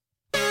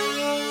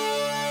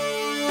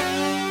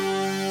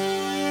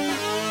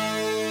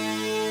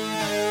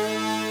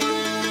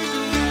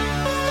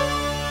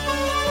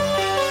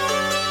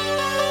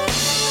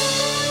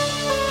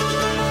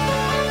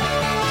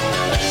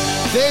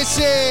This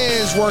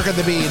is Work of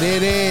the Beat.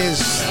 It is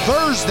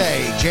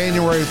Thursday,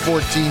 January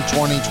 14,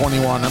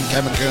 2021. I'm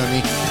Kevin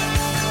Cooney.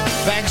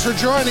 Thanks for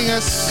joining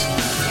us.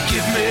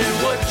 Give me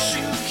what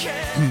you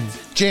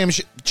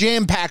can.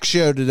 Jam-packed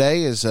show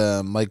today, as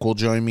Mike will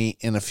join me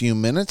in a few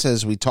minutes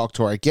as we talk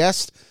to our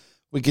guest.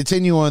 We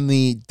continue on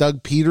the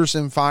Doug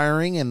Peterson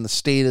firing and the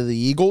state of the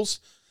Eagles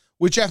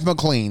with Jeff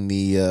McLean,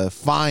 the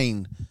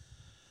fine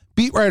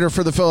beat writer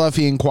for the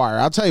Philadelphia Inquirer.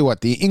 I'll tell you what,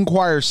 the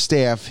Inquirer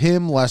staff,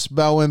 him, Les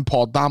Bowen,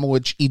 Paul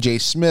Domowitch, E.J.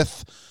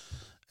 Smith,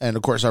 and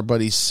of course our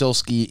buddies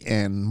Silsky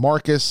and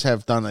Marcus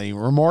have done a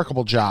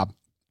remarkable job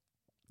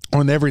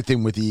on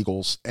everything with the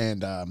Eagles.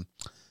 And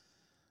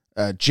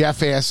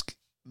Jeff asked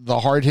the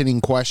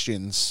hard-hitting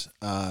questions.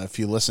 If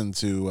you listen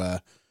to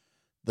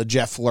the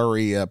Jeff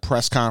Lurie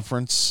press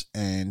conference,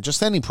 and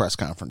just any press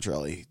conference,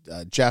 really,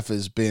 Jeff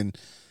has been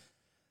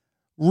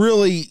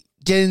really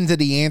getting to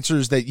the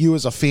answers that you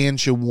as a fan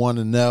should want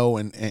to know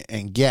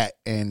and get.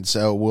 And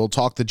so we'll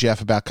talk to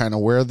Jeff about kind of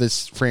where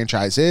this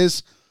franchise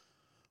is,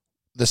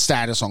 the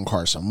status on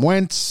Carson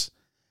Wentz,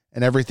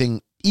 and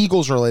everything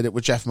Eagles related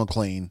with Jeff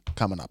McLean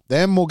coming up.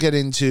 Then we'll get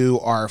into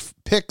our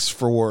picks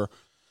for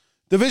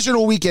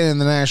divisional weekend in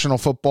the National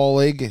Football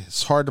League.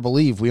 It's hard to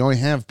believe we only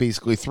have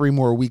basically 3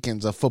 more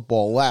weekends of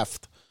football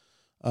left.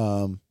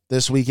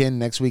 This weekend,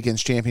 next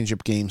weekend's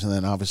championship games, and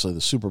then obviously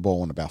the Super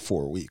Bowl in about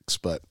 4 weeks.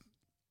 But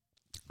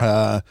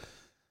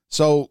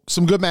so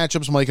some good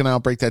matchups. Mike and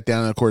I'll break that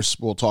down. And of course,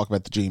 we'll talk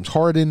about the James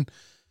Harden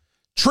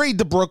trade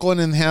to Brooklyn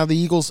and how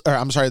the the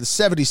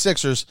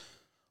 76ers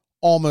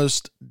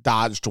almost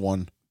dodged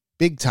one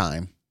big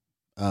time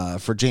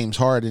for James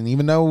Harden.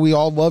 Even though we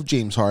all love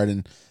James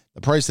Harden,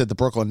 the price that the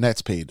Brooklyn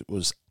Nets paid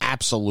was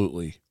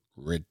absolutely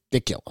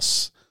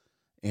ridiculous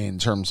in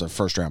terms of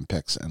first-round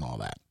picks and all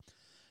that.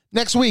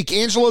 Next week,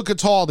 Angelo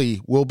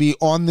Cataldi will be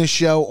on this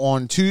show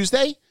on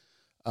Tuesday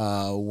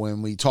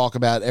when we talk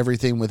about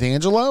everything with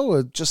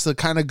Angelo. Just a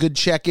kind of good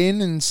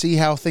check-in and see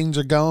how things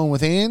are going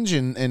with Ange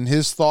and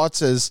his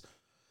thoughts as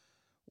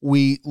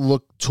we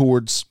look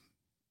towards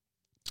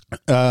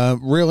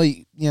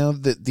really,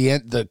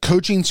 the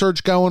coaching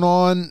search going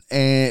on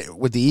and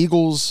with the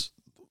Eagles,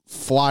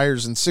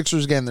 Flyers, and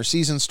Sixers getting their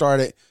season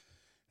started.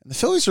 And the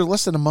Phillies are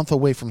less than a month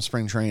away from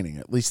spring training,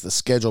 at least the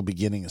schedule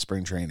beginning of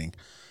spring training,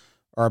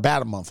 are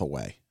about a month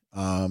away.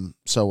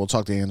 So we'll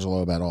talk to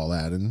Angelo about all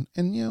that and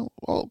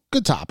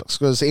good topics,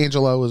 because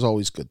Angelo is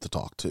always good to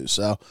talk to.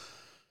 So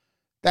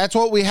that's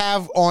what we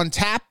have on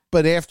tap.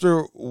 But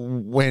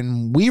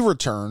when we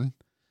return,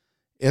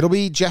 it'll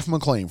be Jeff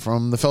McLean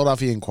from the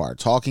Philadelphia Inquirer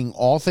talking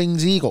all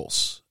things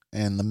Eagles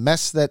and the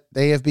mess that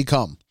they have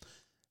become.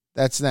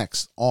 That's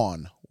next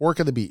on Work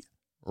of the Beat,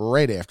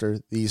 right after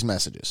these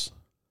messages.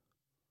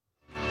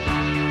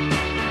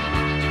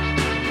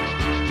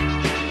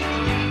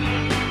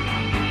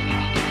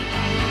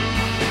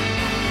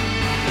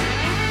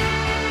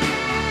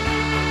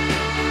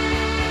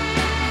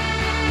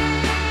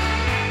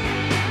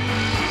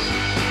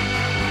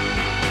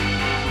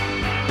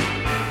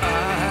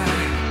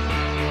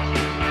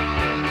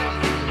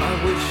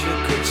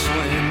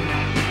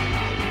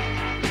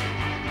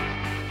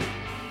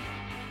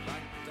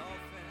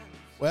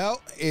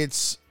 Well,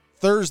 it's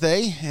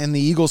Thursday, and the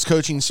Eagles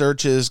coaching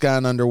search has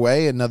gotten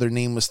underway. Another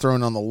name was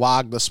thrown on the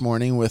log this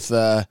morning with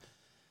the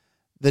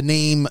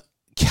name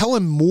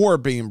Kellen Moore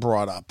being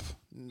brought up.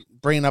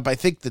 I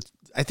think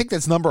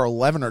that's number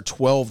 11 or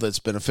 12 that's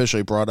been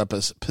officially brought up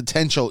as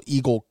potential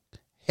Eagle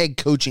head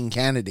coaching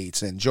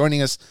candidates. And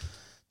joining us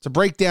to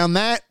break down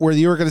that, where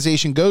the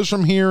organization goes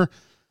from here,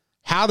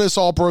 how this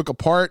all broke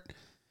apart,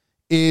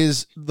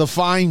 is the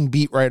fine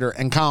beat writer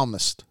and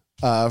columnist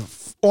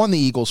on the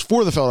Eagles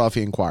for the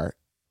Philadelphia Inquirer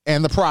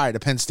and the pride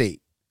of Penn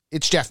State.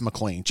 It's Jeff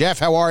McLean. Jeff,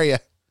 how are you?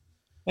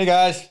 Hey,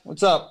 guys.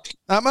 What's up?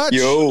 Not much.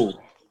 Yo.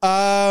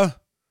 All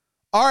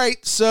right.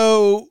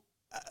 So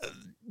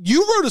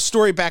you wrote a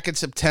story back in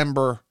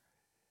September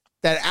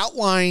that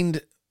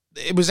outlined,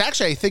 it was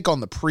actually, I think, on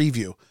the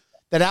preview,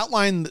 that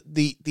outlined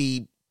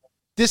the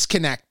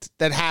disconnect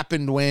that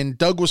happened when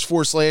Doug was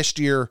forced last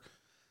year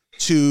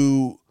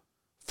to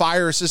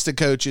fire assistant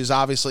coaches.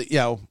 Obviously,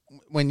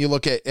 when you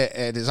look at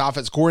his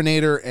offense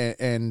coordinator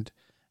and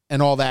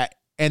all that,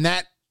 and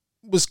that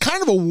was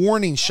kind of a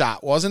warning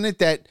shot, wasn't it?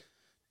 That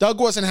Doug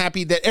wasn't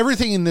happy, that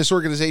everything in this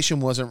organization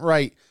wasn't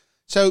right.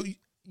 So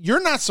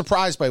you're not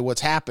surprised by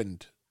what's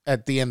happened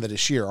at the end of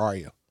this year, are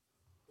you?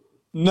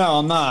 No,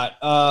 I'm not.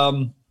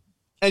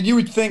 And you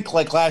would think,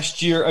 like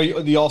last year,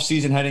 the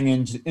offseason heading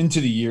into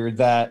the year,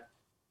 that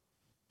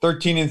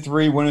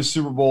 13-3, win a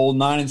Super Bowl,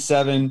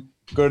 9-7,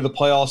 go to the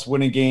playoffs,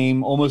 win a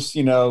game, almost,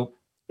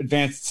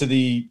 advance to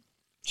the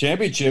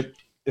championship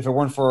if it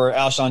weren't for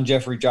Alshon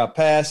Jeffrey drop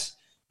pass,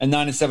 and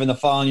 9-7 the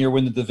following year,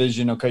 win the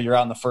division. Okay, you're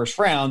out in the first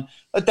round.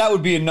 But that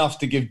would be enough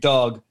to give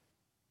Doug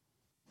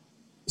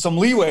some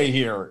leeway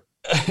here.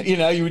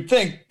 You would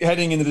think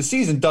heading into the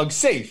season, Doug's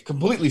safe,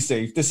 completely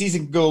safe. The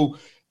season can go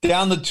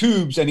down the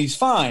tubes and he's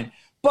fine.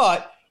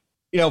 But,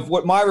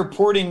 what my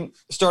reporting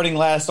starting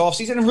last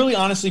offseason, and really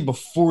honestly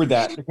before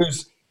that,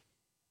 because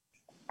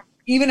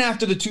even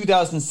after the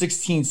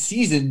 2016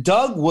 season,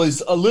 Doug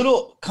was a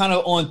little kind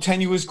of on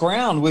tenuous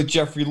ground with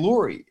Jeffrey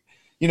Lurie.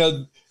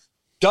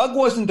 Doug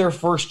wasn't their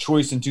first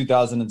choice in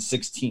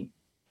 2016.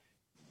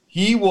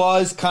 He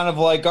was kind of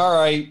like, all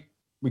right,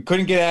 we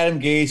couldn't get Adam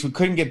Gase. We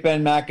couldn't get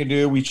Ben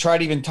McAdoo. We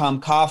tried even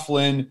Tom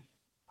Coughlin.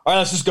 All right,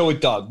 let's just go with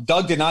Doug.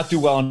 Doug did not do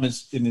well in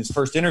his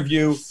first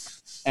interview,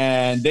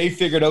 and they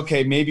figured,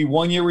 okay, maybe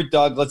 1 year with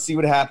Doug. Let's see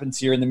what happens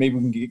here, and then maybe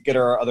we can get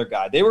our other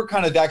guy. They were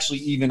kind of actually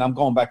even. I'm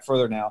going back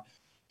further now.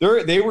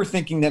 They were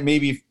thinking that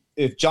maybe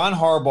if John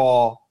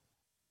Harbaugh,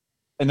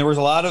 and there was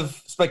a lot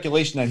of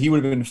speculation that he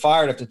would have been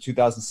fired after the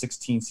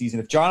 2016 season.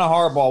 If John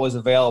Harbaugh was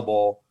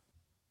available,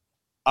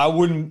 I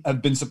wouldn't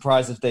have been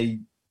surprised if they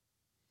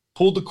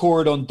pulled the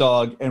cord on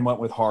Doug and went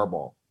with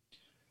Harbaugh.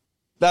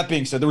 That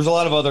being said, there was a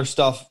lot of other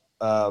stuff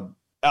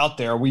out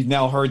there. We've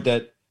now heard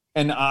that,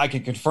 and I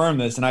can confirm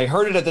this, and I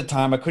heard it at the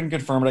time. I couldn't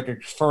confirm it. I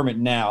could confirm it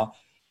now,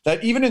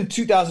 that even in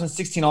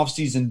 2016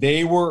 offseason,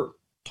 they were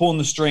pulling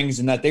the strings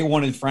and that they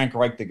wanted Frank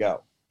Reich to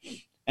go.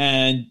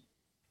 And,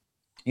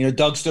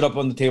 Doug stood up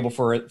on the table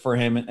for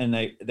him, and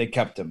they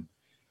kept him.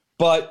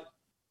 But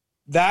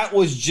that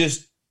was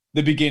just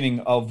the beginning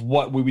of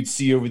what we would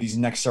see over these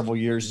next several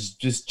years, is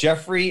just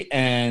Jeffrey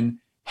and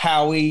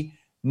Howie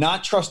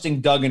not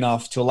trusting Doug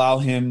enough to allow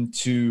him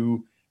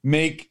to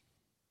make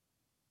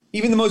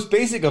even the most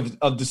basic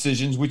of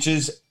decisions, which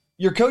is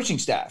your coaching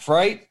staff,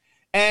 right?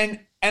 And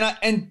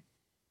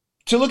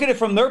to look at it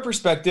from their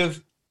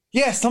perspective,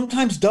 yeah,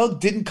 sometimes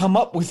Doug didn't come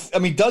up with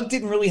 – Doug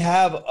didn't really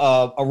have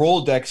a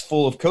Rolodex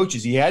full of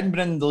coaches. He hadn't been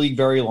in the league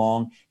very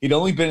long. He'd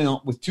only been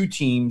with two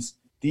teams,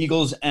 the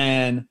Eagles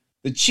and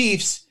the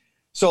Chiefs.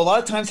 So a lot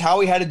of times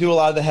Howie had to do a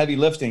lot of the heavy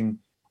lifting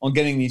on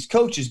getting these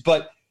coaches.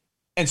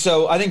 And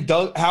so I think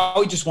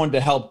Howie just wanted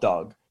to help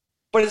Doug.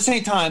 But at the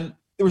same time,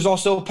 there was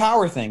also a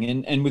power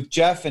thing. And with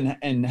Jeff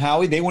and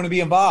Howie, they want to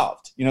be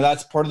involved.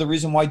 That's part of the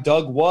reason why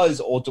Doug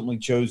was ultimately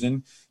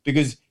chosen,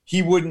 because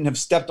he wouldn't have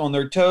stepped on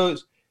their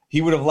toes. He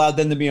would have allowed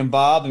them to be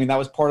involved. That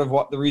was part of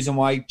the reason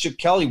why Chip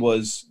Kelly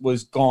was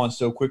gone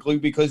so quickly,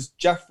 because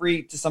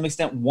Jeffrey, to some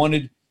extent,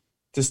 wanted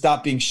to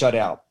stop being shut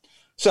out.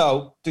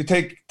 So to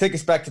take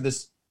us back to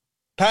this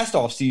past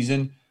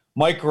offseason,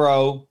 Mike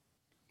Rowe,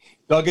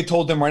 Doug had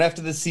told them right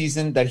after the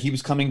season that he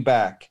was coming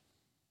back.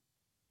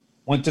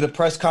 Went to the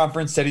press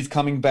conference, said he's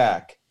coming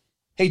back.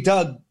 Hey,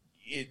 Doug,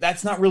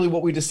 that's not really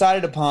what we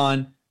decided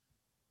upon.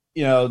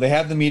 They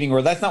have the meeting,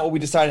 or that's not what we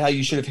decided how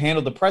you should have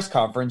handled the press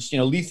conference.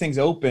 Leave things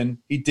open.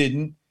 He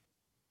didn't.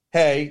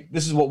 Hey,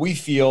 this is what we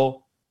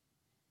feel.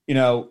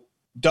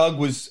 Doug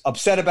was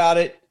upset about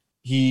it.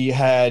 He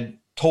had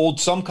told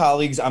some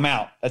colleagues, I'm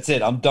out. That's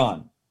it. I'm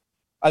done.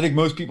 I think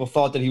most people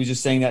thought that he was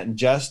just saying that in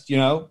jest,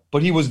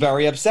 but he was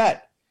very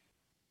upset.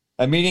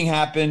 A meeting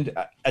happened.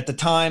 At the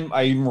time,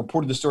 I even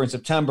reported the story in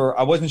September.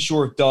 I wasn't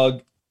sure if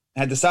Doug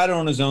had decided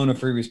on his own or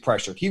if he was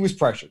pressured. He was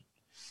pressured.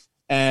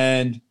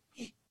 And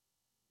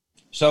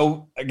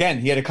so, again,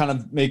 he had to kind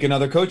of make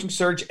another coaching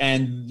search.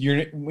 And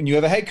when you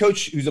have a head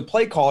coach who's a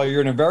play caller,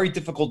 you're in a very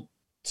difficult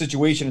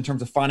situation in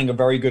terms of finding a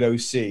very good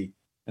OC.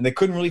 And they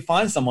couldn't really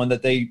find someone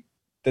that they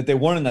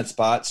wanted in that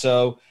spot.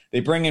 So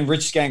they bring in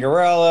Rich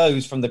Scangarella,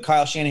 who's from the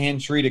Kyle Shanahan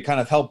tree, to kind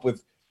of help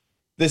with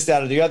this,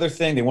 that, or the other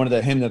thing. They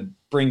wanted him to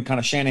bring kind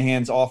of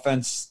Shanahan's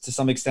offense to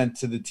some extent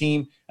to the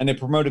team. And they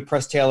promoted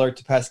Press Taylor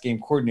to pass game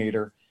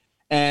coordinator.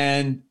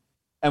 And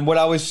what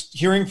I was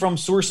hearing from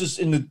sources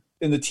in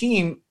the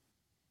team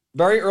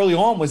very early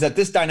on was that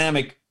this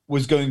dynamic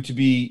was going to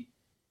be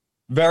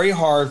very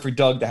hard for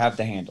Doug to have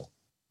to handle.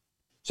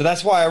 So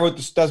that's why I wrote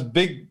this. That's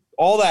big.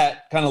 All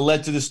that kind of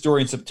led to this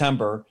story in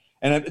September.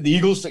 And the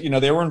Eagles,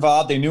 they were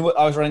involved. They knew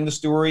I was writing the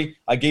story.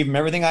 I gave them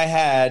everything I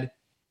had.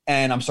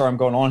 And I'm sorry, I'm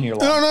going on here. No.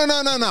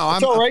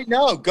 It's all right.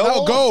 No,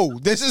 go. Go.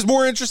 This is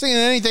more interesting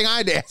than anything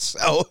I did.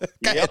 So,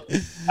 yep.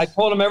 I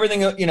told them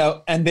everything,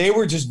 and they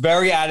were just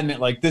very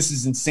adamant. Like, this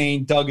is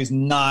insane. Doug is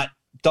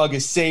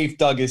safe.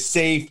 Doug is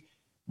safe.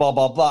 Blah,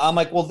 blah, blah. I'm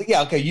like, well,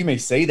 yeah, okay, you may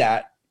say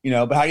that,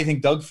 but how do you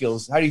think Doug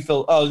feels? How do you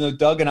feel? Oh, no,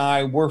 Doug and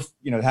I,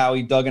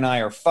 Howie, Doug and I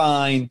are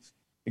fine,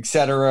 et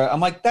cetera.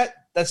 I'm like,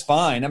 that's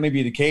fine. That may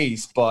be the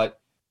case, but,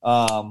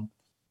 from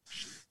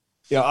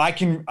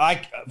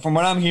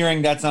what I'm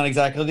hearing, that's not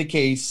exactly the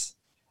case.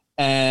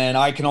 And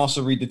I can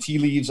also read the tea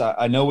leaves.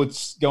 I know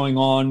what's going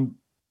on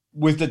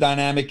with the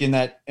dynamic in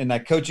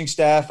that coaching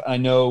staff. I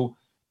know,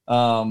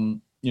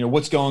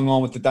 what's going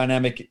on with the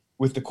dynamic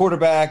with the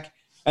quarterback.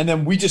 And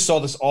then we just saw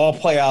this all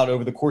play out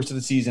over the course of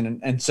the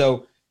season. And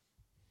so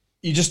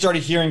you just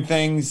started hearing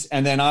things.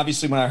 And then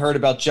obviously when I heard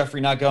about Jeffrey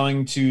not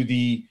going to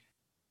the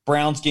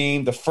Browns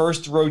game, the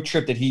first road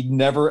trip that he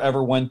never,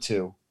 ever went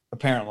to,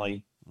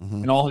 apparently,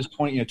 in all his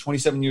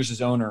 27 years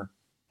as owner.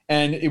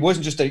 And it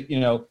wasn't just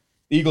the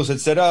Eagles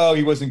had said, oh,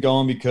 he wasn't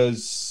going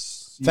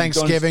because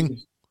Thanksgiving. Going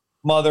to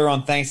mother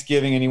on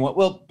Thanksgiving. And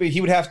but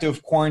he would have to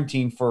have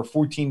quarantined for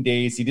 14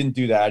 days. He didn't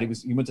do that.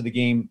 He went to the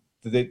game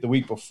the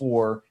week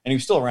before, and he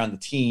was still around the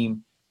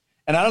team.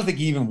 And I don't think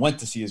he even went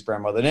to see his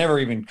grandmother. They never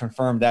even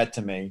confirmed that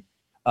to me.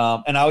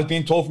 And I was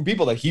being told from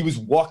people that he was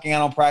walking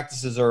out on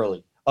practices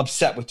early,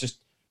 upset with just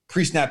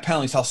pre-snap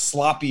penalties, how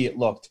sloppy it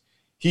looked.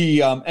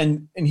 He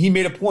and he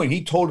made a point.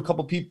 He told a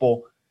couple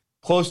people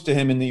close to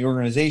him in the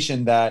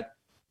organization that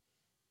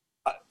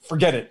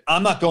forget it.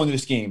 I'm not going to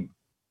this game.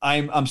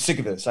 I'm sick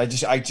of this. I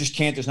just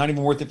can't. It's not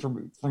even worth it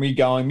for me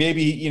going.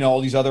 Maybe,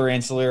 all these other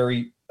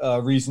ancillary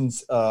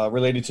reasons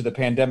related to the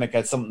pandemic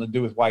had something to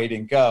do with why he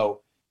didn't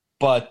go.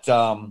 But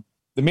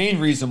the main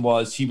reason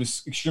was he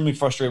was extremely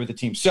frustrated with the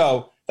team.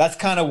 So that's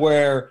kind of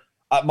where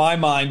my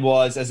mind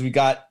was as we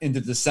got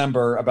into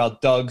December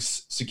about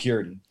Doug's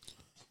security.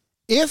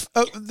 If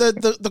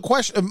the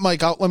question,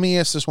 Mike, let me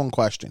ask this one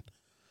question.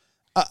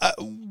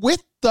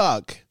 With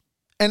Doug,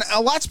 and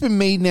a lot's been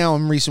made now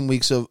in recent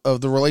weeks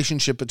of the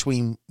relationship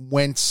between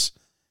Wentz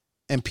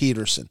and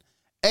Peterson.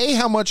 A,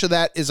 how much of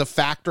that is a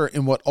factor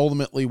in what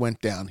ultimately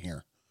went down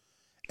here?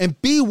 And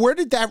B, where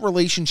did that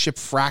relationship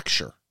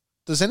fracture?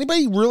 Does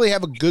anybody really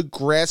have a good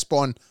grasp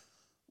on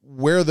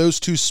where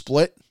those two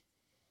split?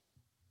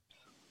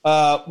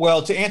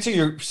 Well, to answer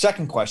your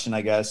second question,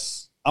 I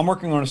guess, I'm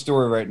working on a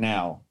story right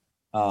now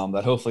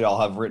that hopefully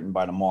I'll have written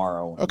by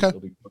tomorrow. Okay. It'll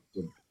be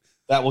posted.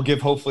 That will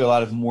give hopefully a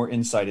lot of more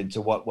insight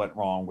into what went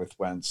wrong with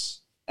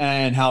Wentz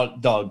and how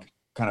Doug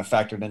kind of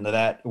factored into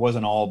that. It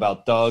wasn't all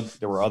about Doug.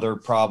 There were other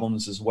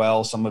problems as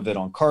well. Some of it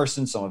on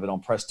Carson, some of it on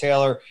Press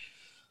Taylor,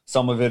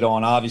 some of it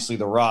on obviously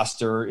the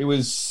roster. It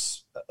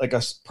was like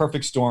a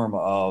perfect storm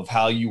of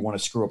how you want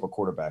to screw up a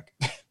quarterback.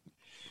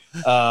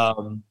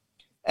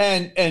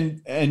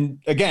 And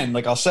again,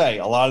 like I'll say,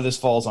 a lot of this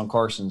falls on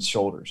Carson's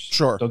shoulders.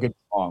 Sure. Don't get me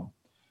wrong.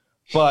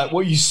 But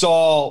what you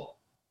saw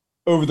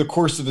over the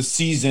course of the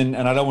season,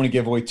 and I don't want to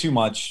give away too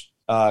much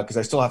because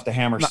I still have to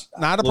hammer.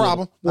 Not a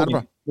problem.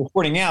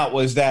 Reporting out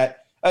was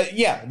that,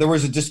 there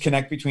was a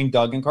disconnect between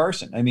Doug and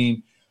Carson. I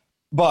mean,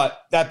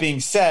 but that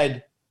being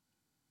said,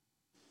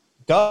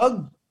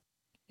 Doug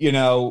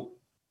gave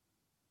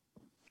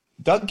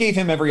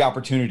him every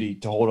opportunity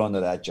to hold on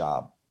to that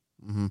job.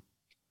 Mm-hmm.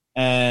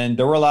 And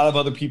there were a lot of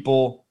other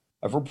people.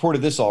 I've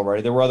reported this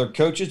already. There were other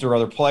coaches, there were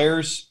other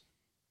players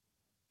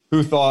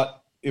who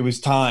thought it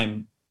was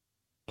time,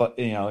 but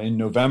in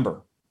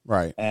November,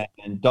 right?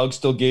 And Doug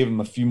still gave him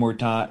a few more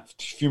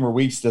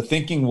weeks. The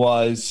thinking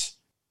was,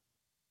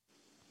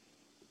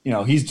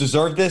 he's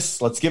deserved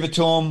this. Let's give it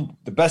to him.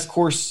 The best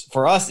course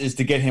for us is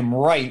to get him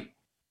right,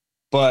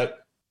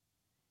 but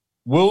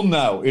we'll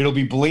know. It'll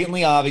be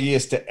blatantly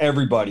obvious to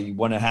everybody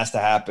when it has to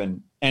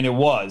happen, and it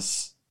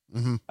was.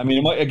 Mm-hmm. I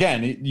mean,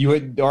 again,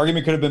 the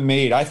argument could have been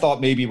made. I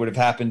thought maybe it would have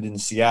happened in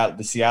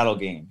the Seattle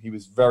game. He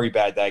was very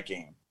bad that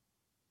game.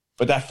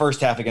 But that first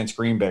half against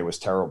Green Bay was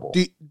terrible.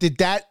 Did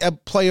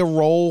that play a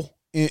role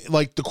in,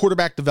 like, the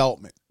quarterback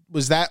development?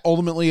 Was that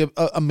ultimately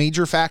a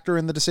major factor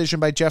in the decision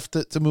by Jeff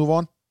to move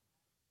on?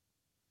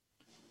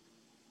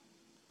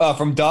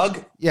 From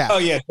Doug? Yeah. Oh,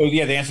 yeah. So,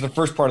 to answer the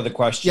first part of the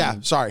question. Yeah,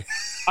 sorry.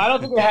 I don't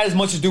think it had as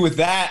much to do with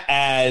that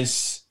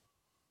as,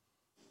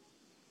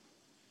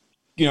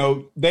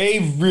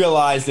 they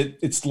realized that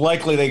it's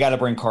likely they got to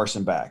bring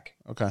Carson back.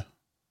 Okay.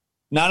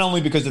 Not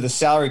only because of the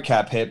salary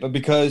cap hit, but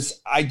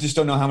because I just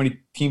don't know how many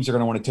teams are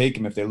going to want to take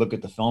him if they look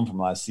at the film from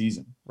last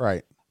season.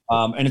 Right.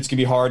 And it's going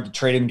to be hard to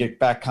trade him, get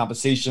back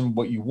compensation,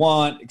 what you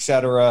want, et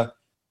cetera.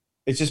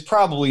 It's just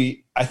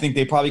I think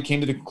they probably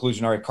came to the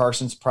conclusion, all right,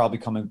 Carson's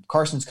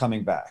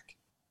coming back.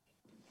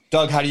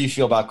 Doug, how do you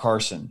feel about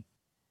Carson?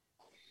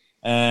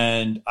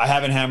 And I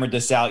haven't hammered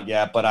this out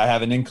yet, but I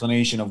have an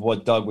inclination of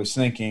what Doug was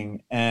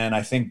thinking. And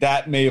I think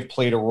that may have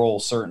played a role,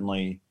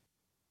 certainly,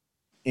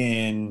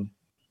 in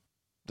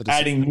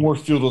adding more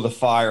fuel to the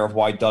fire of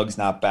why Doug's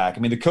not back.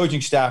 I mean, the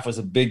coaching staff was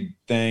a big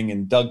thing,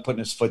 and Doug putting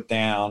his foot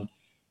down.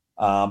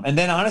 And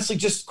then, honestly,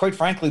 just quite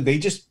frankly,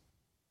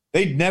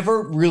 they'd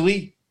never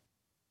really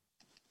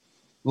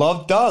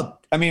loved Doug.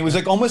 I mean, it was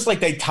almost like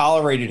they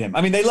tolerated him.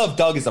 I mean, they love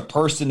Doug as a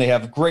person. They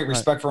have great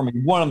respect for him.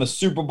 He won him a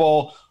Super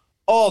Bowl,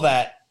 all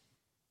that.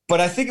 But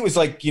I think it was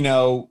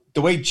the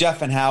way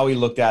Jeff and Howie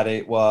looked at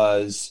it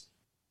was,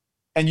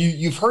 and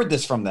you've heard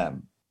this from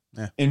them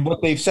in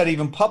what they've said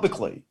even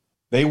publicly,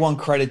 they want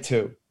credit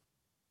too,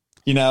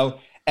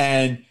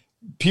 and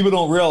people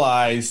don't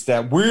realize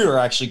that we're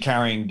actually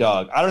carrying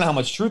Doug. I don't know how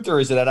much truth there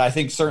is to that. I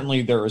think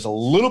certainly there is a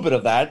little bit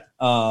of that.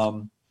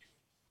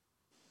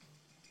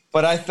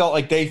 But I felt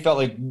like they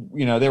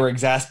were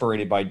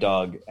exasperated by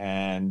Doug,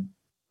 and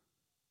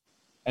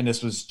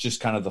this was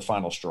just kind of the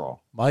final straw.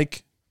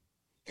 Mike?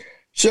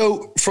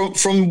 So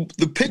from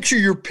the picture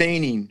you're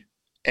painting,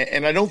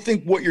 and I don't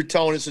think what you're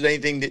telling us is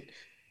anything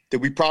that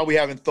we probably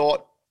haven't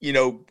thought,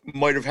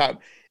 might have happened.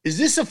 Is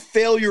this a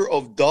failure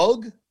of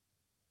Doug,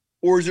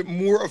 or is it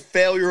more a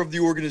failure of the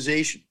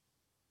organization?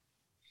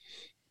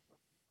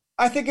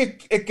 I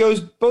think it goes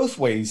both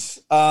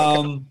ways.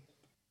 Okay.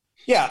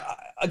 Yeah,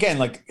 again,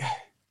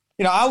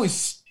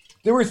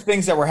 there were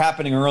things that were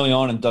happening early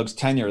on in Doug's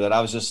tenure that I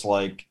was just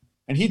like,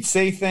 and he'd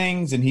say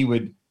things and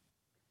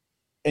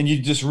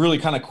you just really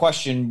kind of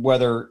question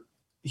whether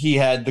he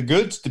had the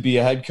goods to be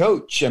a head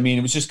coach. I mean,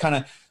 it was just kind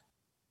of,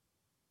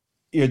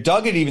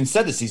 Doug had even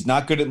said this. He's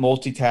not good at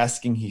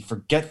multitasking. He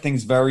forget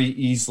things very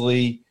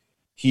easily.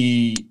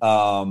 He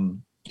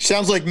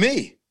sounds like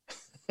me.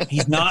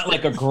 He's not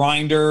like a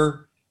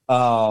grinder.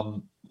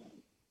 Right.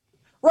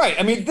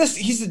 I mean,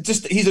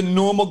 he's a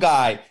normal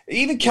guy.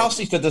 Even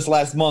Kelsey said this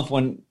last month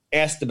when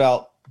asked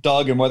about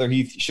Doug and whether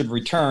he should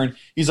return.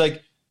 He's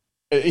like,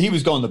 he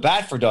was going to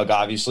bat for Doug,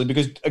 obviously,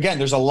 because again,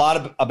 there's a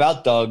lot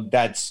about Doug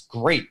that's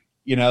great.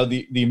 You know,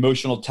 the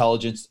emotional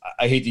intelligence.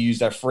 I hate to use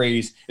that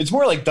phrase. It's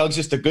more like Doug's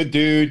just a good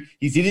dude.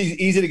 He's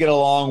easy to get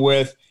along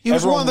with. He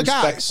was one of the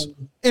guys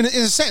in a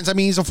sense. I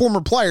mean, he's a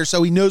former player,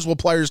 so he knows what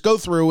players go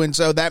through. And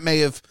so that may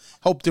have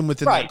helped him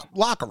within the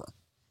locker room.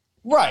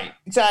 Right.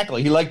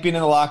 Exactly. He liked being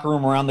in the locker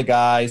room around the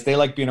guys. They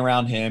like being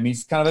around him.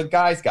 He's kind of a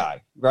guy's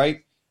guy,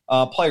 right?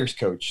 Players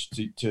coach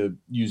to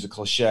use a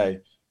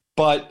cliche.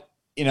 But,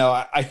 you know,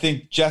 I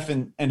think Jeff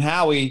and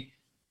Howie,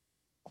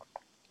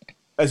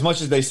 as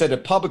much as they said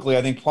it publicly,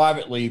 I think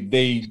privately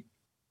they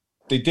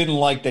didn't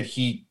like that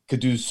he could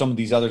do some of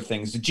these other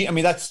things. I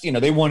mean, that's, you know,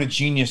 they want a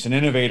genius, an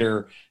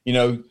innovator. You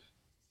know,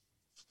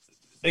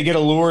 they get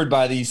allured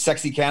by these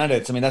sexy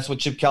candidates. I mean, that's what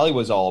Chip Kelly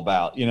was all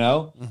about, you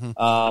know?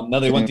 Mm-hmm. Now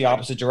they went the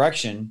opposite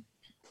direction.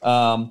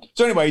 So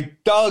anyway,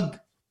 Doug,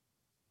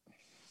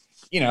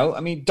 you know, I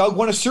mean, Doug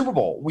won a Super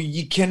Bowl.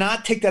 You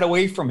cannot take that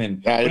away from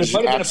him. That is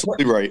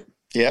absolutely right.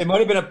 Yeah. It might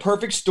have been a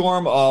perfect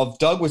storm of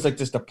Doug was like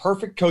just the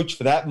perfect coach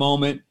for that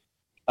moment.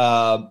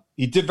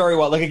 He did very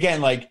well. Like, again,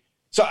 like,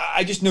 so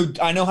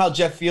I know how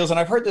Jeff feels. And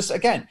I've heard this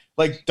again,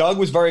 like Doug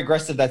was very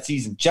aggressive that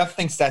season. Jeff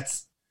thinks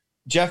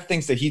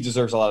that he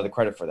deserves a lot of the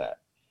credit for that.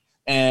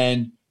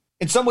 And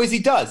in some ways he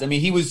does. I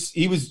mean, he was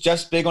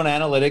just big on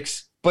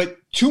analytics, but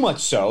too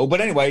much so.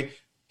 But anyway,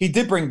 he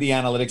did bring the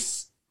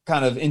analytics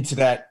kind of into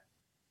that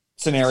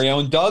scenario.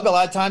 And Doug, a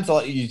lot of times,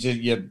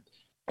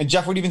 and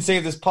Jeff would even say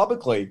this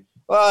publicly.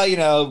 Well, you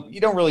know,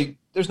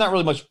 there's not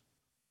really much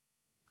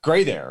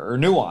gray there or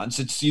nuance.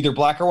 It's either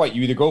black or white.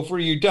 You either go for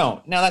it or you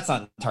don't. Now, that's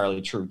not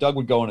entirely true. Doug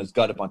would go in his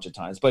gut a bunch of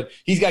times, but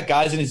he's got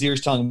guys in his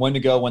ears telling him when to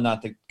go, when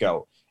not to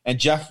go. And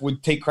Jeff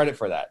would take credit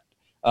for that,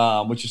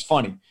 which is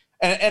funny.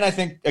 And I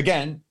think,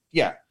 again,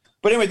 yeah.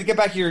 But anyway, to get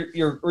back to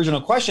your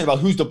original question about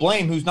who's to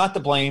blame, who's not to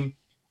blame,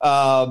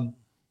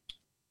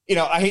 you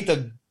know, I hate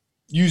to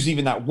use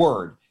even that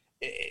word.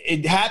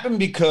 It happened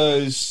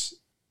because,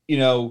 you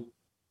know,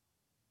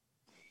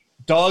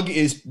 Doug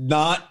is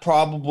not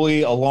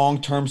probably a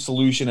long-term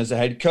solution as a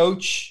head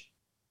coach.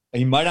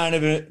 He might not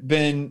have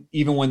been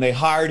even when they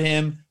hired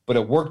him, but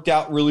it worked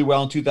out really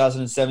well in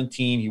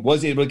 2017. He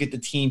was able to get the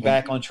team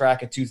back on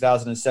track in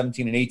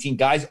 2017 and 18.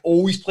 Guys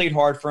always played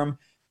hard for him.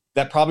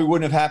 That probably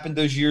wouldn't have happened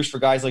those years for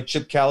guys like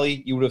Chip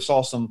Kelly. You would have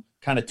saw some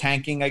kind of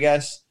tanking, I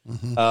guess.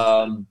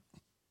 Mm-hmm.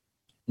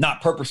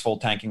 Not purposeful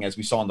tanking as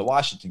we saw in the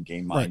Washington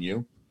game, mind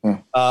you.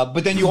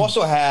 But then you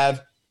also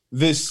have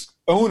this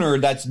owner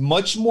that's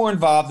much more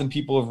involved than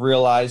people have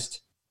realized,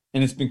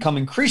 and it's become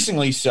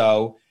increasingly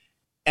so.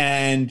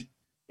 And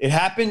it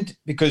happened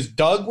because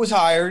Doug was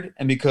hired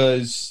and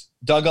because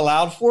Doug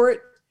allowed for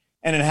it,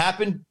 and it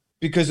happened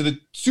because of the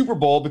Super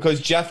Bowl, because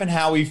Jeff and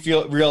Howie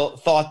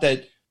thought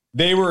that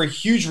they were a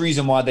huge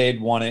reason why they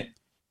had won it,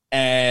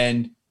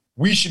 and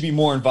we should be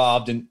more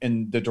involved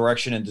in the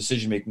direction and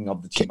decision-making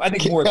of the team. I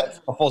think more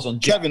that falls on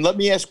Jeff. Kevin, let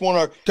me ask one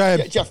more. Go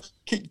ahead. Jeff,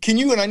 can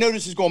you, and I know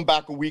this is going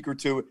back a week or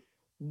two,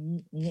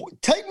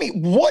 tell me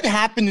what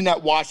happened in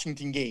that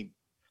Washington game?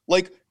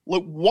 Like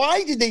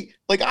why did they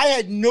 – like I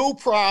had no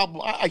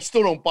problem. I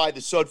still don't buy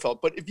the Sudfeld,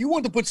 but if you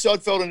wanted to put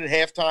Sudfeld in at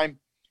halftime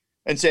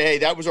and say, hey,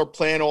 that was our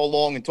plan all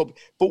along.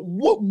 But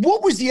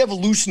what was the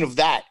evolution of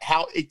that?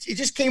 How it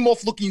just came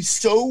off looking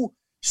so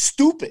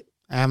stupid.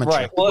 Amateur.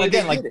 Right. Well,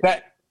 again, like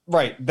that –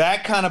 right.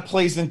 That kind of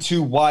plays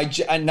into why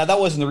 – now, that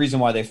wasn't the reason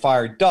why they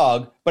fired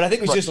Doug, but I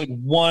think it was just like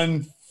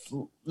one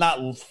 –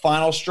 not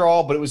final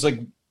straw, but it was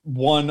like –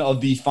 one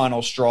of the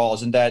final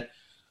straws, and that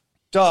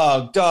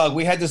Doug,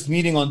 we had this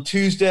meeting on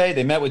Tuesday.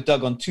 They met with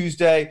Doug on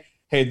Tuesday.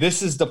 Hey,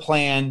 this is the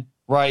plan,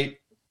 right?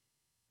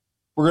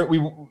 We're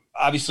going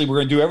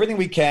to do everything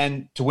we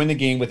can to win the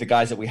game with the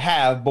guys that we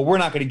have, but we're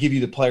not going to give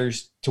you the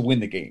players to win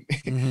the game,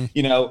 mm-hmm.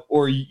 You know,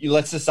 or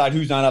let's decide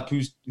who's not up,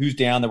 who's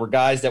down. There were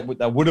guys that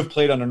would have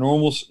played under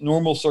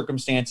normal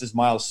circumstances.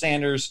 Miles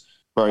Sanders,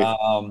 right.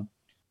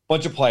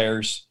 Bunch of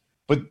players,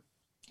 but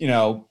you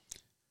know,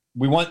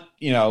 we want,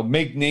 you know,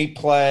 make Nate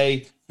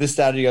play, this,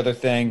 that, or the other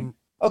thing.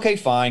 Okay,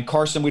 fine.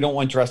 Carson, we don't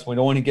want Dressel. We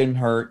don't want to get him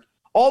hurt.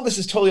 All this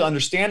is totally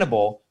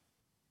understandable.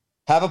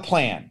 Have a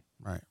plan.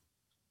 Right.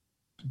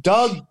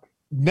 Doug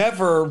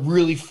never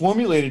really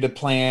formulated a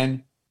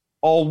plan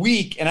all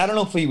week, and I don't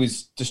know if he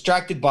was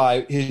distracted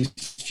by his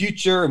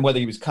future and whether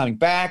he was coming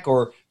back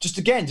or just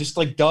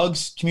like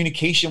Doug's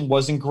communication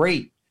wasn't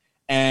great.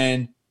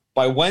 And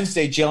by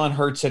Wednesday, Jalen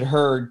Hurts had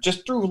heard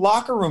just through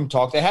locker room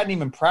talk, they hadn't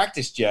even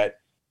practiced yet,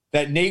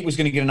 that Nate was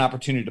going to get an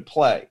opportunity to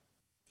play,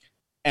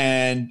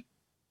 and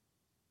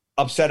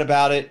upset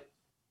about it.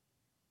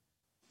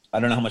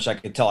 I don't know how much I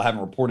could tell. I haven't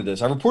reported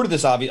this. I reported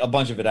this a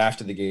bunch of it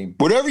after the game.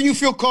 Whatever you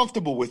feel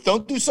comfortable with.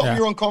 Don't do something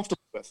you're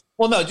uncomfortable with.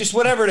 Well, no, just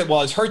whatever it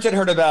was. Hurts had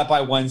heard about it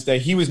by Wednesday.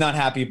 He was not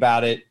happy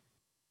about it,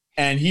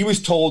 and he was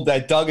told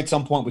that Doug at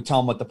some point would tell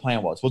him what the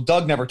plan was. Well,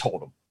 Doug never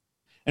told him.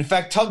 In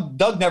fact,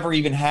 Doug never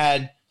even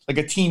had –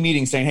 like a team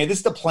meeting saying, hey, this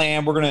is the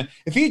plan.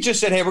 If he just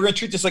said, hey, we're going to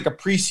treat this like a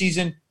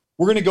preseason,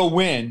 we're going to go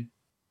win,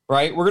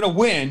 right? We're going to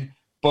win,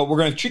 but we're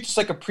going to treat this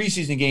like a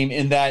preseason game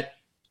in that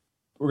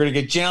we're going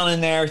to get Jalen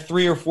in there,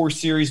 3 or 4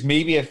 series,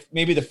 maybe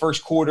the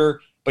first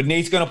quarter, but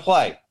Nate's going to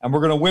play and we're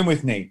going to win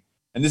with Nate.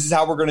 And this is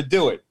how we're going to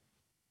do it,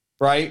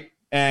 right?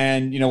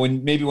 And,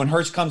 when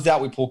Hurts comes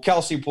out, we pull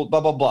Kelsey, blah,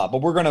 blah, blah.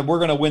 But we're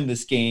gonna win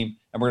this game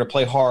and we're going to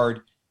play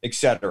hard,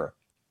 etc.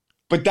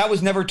 But that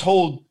was never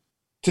told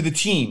to the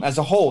team as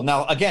a whole.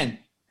 Now, again,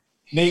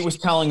 Nate was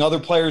telling other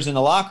players in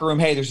the locker room,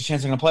 hey, there's a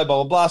chance I'm going to play, blah,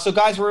 blah, blah. So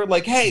guys were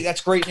like, hey,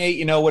 that's great,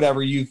 Nate.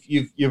 Whatever.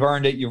 You've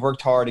earned it. You've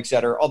worked hard,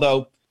 etc.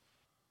 Although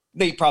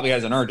Nate probably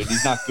hasn't earned it.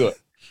 He's not good.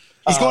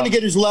 He's going to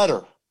get his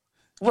letter.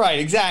 Right,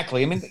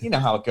 exactly. I mean, you know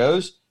how it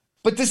goes.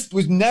 But this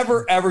was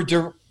never, ever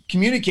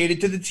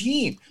communicated to the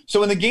team. So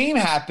when the game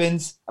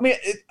happens, I mean,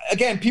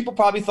 again, people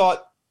probably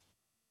thought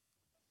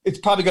it's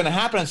probably going to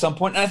happen at some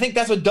point. And I think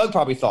that's what Doug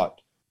probably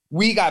thought.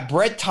 We got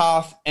Brett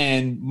Toth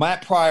and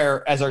Matt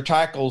Pryor as our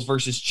tackles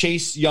versus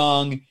Chase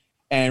Young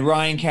and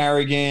Ryan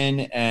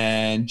Kerrigan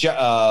and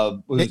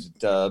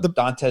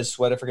Montez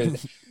Sweat. I forget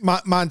his name.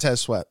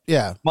 Montez Sweat.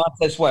 Yeah.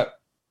 Montez Sweat.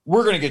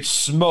 We're going to get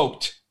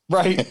smoked,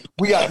 right?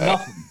 We got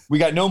nothing. We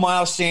got no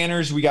Miles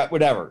Sanders. We got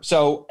whatever.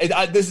 So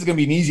this is going to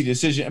be an easy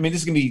decision. I mean,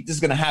 this is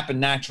going to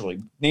happen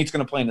naturally. Nate's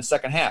going to play in the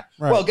second half.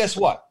 Right. Well, guess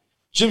what?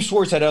 Jim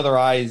Schwartz had other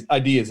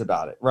ideas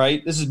about it,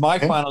 right? This is my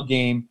final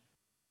game.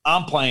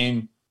 I'm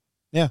playing.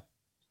 Yeah.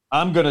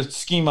 I'm going to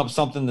scheme up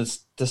something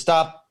to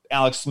stop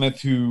Alex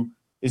Smith, who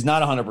is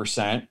not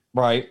 100%,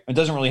 right? And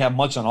doesn't really have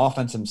much on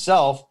offense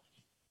himself.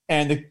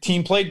 And the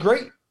team played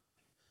great.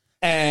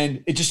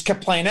 And it just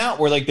kept playing out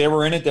where, like, they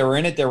were in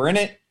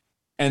it.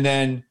 And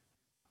then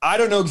I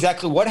don't know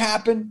exactly what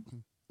happened.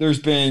 There's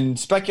been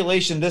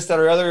speculation, this, that,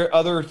 or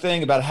other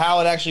thing about how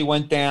it actually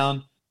went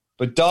down.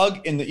 But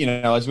Doug,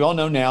 as we all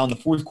know now, in the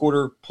fourth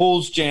quarter,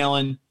 pulls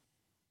Jalen.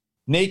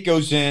 Nate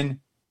goes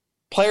in.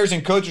 Players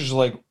and coaches are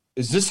like,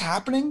 is this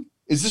happening?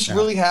 Is this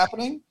really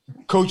happening?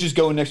 Coaches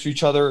going next to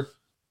each other.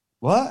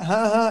 What?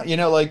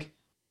 Like,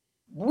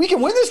 we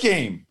can win this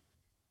game.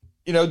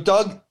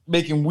 Doug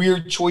making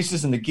weird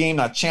choices in the game,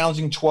 not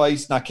challenging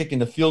twice, not kicking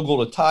the field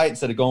goal to tie it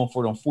instead of going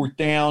for it on fourth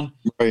down.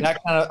 Right. And that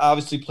kind of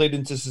obviously played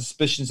into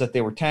suspicions that they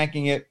were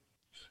tanking it.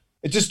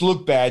 It just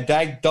looked bad.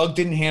 Doug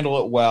didn't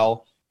handle it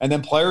well. And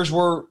then players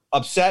were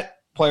upset.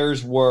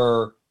 Players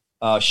were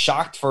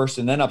shocked first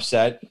and then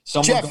upset.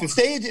 Jeff,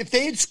 if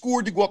they had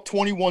scored to go up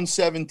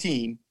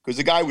 21-17 because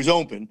the guy was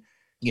open,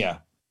 yeah,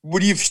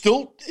 would you have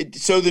still?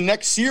 So the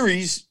next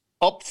series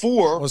up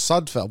 4 was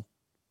Sudfeld.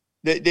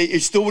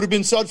 It still would have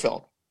been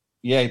Sudfeld.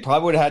 Yeah, he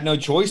probably would have had no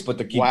choice but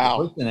to keep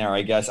in there,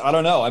 I guess. I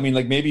don't know. I mean,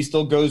 like, maybe he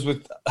still goes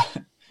with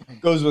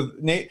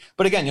Nate.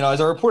 But again, as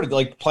I reported,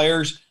 like,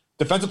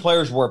 defensive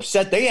players were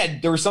upset.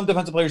 There were some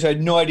defensive players who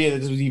had no idea that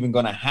this was even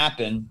going to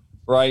happen,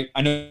 right?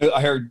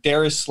 I heard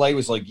Darius Slay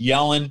was like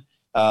yelling.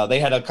 They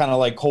had to kind of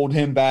like hold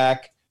him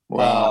back.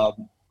 Wow.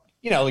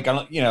 It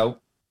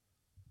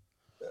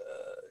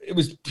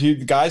was,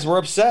 the guys were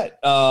upset.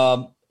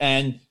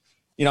 And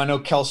I know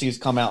Kelsey has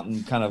come out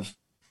and kind of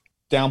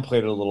downplayed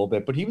it a little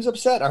bit, but he was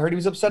upset. I heard he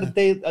was upset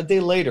a day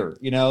later.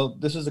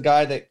 This is a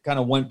guy that kind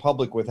of went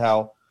public with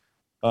how.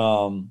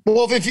 Well,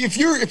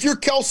 if you're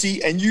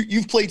Kelsey and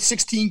you've played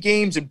 16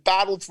 games and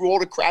battled through all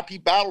the crap he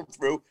battled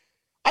through,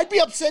 I'd be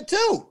upset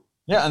too.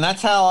 Yeah, and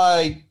that's how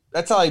I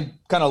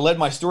kind of led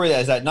my story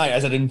that night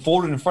as it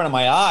unfolded in front of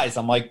my eyes.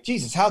 I'm like,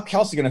 Jesus, how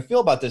Kelsey going to feel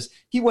about this?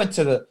 He went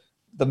to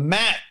the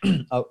mat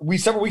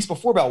several weeks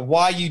before about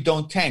why you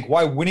don't tank,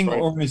 why winning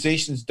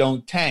organizations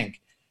don't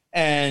tank,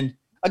 and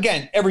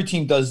again, every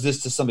team does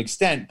this to some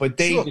extent, but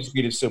they just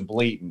made it so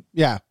blatant.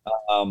 Yeah.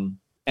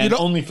 And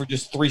only for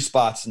just 3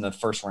 spots in the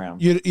first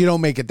round. You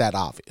don't make it that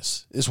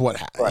obvious, is what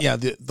happened. Right.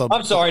 Yeah.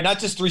 I'm sorry, not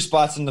just 3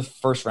 spots in the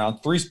first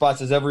round. 3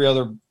 spots is every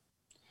other.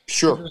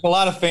 Sure. There's a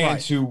lot of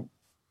fans who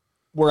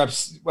were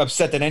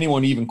upset that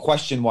anyone even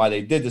questioned why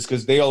they did this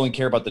because they only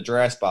care about the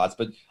draft spots.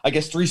 But I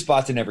guess 3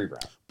 spots in every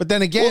round. But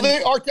then again,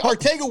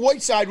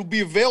 Ortega-Whiteside will be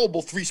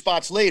available 3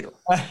 spots later.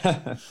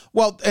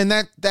 Well, and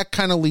that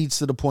kind of leads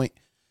to the point.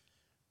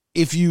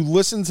 If you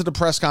listen to the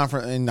press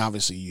conference, and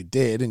obviously you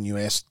did, and you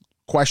asked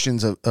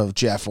questions of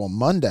Jeff on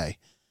Monday,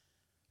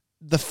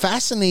 the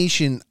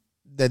fascination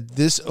that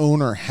this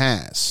owner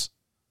has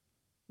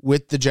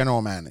with the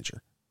general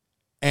manager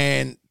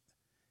and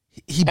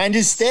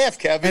his staff,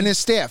 Kevin, and his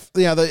staff,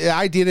 the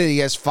idea that he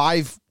has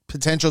 5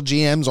 potential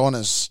GMs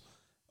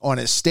on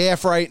his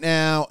staff right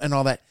now and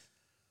all that.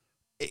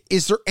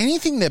 Is there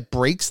anything that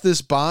breaks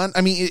this bond?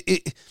 I mean,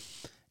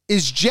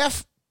 is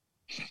Jeff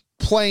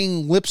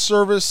playing lip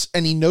service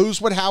and he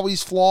knows what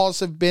Howie's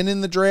flaws have been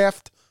in the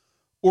draft?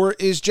 Or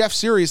is Jeff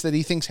serious that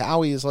he thinks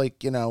Howie is like,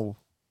 the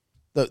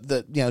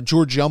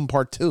George Young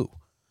part 2?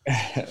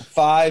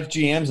 5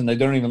 GMs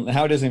and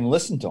Howie doesn't even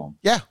listen to him.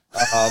 Yeah.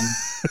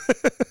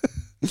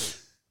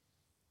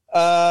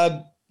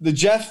 The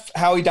Jeff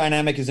Howie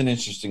dynamic is an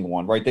interesting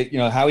one, right?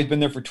 Howie's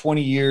been there for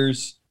 20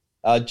 years.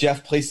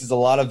 Jeff places a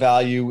lot of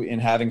value in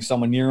having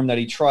someone near him that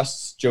he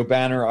trusts. Joe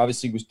Banner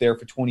obviously was there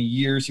for 20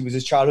 years. He was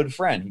his childhood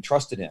friend. He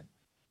trusted him.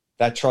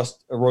 That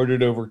trust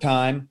eroded over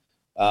time.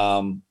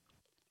 But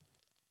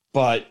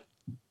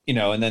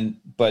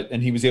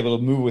he was able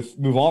to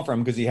move on from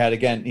him because he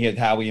had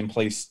Howie in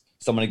place,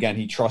 someone again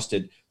he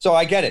trusted. So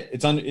I get it.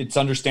 It's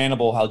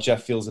understandable how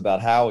Jeff feels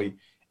about Howie.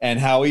 And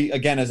Howie,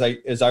 again,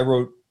 as I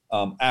wrote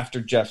after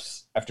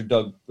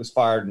Doug was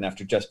fired and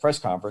after Jeff's press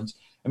conference,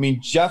 I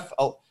mean,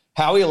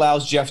 Howie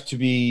allows Jeff to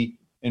be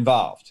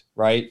involved,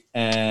 right?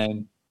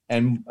 And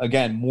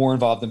again, more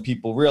involved than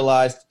people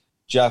realized.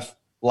 Jeff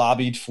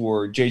lobbied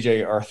for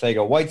J.J.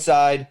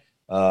 Arcega-Whiteside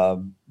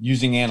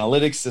using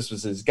analytics. This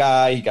was his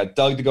guy. He got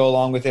Doug to go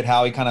along with it.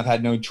 Howie kind of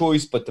had no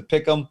choice but to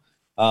pick him.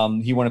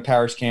 He wanted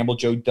Paris Campbell.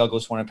 Joe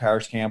Douglas wanted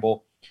Paris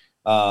Campbell.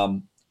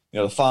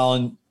 The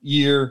following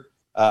year,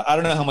 I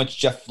don't know how much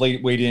Jeff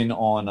weighed in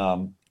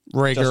on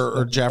Rager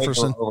or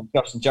Jefferson. Or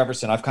Justin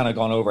Jefferson. I've kind of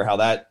gone over how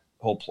that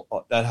whole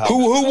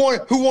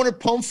who wanted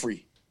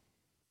Pumphrey?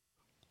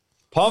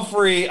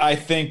 Pumphrey, I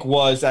think,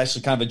 was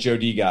actually kind of a Joe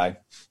D guy.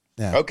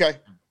 Yeah. Okay.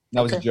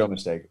 That was a Joe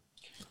mistake.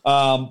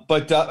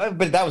 But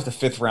that was the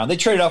 5th round. They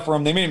traded up for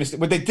him. They made a mistake.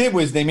 What they did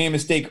was they made a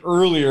mistake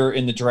earlier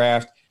in the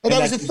draft. And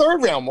that was the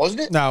 3rd round,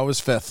 wasn't it? No, it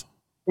was 5th.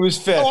 It was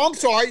 5th. Oh, I'm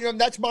sorry.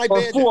 That's my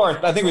bad.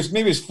 4th. I think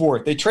it was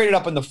 4th. They traded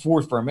up in the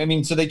 4th for him. I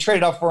mean, so they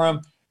traded up for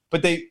him,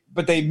 but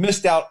they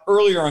missed out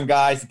earlier on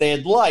guys that they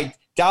had liked.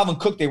 Dalvin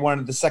Cook, they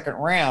wanted the 2nd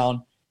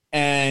round,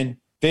 and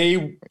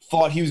they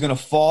thought he was going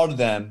to fall to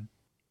them,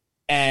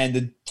 and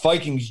the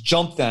Vikings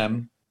jumped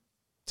them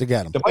to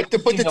get him. But the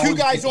two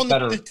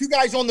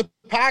guys on the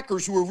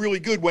Packers who were really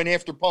good went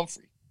after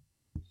Pumphrey.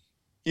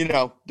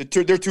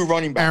 They're two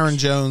running backs. Aaron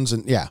Jones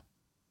and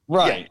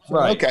Right.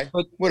 Okay,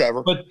 but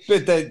whatever. But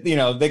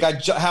they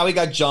got Howie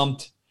got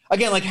jumped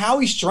again. Like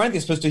Howie's strength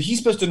is he's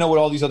supposed to know what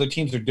all these other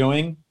teams are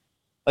doing.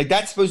 Like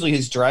that's supposedly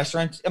his dry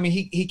strength. I mean,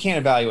 he can't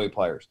evaluate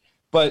players,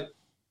 but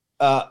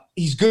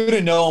he's good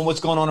to know on what's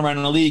going on around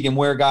in the league and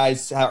where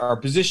guys are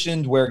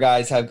positioned, where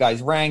guys have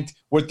guys ranked,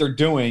 what they're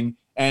doing,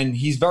 and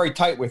he's very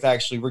tight with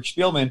actually Rick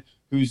Spielman,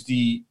 who's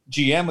the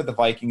GM with the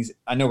Vikings.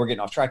 I know we're getting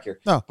off track here,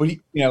 but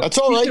that's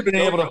all right. He should have been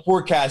able to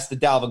forecast the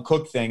Dalvin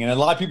Cook thing, and a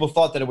lot of people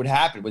thought that it would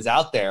happen. It was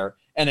out there,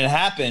 and it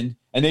happened,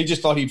 and they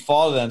just thought he'd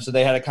follow them, so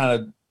they had to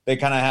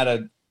had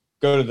to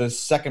go to the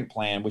second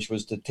plan, which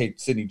was to take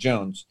Sidney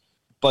Jones.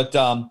 But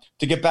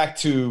to get back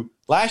to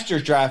last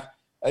year's draft,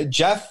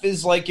 Jeff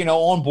is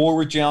on board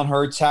with Jalen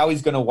Hurts.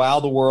 Howie's going to wow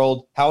the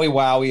world. Howie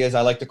Wowie, as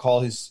I like to call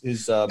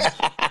his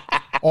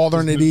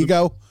alternate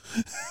ego.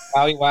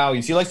 Howie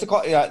Wowies. He likes to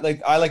call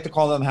I like to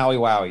call them Howie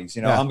Wowies.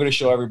 I'm going to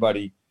show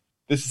everybody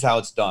this is how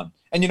it's done.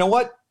 And you know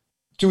what?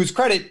 To his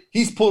credit,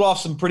 he's pulled off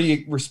some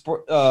pretty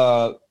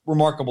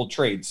remarkable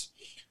trades.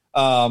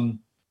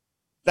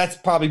 That's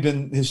probably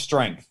been his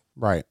strength.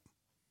 Right.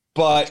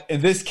 But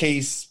in this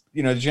case,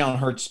 the Jalen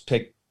Hurts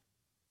pick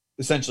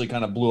essentially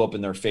kind of blew up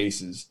in their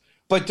faces.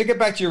 But to get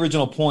back to your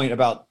original point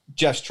about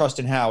Jeff's trust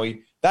in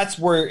Howie, that's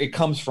where it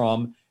comes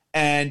from.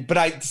 But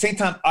at the same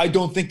time, I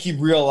don't think he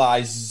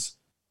realizes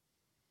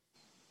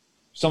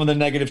some of the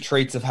negative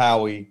traits of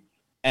Howie.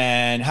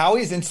 And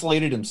Howie's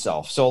insulated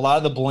himself. So a lot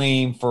of the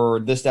blame for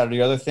this, that, or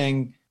the other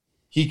thing,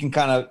 he can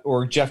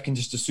or Jeff can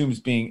just assume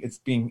it's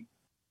being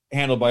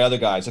handled by other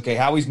guys. Okay,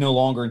 Howie's no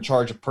longer in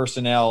charge of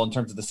personnel in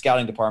terms of the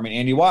scouting department.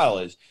 Andy Weil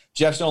is.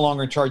 Jeff's no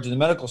longer in charge of the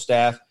medical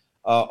staff.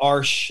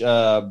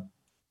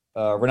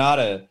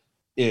 Renata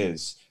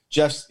is.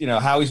 Jeff's,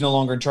 Howie's no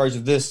longer in charge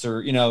of this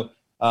or,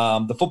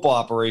 the football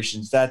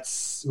operations.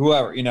 That's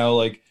whoever,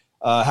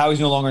 Howie's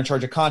no longer in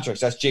charge of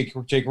contracts. That's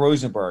Jake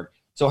Rosenberg.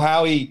 So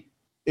Howie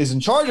is in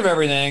charge of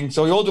everything.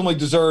 So he ultimately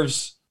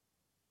deserves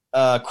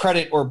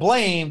credit or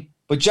blame,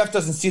 but Jeff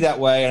doesn't see that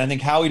way. And I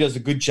think Howie does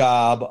a good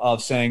job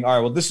of saying, all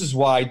right, well, this is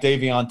why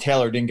Davion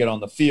Taylor didn't get on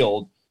the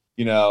field.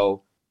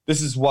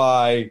 This is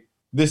why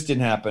this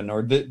didn't happen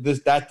or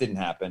that didn't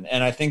happen.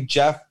 And I think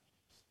Jeff,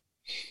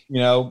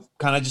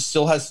 kind of just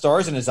still has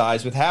stars in his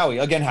eyes with Howie.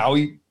 Again,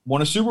 Howie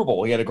won a Super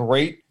Bowl. He had a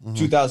great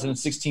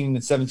 2016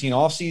 and 17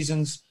 off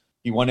seasons.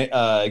 He won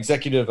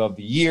Executive of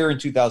the Year in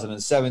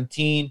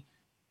 2017.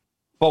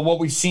 But what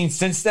we've seen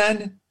since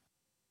then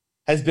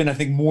has been, I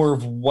think, more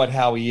of what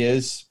Howie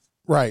is.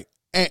 Right.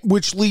 And,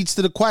 which leads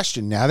to the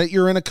question, now that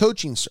you're in a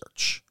coaching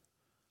search,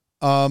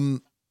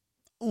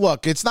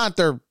 look, it's not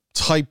their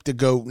type to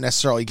go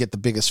necessarily get the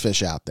biggest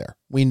fish out there.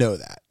 We know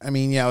that. I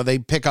mean, they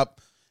pick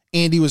up,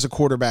 Andy was a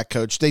quarterback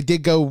coach. They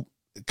did go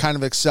kind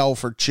of excel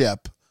for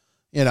Chip,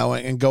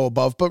 and go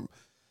above. But,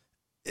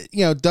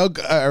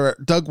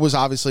 Doug was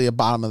obviously a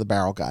bottom of the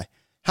barrel guy.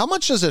 How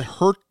much does it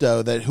hurt,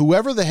 though, that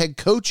whoever the head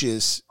coach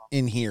is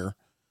in here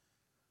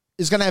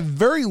is going to have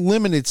very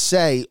limited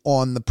say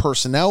on the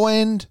personnel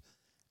end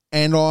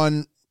and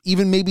on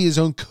even maybe his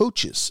own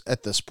coaches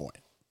at this point?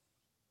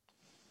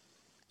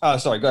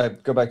 Sorry, go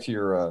ahead. Go back to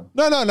your...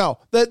 No.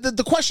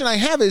 The question I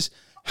have is,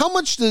 how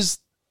much does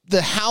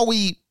the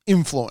Howie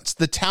influence,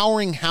 the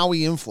towering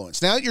Howie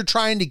influence, now that you're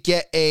trying to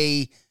get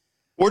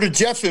or the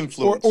Jeff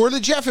influence, or the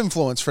Jeff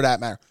influence for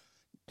that matter,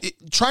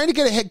 trying to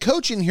get a head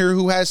coach in here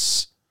who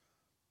has,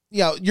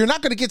 you're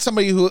not going to get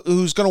somebody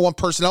who's going to want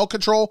personnel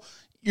control.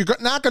 You're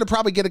not going to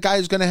probably get a guy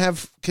who's going to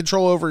have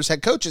control over his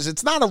head coaches.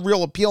 It's not a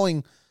real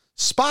appealing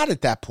spot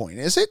at that point,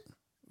 is it?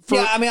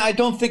 I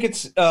don't think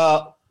it's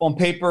on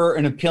paper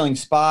an appealing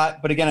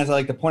spot. But again, as I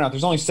like to point out,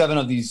 there's only 7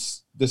 of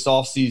these this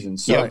offseason.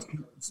 So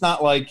it's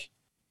not like,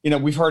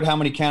 we've heard how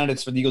many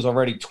candidates for the Eagles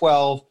already,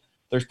 12.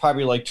 There's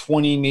probably like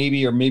 20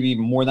 maybe, or maybe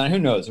even more than that.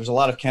 Who knows? There's a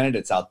lot of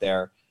candidates out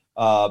there.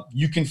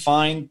 You can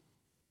find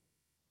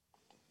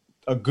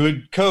a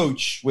good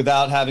coach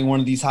without having one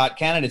of these hot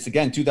candidates.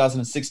 Again,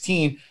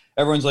 2016,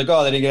 everyone's like,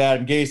 oh, they didn't get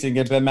Adam Gase, they didn't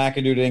get Ben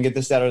McAdoo, they didn't get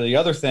this, that, or the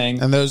other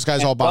thing. And those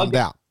guys all bombed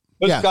out.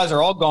 Those guys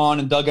are all gone,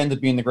 and Doug ended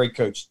up being the great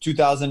coach.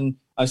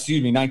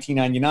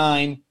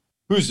 1999.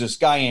 Who's this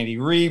guy, Andy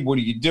Reid? What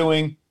are you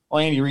doing? Well,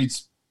 Andy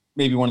Reid's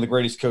maybe one of the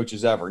greatest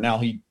coaches ever. Now,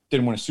 he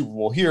didn't win a Super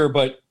Bowl here,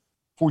 but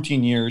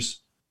 14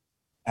 years,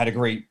 had a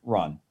great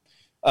run.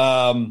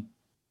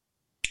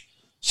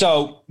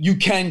 So you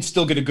can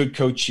still get a good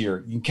coach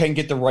here. You can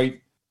get the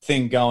right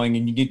thing going,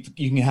 and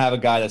you can have a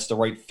guy that's the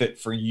right fit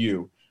for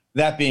you.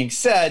 That being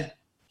said,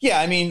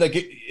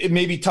 it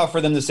may be tough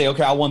for them to say,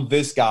 okay, I want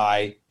this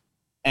guy.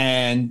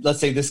 And let's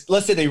say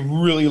they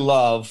really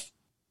love,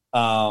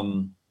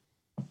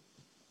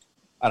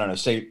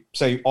 say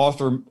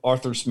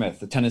Arthur Smith,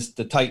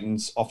 the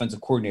Titans offensive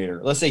coordinator.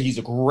 Let's say he's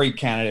a great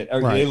candidate.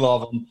 Right. They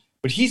love him,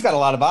 but he's got a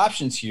lot of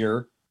options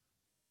here,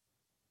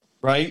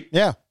 right?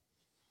 Yeah.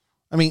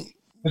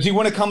 Does he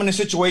want to come in a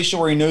situation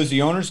where he knows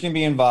the owner's going to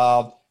be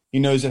involved? He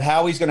knows that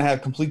Howie's going to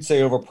have complete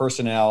say over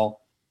personnel,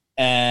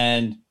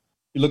 and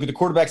you look at the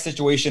quarterback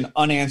situation,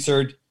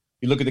 unanswered.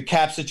 You look at the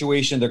cap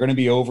situation, they're going to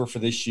be over for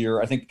this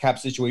year. I think the cap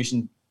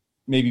situation,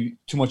 maybe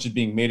too much is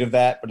being made of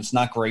that, but it's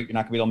not great. You're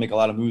not going to be able to make a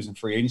lot of moves in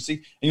free agency.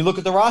 And you look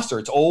at the roster,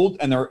 it's old,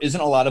 and there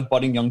isn't a lot of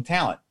budding young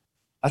talent.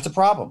 That's a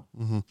problem.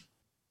 Mm-hmm.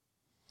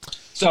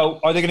 So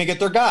are they going to get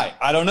their guy?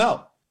 I don't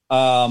know.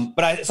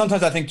 But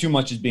sometimes I think too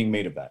much is being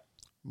made of that.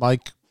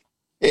 Mike?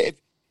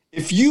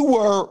 If you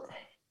were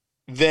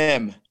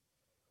them,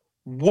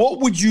 what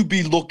would you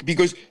be looking?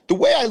 Because the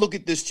way I look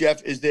at this,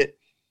 Jeff, is that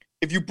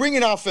if you bring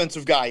an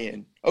offensive guy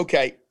in,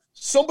 okay,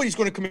 somebody's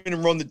going to come in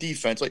and run the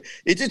defense. Like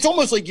it's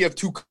almost like you have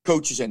 2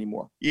 coaches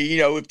anymore.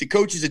 If the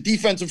coach is a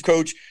defensive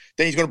coach,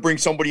 then he's going to bring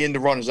somebody in to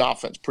run his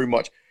offense, pretty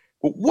much.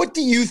 But what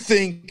do you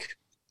think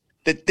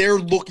that they're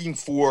looking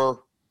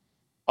for?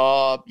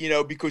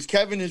 Because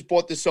Kevin has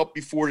brought this up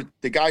before.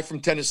 The guy from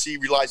Tennessee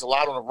relies a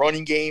lot on a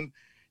running game.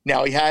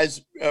 Now he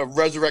has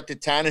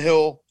resurrected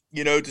Tannehill,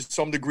 to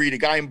some degree. The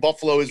guy in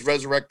Buffalo has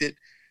resurrected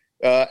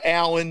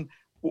Allen.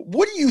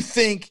 What do you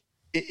think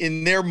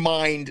in their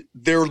mind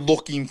they're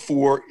looking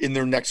for in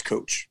their next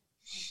coach?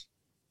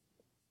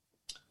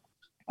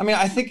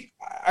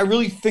 I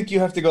really think you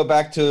have to go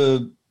back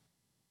to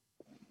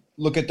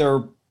look at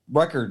their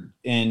record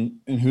and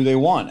who they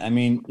want.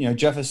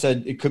 Jeff has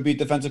said it could be a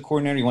defensive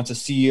coordinator. He wants a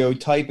CEO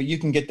type, but you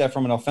can get that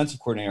from an offensive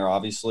coordinator,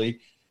 obviously.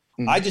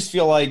 Mm-hmm. I just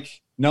feel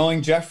like,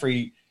 knowing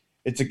Jeffrey,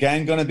 it's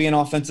again going to be an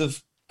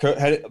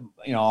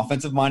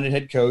offensive-minded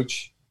head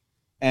coach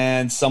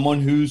and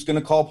someone who's going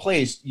to call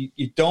plays. You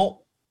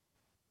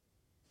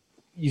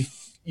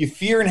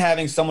fear in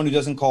having someone who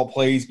doesn't call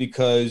plays,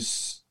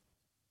 because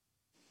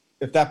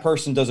if that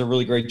person does a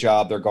really great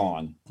job, they're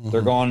gone. Mm-hmm.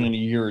 They're gone in a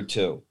year or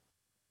two,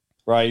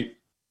 right?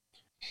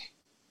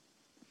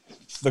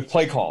 The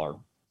play caller,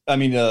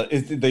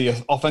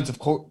 the offensive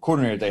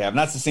coordinator they have. And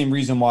that's the same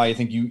reason why I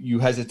think you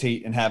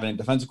hesitate in having a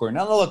defensive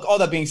coordinator. Now, look, all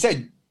that being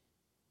said,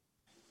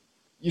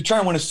 you're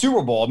trying to win a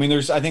Super Bowl.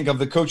 I think of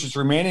the coaches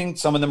remaining,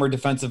 some of them are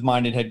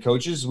defensive-minded head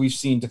coaches. We've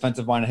seen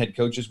defensive-minded head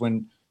coaches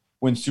win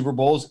Super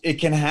Bowls. It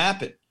can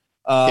happen.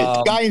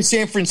 The guy in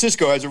San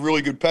Francisco has a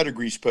really good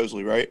pedigree,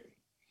 supposedly, right?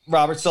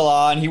 Robert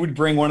Saleh, and he would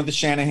bring one of the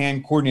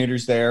Shanahan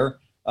coordinators there.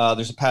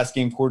 There's a pass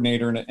game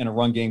coordinator and a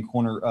run game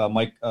corner,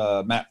 Mike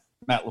LaFleur.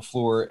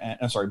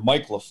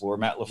 Mike LaFleur.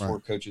 Matt LaFleur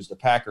right. Coaches the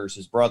Packers,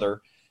 his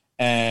brother,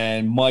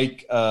 and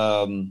Mike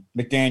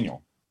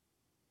McDaniel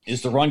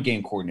is the run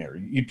game coordinator.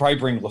 You'd probably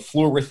bring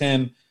LaFleur with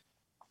him,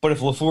 but if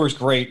LaFleur is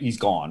great, he's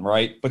gone,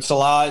 right? But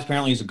Saleh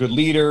apparently is a good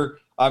leader.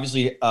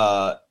 Obviously,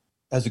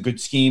 has a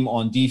good scheme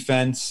on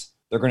defense.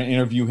 They're going to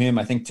interview him,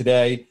 I think,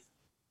 today.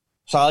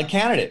 Solid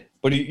candidate.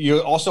 But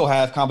you also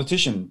have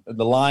competition.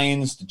 The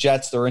Lions, the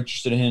Jets, they're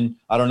interested in him.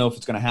 I don't know if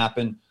it's going to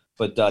happen,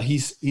 but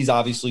he's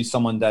obviously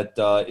someone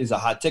that is a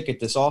hot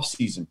ticket this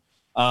offseason.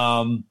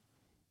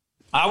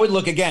 I would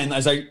look, again,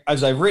 as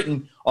I've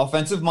written,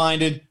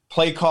 offensive-minded,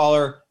 play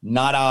caller,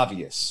 not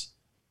obvious.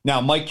 Now,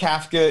 Mike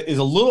Kafka is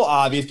a little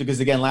obvious because,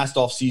 again, last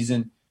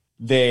offseason,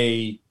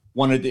 they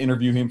wanted to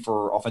interview him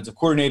for offensive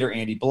coordinator.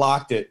 Andy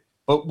blocked it.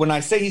 But when I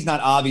say he's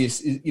not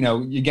obvious,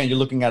 again, you're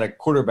looking at a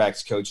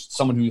quarterback's coach,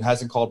 someone who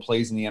hasn't called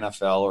plays in the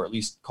NFL, or at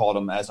least called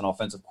them as an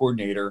offensive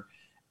coordinator.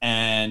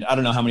 And I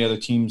don't know how many other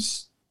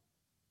teams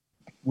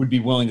would be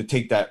willing to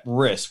take that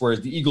risk,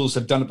 whereas the Eagles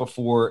have done it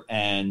before,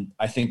 and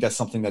I think that's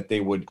something that they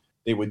would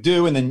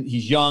do. And then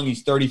he's young,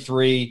 he's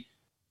 33.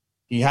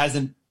 He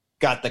hasn't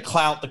got the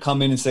clout to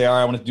come in and say, all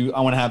right,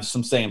 I want to have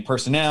some say in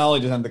personnel.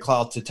 He doesn't have the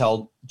clout to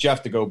tell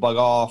Jeff to go bug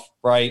off,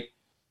 right?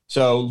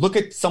 So look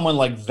at someone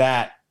like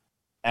that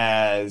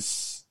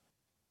as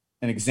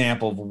an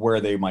example of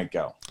where they might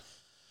go.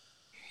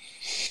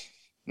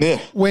 Yeah.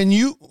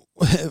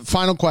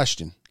 Final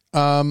question.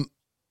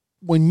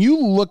 When you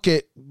look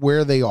at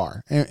where they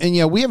are, and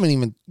yeah, we haven't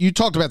even, you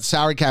talked about the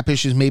salary cap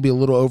issues, maybe a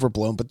little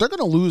overblown, but they're going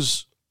to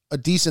lose a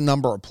decent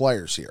number of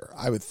players here.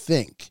 I would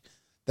think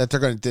that they're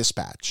going to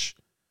dispatch.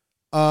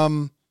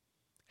 How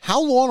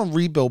long a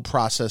rebuild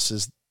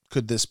process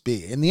could this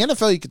be? In the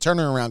NFL, you could turn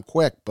it around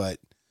quick, but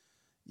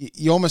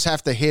you almost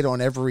have to hit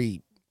on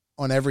everything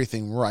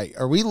right.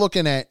 Are we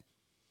looking at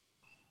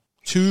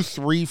 2,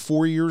 3,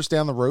 4 years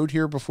down the road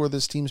here before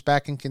this team's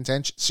back in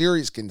contention,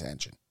 serious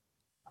contention?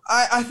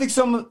 I think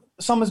some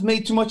has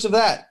made too much of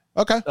that.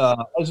 Okay.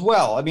 As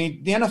well. I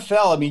mean, the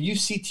NFL, I mean, you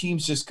see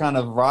teams just kind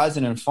of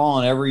rising and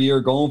falling every year,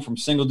 going from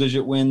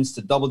single-digit wins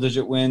to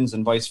double-digit wins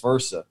and vice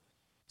versa.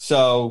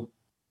 So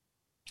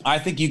I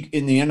think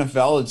in the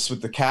NFL, it's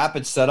with the cap,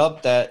 it's set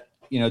up that,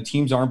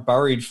 teams aren't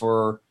buried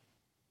for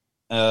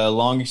a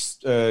long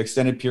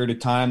extended period of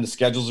time. The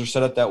schedules are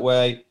set up that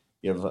way.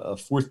 You have a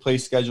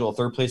fourth-place schedule, a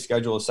third-place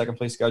schedule, a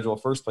second-place schedule, a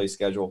first-place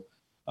schedule.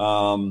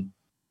 And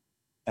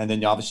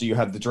then obviously you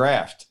have the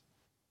draft.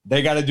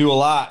 They got to do a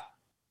lot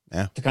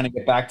to kind of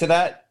get back to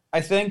that,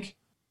 I think.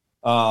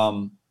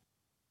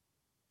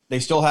 They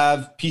still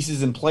have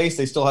pieces in place.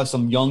 They still have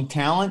some young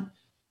talent.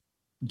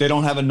 They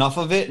don't have enough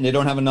of it, and they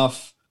don't have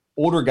enough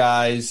older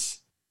guys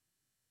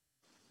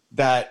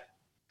that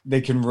they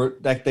can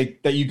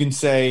that you can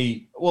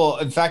say, well,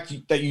 in fact,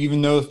 that you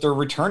even know if they're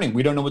returning.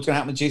 We don't know what's going to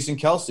happen with Jason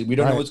Kelce. We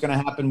don't know what's going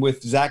to happen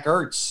with Zach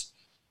Ertz.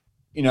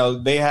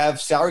 They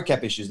have salary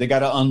cap issues. They got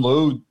to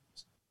unload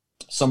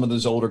some of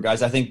those older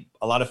guys. I think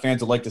a lot of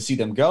fans would like to see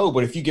them go,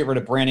 but if you get rid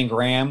of Brandon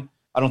Graham,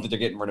 I don't think they're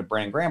getting rid of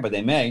Brandon Graham, but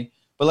they may.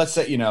 But let's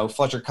say,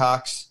 Fletcher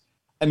Cox.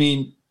 I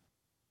mean,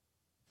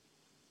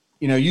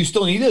 you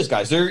still need those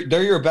guys. They're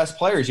your best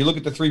players. You look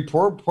at the 3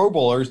 Pro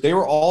Bowlers; they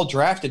were all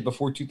drafted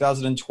before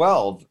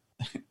 2012.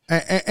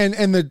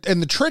 And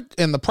the trick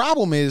and the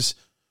problem is,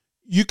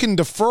 you can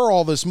defer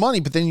all this money,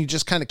 but then you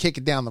just kind of kick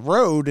it down the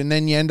road, and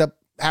then you end up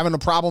having a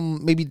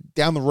problem maybe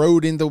down the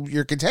road into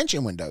your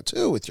contention window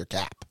too with your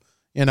cap.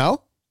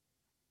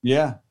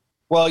 Yeah.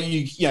 Well,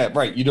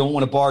 right. You don't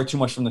want to borrow too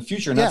much from the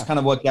future. And that's kind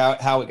of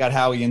how it got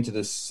Howie into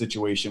this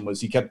situation, was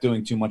he kept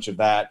doing too much of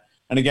that.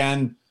 And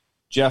again,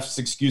 Jeff's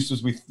excuse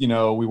was we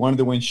wanted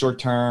to win short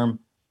term.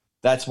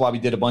 That's why we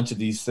did a bunch of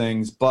these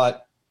things.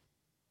 But,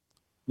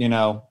 you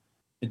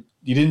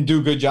didn't do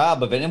a good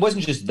job of it. And it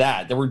wasn't just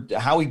that.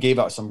 Howie gave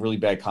out some really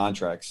bad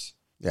contracts.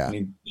 Yeah. I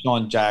mean,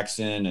 Sean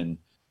Jackson and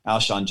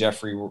Alshon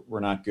Jeffrey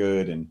were not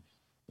good. And,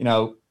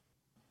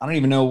 I don't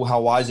even know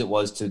how wise it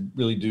was to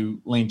really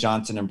do Lane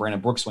Johnson and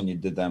Brandon Brooks when you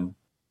did them.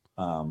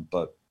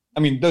 But I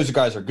mean, those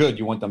guys are good.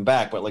 You want them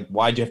back, but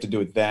why'd you have to do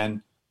it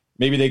then?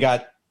 Maybe they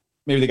got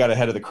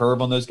ahead of the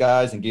curve on those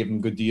guys and gave them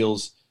good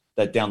deals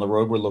that down the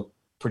road would look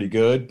pretty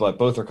good, but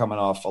both are coming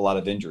off a lot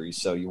of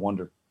injuries. So you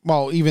wonder.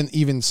 Well,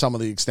 even some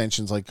of the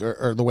extensions,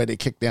 or the way they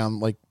kicked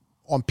down,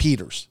 on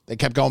Peters, they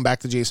kept going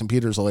back to Jason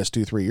Peters the last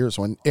 2-3 years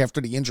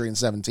after the injury in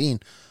 2017,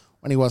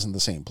 when he wasn't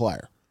the same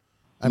player.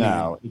 I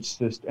mean, it's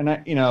just, and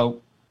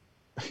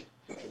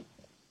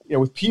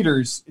with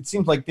Peters, it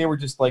seems like they were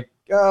just like,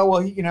 oh,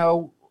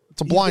 well,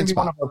 it's a blind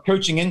spot. One of our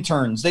coaching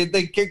interns. They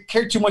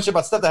cared too much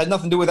about stuff that had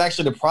nothing to do with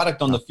actually the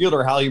product on the field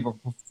or how he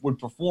would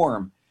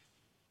perform.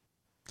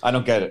 I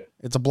don't get it.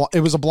 It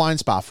was a blind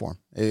spot for him.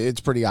 It's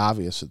pretty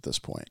obvious at this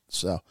point.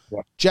 So,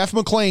 Jeff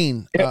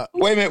McLane.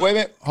 Wait a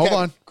minute. Hold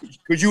on.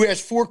 Could you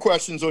ask 4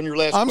 questions on your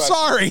last I'm question?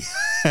 sorry.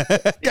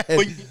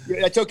 But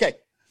that's okay.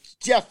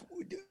 Jeff,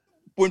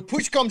 when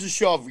push comes to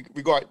shove,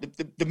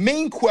 the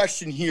main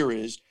question here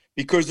is,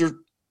 because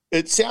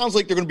it sounds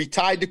like they're going to be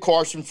tied to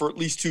Carson for at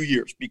least 2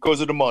 years because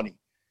of the money.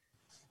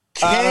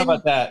 I don't know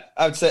about that.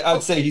 I would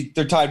say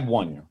they're tied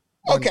 1 year.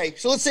 Okay,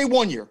 so let's say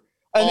 1 year.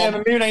 And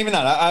maybe not even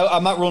that.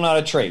 I'm not ruling out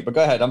a trade, but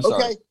go ahead. I'm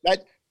sorry.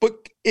 Okay,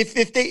 but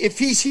if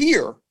he's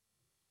here,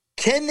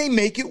 can they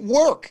make it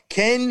work?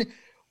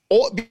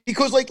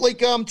 Because like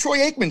Troy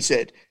Aikman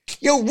said,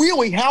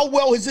 really, how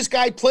well has this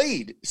guy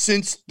played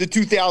since the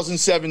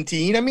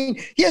 2017? I mean,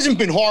 he hasn't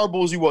been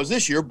horrible as he was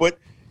this year, but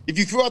if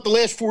you throw out the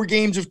last 4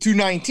 games of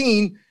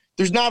 2019,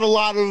 there's not a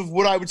lot of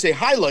what I would say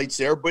highlights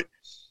there. But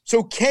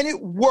so can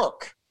it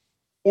work?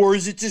 Or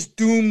is it just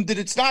doomed that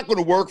it's not going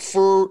to work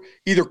for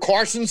either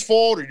Carson's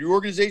fault or the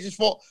organization's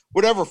fault,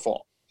 whatever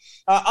fault?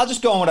 I'll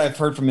just go on what I've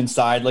heard from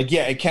inside.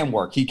 It can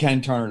work. He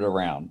can turn it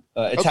around.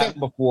 It's happened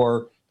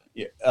before.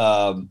 He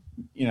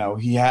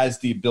has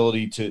the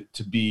ability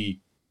to be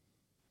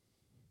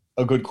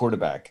a good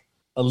quarterback.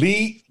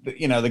 Elite,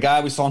 the guy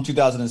we saw in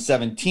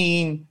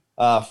 2017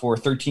 for a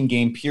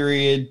 13-game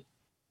period.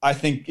 I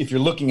think if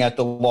you're looking at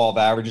the law of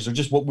averages or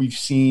just what we've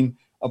seen,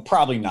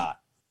 probably not.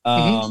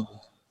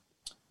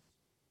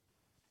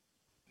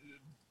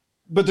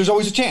 But there's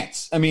always a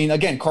chance. I mean,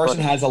 again,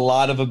 Carson has a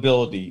lot of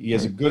ability. He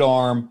has a good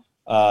arm.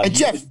 And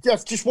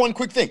Jeff, just one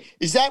quick thing.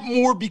 Is that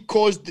more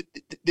because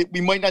that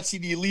we might not see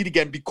the elite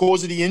again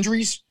because of the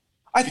injuries?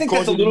 I think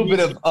that's a little bit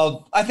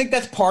of I think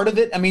that's part of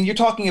it. I mean, you're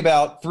talking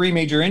about 3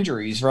 major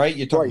injuries, right?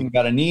 You're talking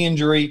about a knee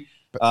injury.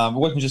 It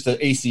wasn't just the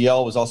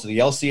ACL, it was also the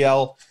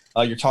LCL.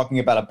 You're talking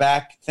about a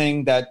back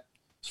thing that,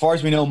 as far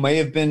as we know, may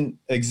have been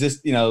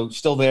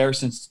still there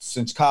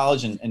since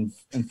college and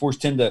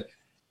forced him to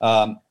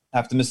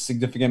have to miss a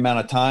significant amount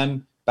of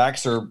time.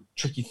 Backs are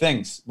tricky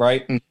things,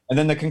 right? Mm. And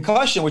then the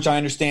concussion, which I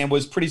understand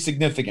was pretty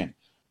significant.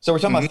 So we're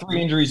talking about 3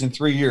 injuries in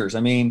 3 years. I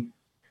mean,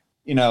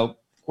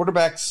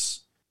 quarterbacks,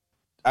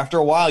 after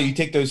a while, you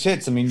take those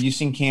hits. I mean, you've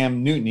seen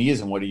Cam Newton. He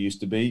isn't what he used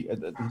to be.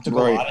 He took a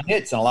lot of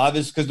hits, and a lot of it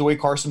is because of the way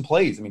Carson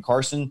plays. I mean,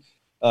 Carson,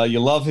 you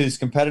love his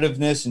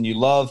competitiveness, and you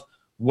love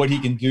what he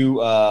can do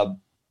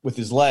with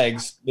his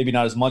legs. Maybe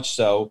not as much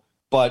so,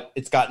 but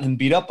it's gotten him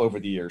beat up over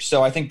the years.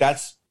 So I think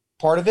that's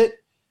part of it.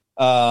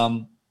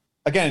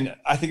 Again,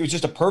 I think it was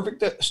just a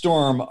perfect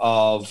storm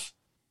of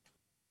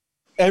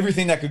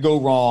everything that could go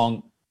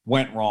wrong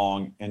went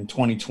wrong in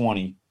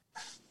 2020.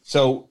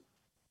 So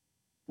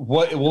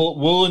what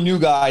will a new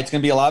guy, it's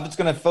going to be a lot of it's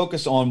going to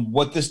focus on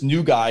what this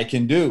new guy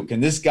can do. Can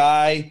this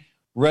guy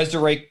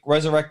resurrect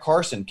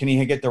Carson? Can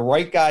he get the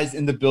right guys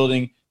in the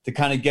building to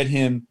kind of get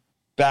him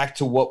back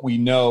to what we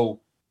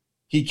know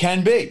he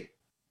can be?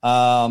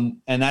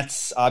 And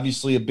that's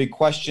obviously a big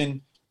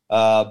question.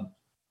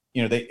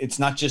 It's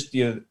not just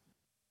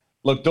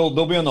look,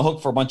 they'll be on the hook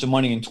for a bunch of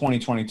money in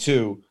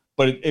 2022,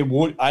 but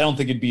I don't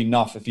think it'd be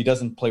enough if he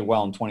doesn't play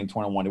well in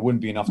 2021. It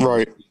wouldn't be enough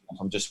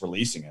from just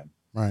releasing him.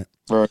 Right.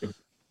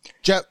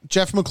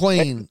 Jeff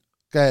McLean.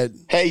 Go ahead.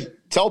 Hey,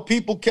 tell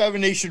people,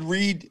 Kevin, they should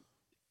read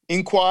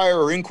Inquire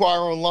or Inquire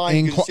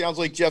Online, because it sounds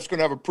like Jeff's going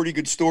to have a pretty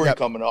good story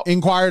coming up.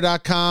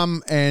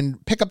 Inquire.com,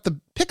 and pick up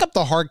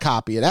the hard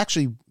copy. It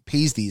actually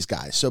pays these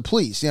guys. So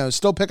please,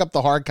 still pick up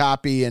the hard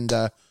copy and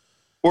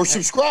or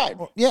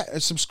subscribe.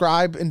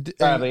 Subscribe and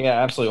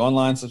absolutely.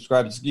 Online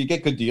subscribe. You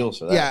get good deals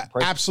for that. Yeah,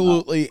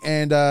 absolutely.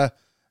 And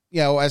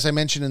as I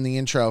mentioned in the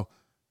intro,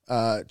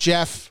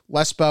 Jeff,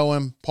 Les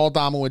Bowen, Paul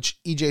Domowitch,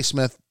 EJ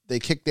Smith, they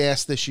kicked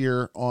ass this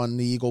year on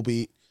the Eagle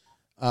Beat.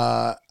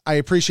 I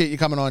appreciate you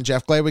coming on,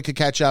 Jeff. Glad we could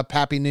catch up.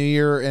 Happy New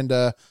Year, and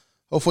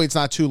hopefully it's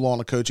not too long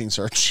a coaching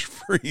search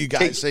for you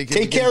guys.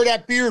 Take care of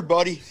that beard,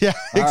 buddy. Yeah,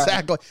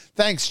 exactly. Right.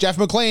 Thanks, Jeff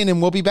McLean,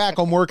 and we'll be back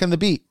on Working the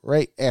Beat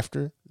right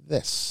after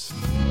this.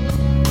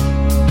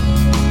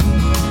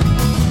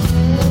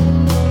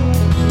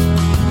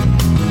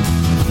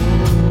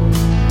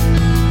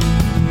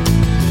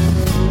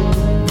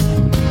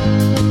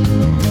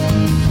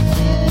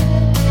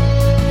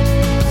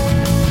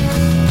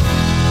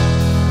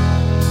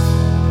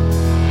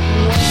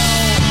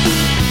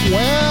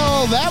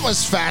 That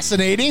was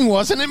fascinating,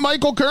 wasn't it,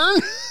 Michael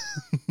Kern?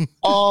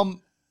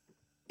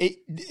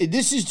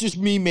 This is just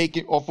me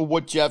making off of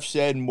what Jeff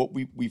said and what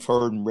we've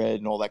heard and read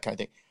and all that kind of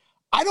thing.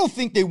 I don't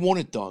think they want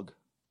it, Doug.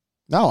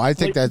 No, I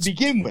think that's to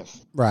begin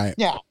with. Right.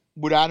 Yeah.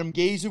 Would Adam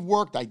Gase have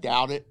worked? I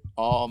doubt it.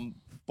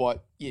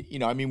 But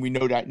we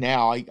know that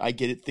now. I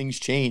get it. Things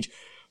change.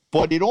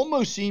 But it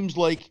almost seems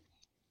like,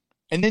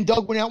 and then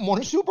Doug went out and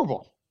won a Super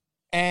Bowl.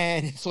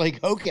 And it's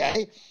like,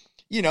 okay.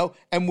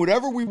 And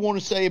whatever we want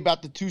to say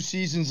about the 2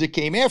 seasons that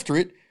came after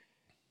it,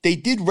 they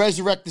did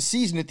resurrect the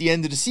season at the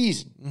end of the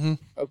season. Mm-hmm.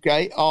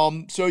 Okay.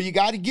 So you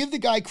got to give the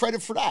guy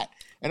credit for that.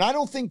 And I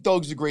don't think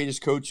Doug's the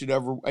greatest coach that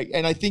ever,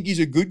 and I think he's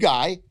a good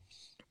guy.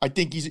 I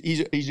think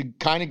he's a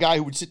kind of guy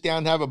who would sit down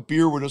and have a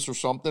beer with us or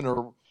something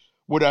or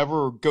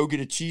whatever, or go get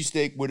a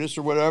cheesesteak with us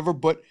or whatever.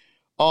 But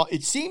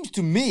it seems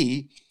to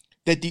me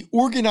that the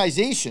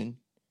organization,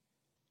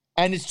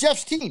 and it's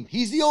Jeff's team,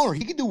 he's the owner.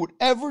 He can do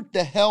whatever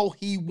the hell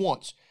he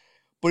wants.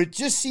 But it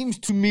just seems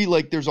to me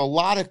like there's a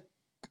lot of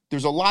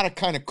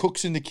kind of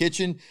cooks in the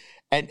kitchen.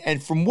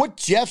 And from what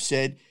Jeff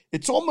said,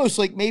 it's almost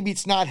like maybe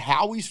it's not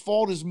Howie's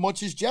fault as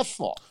much as Jeff's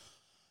fault.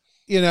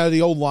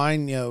 The old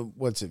line,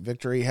 what's it?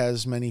 Victory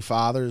has many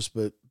fathers,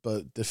 but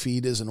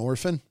defeat is an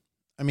orphan.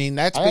 I mean,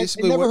 that's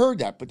basically I never heard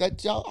that, but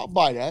I'll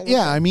buy that.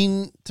 Yeah, I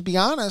mean, to be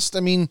honest,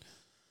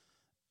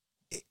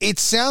 it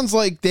sounds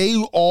like they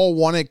all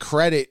wanted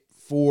credit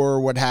for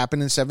what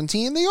happened in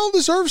 2017. They all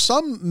deserve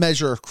some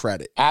measure of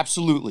credit.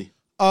 Absolutely.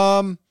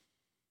 But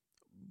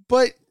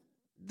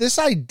this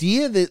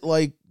idea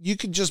that you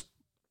could just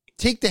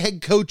take the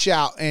head coach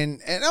out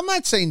and I'm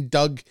not saying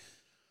Doug,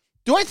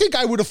 do I think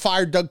I would have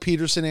fired Doug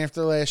Peterson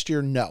after last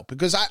year? No,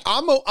 because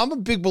I'm a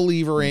big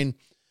believer in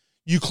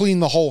you clean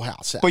the whole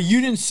house out. But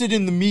you didn't sit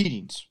in the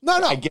meetings. No.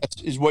 I guess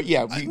is what,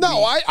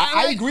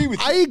 I agree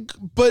with you.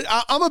 But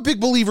I'm a big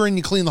believer in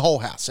you clean the whole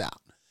house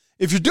out.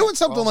 If you're doing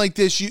something like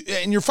this,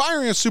 and you're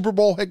firing a Super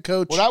Bowl head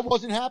coach. Well, that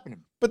wasn't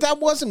happening. But that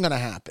wasn't going to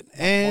happen.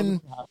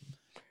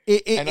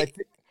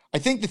 I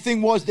think the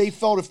thing was they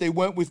felt if they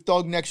went with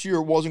Doug next year,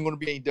 it wasn't going to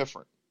be any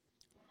different.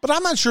 But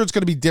I'm not sure it's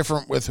going to be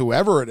different with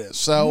whoever it is.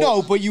 So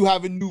no, but you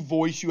have a new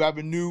voice. You have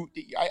a new.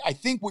 I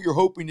think what you're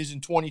hoping is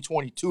in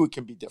 2022 it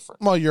can be different.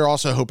 Well, you're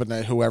also hoping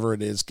that whoever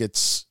it is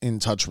gets in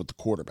touch with the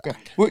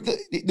quarterback. Well,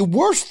 the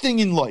worst thing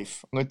in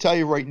life, I'm going to tell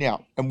you right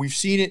now, and we've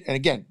seen it. And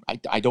again,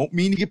 I don't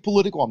mean to get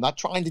political. I'm not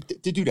trying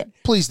to do that.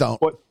 Please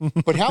don't.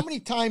 But how many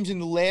times in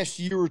the last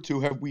year or two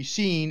have we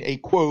seen a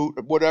quote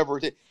or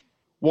whatever?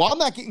 Well, I'm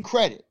not getting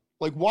credit.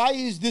 Like, why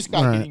is this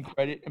guy getting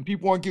credit and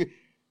people aren't giving?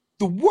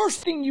 The worst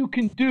thing you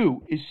can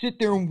do is sit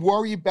there and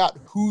worry about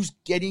who's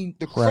getting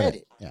the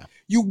credit. Yeah.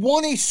 You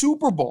won a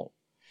Super Bowl.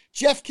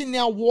 Jeff can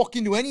now walk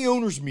into any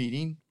owner's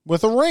meeting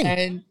with a ring,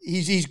 and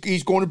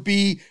he's going to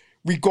be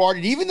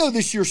regarded, even though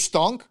this year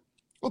stunk,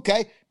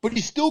 okay, but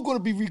he's still going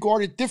to be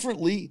regarded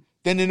differently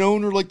than an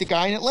owner like the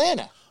guy in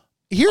Atlanta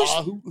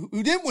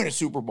who didn't win a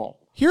Super Bowl.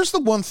 Here's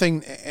the one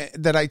thing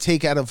that I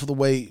take out of the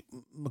way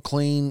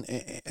McLean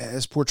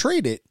has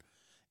portrayed it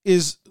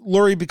is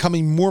Lurie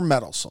becoming more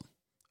meddlesome.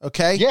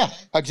 Okay? Yeah,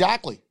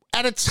 exactly.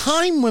 At a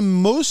time when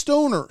most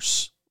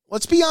owners,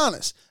 let's be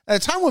honest,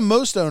 at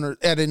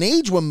an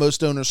age when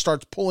most owners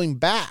starts pulling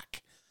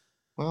back.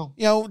 Well,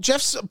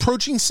 Jeff's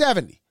approaching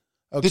 70.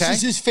 Okay. This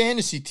is his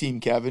fantasy team,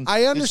 Kevin.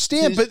 I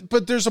understand,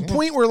 but there's a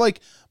point where like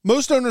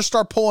most owners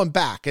start pulling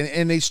back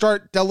and they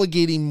start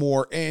delegating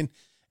more and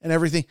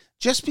everything.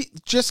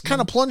 Just kind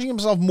of plunging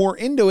himself more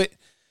into it.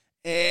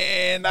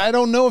 And I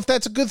don't know if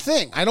that's a good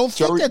thing. I don't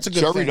think that's a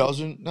good thing. Jerry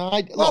doesn't. No,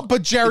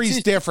 but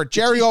Jerry's different.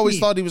 Jerry always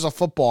thought he was a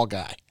football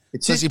guy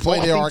because he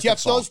played at Arkansas.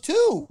 Jeff does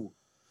too.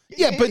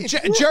 Yeah, but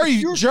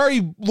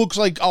Jerry looks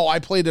like, I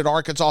played at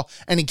Arkansas,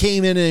 and he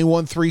came in and he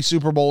won 3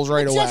 Super Bowls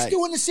right away. Jeff's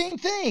doing the same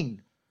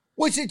thing.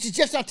 Well, it's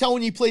just not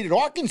telling you he played at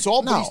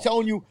Arkansas, but he's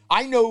telling you,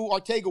 I know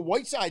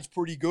Arcega-Whiteside's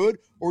pretty good,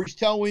 or he's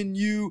telling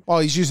you. Well,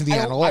 he's using the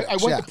analytics. I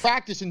went to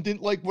practice and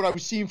didn't like what I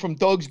was seeing from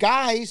Doug's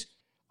guys.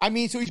 I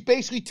mean, so he's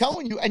basically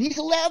telling you, and he's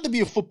allowed to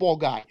be a football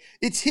guy.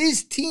 It's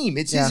his team.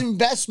 It's his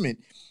investment.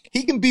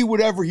 He can be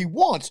whatever he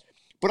wants.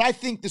 But I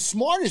think the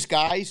smartest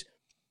guys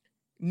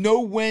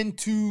know when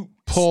to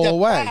pull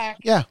away. Back.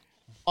 Yeah.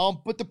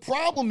 But the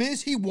problem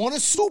is he won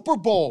a Super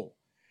Bowl.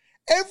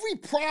 Every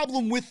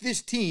problem with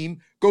this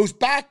team goes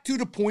back to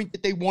the point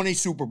that they won a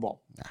Super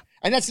Bowl. Yeah.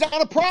 And that's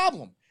not a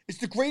problem. It's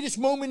the greatest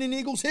moment in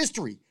Eagles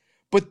history.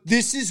 But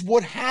this is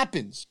what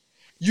happens.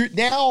 You're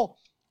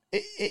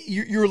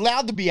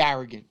allowed to be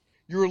arrogant.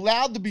 You're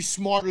allowed to be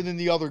smarter than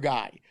the other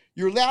guy.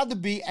 You're allowed to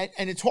be,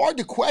 and it's hard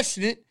to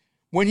question it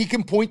when he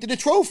can point to the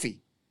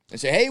trophy and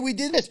say, hey, we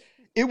did this.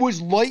 It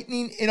was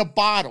lightning in a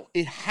bottle.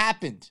 It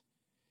happened.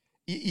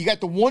 You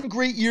got the one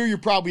great year you're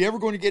probably ever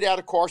going to get out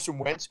of Carson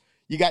Wentz.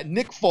 You got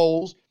Nick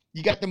Foles.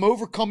 You got them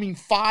overcoming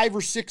 5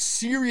 or 6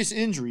 serious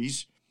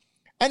injuries,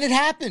 and it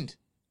happened.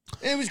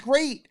 And it was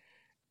great.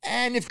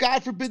 And if,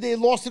 God forbid, they had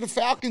lost to the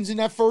Falcons in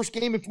that first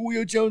game, if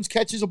Julio Jones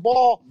catches a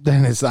ball,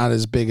 then it's not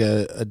as big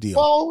a deal.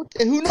 Well,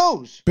 who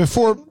knows?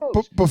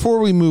 Before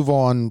we move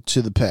on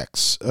to the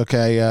picks,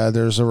 okay,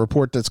 there's a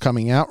report that's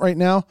coming out right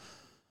now.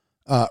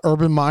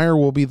 Urban Meyer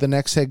will be the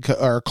next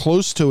or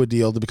close to a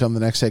deal to become the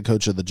next head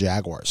coach of the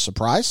Jaguars.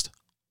 Surprised?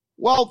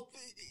 Well,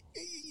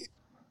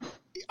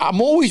 I'm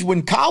always,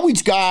 when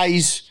college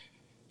guys,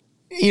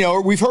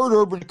 we've heard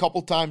Urban a couple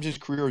times in his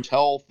career, his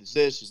health, is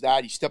this, is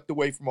that. He stepped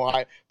away from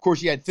Ohio. Of course,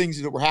 he had things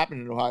that were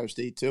happening in Ohio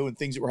State, too, and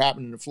things that were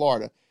happening in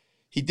Florida.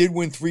 He did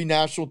win 3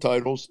 national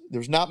titles.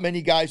 There's not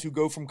many guys who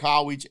go from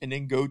college and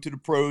then go to the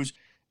pros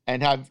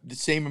and have the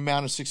same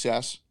amount of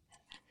success.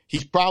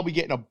 He's probably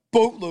getting a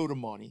boatload of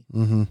money.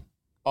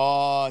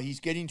 Mm-hmm.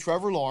 He's getting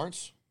Trevor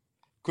Lawrence,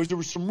 because there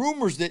were some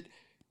rumors that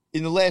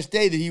in the last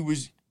day that he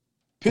was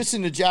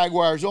pissing the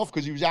Jaguars off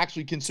because he was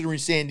actually considering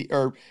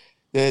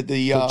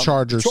the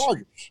Chargers,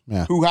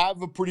 who have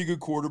a pretty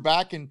good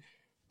quarterback and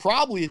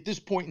probably at this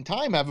point in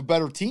time have a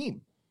better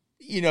team,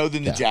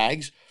 than the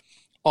Jags.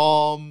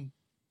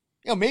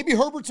 Maybe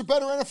Herbert's a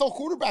better NFL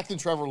quarterback than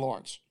Trevor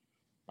Lawrence.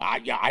 I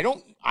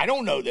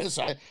don't know this,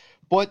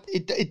 but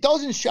it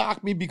doesn't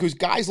shock me because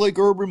guys like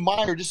Urban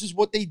Meyer, this is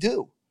what they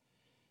do.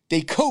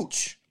 They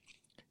coach.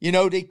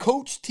 They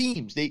coach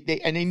teams.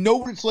 They know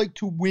what it's like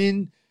to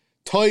win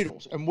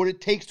titles and what it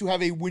takes to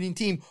have a winning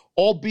team,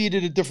 albeit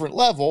at a different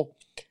level.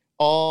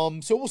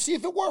 So we'll see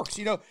if it works.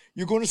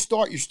 You're going to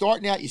start. You're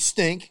starting out. You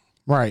stink.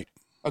 Right.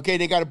 Okay,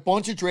 they got a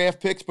bunch of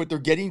draft picks, but they're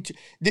getting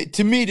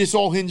to me, this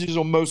all hinges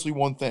on mostly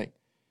one thing.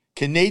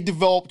 Can they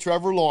develop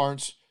Trevor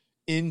Lawrence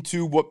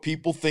into what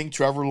people think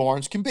Trevor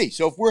Lawrence can be?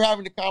 So if we're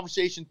having a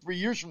conversation 3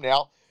 years from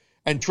now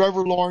and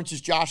Trevor Lawrence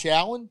is Josh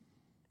Allen,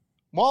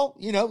 well,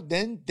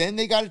 then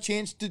they got a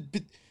chance to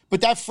 – but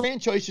that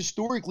franchise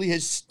historically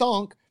has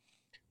stunk.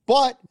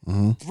 But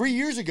 3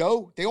 years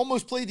ago, they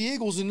almost played the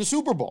Eagles in the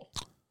Super Bowl.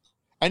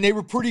 And they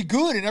were pretty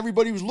good, and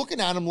everybody was looking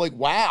at them like,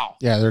 wow.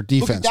 Yeah, their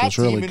defense was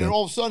really good. And then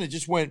all of a sudden, it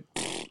just went.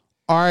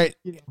 All right.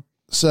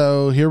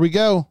 So here we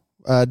go.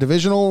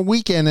 Divisional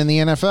weekend in the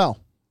NFL.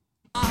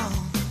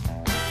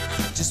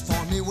 Just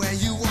point me where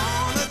you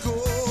want to go.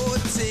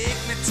 Take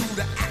me to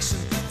the action.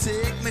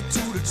 Take me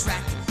to the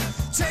track.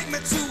 Take me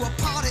to a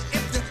party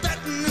if they're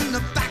betting in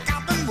the back.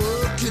 I've been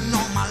working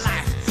all my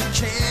life.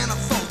 Can't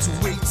afford to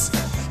wait.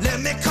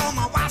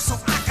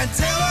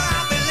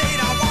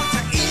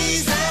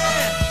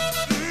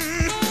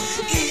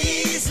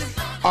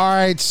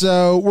 right,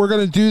 so we're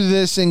going to do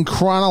this in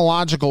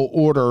chronological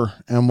order,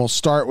 and we'll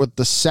start with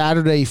the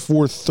Saturday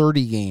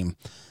 4:30 game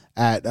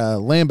at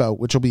Lambeau,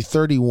 which will be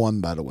 31,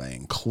 by the way,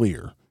 and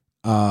clear.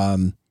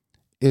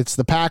 It's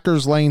the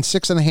Packers laying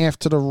 6.5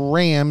 to the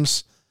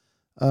Rams.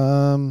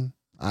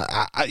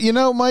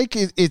 Mike,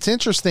 it's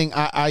interesting.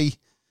 I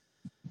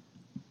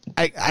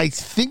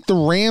think the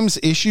Rams'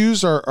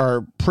 issues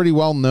are pretty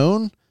well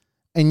known,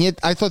 and yet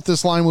I thought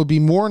this line would be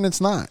more, and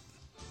it's not.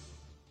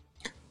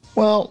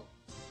 Well,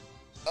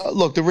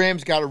 look, the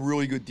Rams got a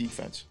really good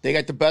defense. They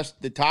got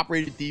the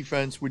top-rated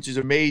defense, which is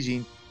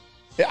amazing.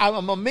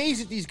 I'm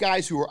amazed at these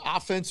guys who are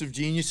offensive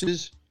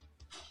geniuses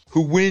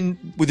who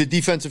win with a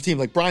defensive team.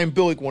 Like Brian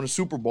Billick won a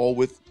Super Bowl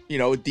with,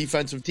 a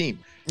defensive team.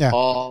 Yeah.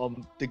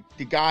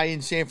 The guy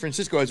in San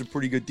Francisco has a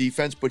pretty good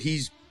defense, but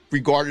he's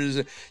regarded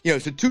as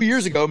so 2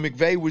 years ago,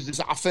 McVay was this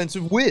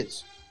offensive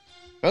whiz.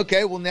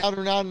 Okay, well, now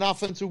they're not an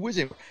offensive whiz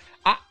anymore.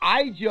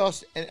 I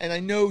just, and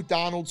I know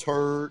Donald's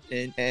hurt,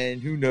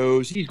 and who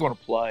knows, he's going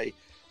to play.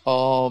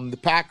 The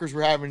Packers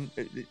were having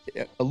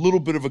a little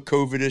bit of a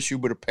COVID issue,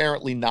 but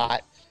apparently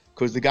not,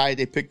 because the guy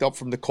they picked up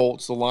from the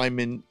Colts, the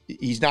lineman,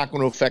 he's not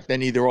going to affect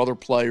any of their other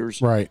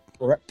players. Right.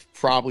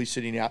 Probably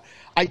sitting out.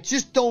 I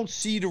just don't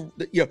see the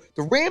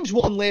Rams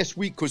won last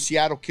week because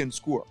Seattle can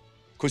score.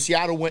 Because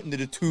Seattle went into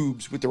the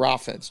tubes with their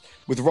offense,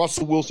 with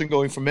Russell Wilson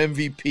going from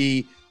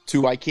MVP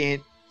to I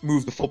can't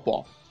move the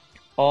football.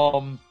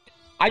 I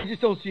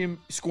just don't see him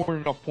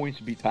scoring enough points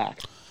to beat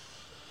Pack.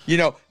 Can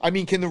the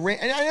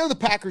Rams? And I know the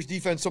Packers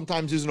defense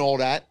sometimes isn't all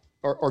that.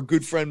 Our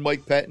good friend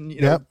Mike Pettin,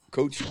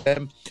 coaches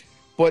them.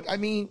 But I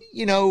think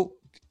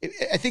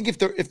if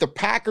the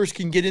Packers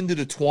can get into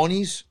the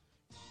 20s,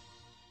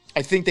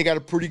 I think they got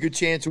a pretty good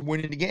chance of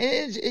winning the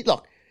game.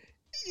 Look,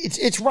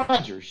 it's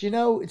Rodgers.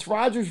 It's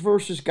Rodgers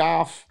versus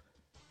Goff.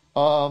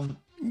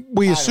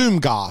 We assume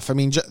Goff. I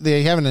mean,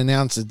 they haven't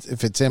announced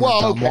if it's him or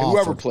Tom Wolford.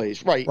 Whoever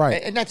plays, right?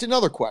 And that's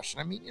another question.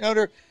 I mean,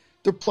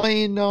 they're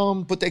playing.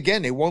 But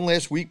again, they won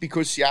last week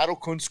because Seattle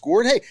couldn't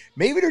score. And hey,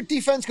 maybe their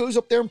defense goes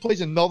up there and plays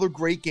another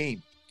great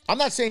game. I'm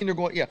not saying they're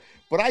going. Yeah,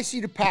 but I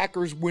see the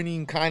Packers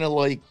winning kind of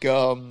like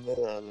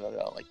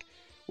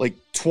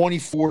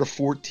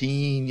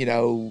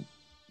 24-14.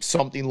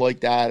 Something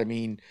like that. I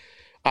mean,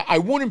 I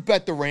wouldn't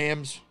bet the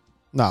Rams.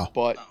 No,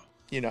 but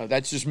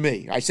that's just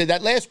me. I said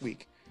that last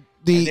week.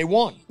 And they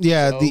won.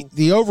 Yeah, so.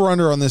 The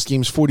over-under on this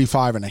game is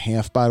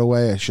 45.5, by the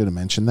way. I should have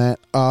mentioned that.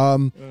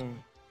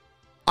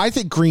 I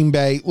think Green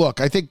Bay,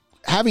 I think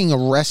having a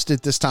rest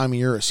at this time of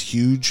year is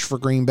huge for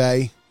Green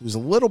Bay. It was a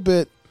little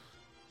bit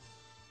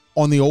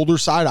on the older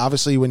side.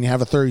 Obviously, when you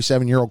have a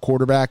 37-year-old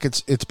quarterback,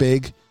 it's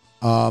big.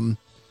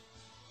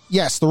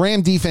 Yes, the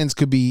Ram defense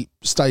could be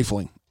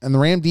stifling, and the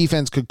Ram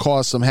defense could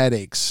cause some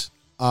headaches.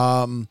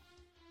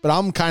 But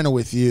I'm kind of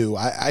with you.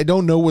 I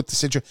don't know what the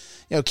situation.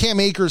 Cam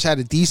Akers had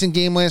a decent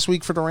game last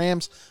week for the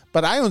Rams,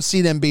 but I don't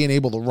see them being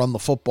able to run the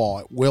football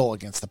at will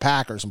against the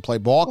Packers and play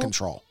ball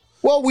control.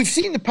 Well, we've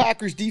seen the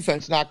Packers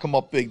defense not come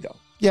up big, though.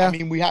 Yeah. I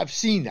mean, we have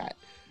seen that.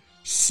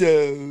 So,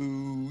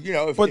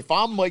 if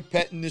I'm Mike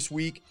Pettin this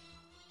week,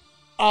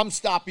 I'm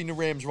stopping the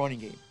Rams running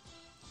game.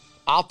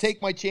 I'll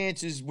take my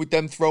chances with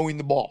them throwing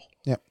the ball.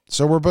 Yeah.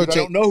 So we're both. I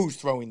don't know who's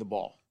throwing the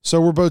ball.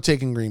 So we're both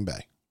taking Green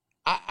Bay.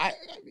 I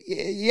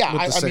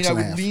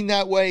would lean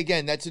that way.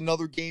 Again, that's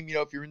another game,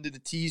 if you're into the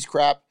tease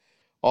crap,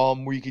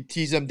 where you could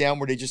tease them down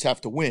where they just have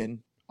to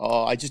win.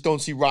 I just don't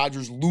see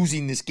Rodgers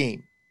losing this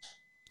game.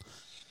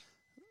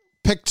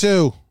 Pick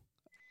 2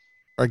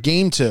 or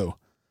game 2.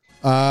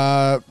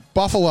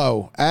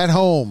 Buffalo at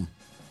home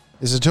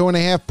is a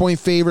 2.5-point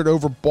favorite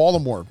over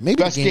Baltimore.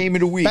 Maybe best game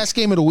of the week. Best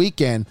game of the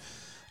weekend.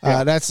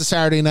 Yeah. That's the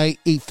Saturday night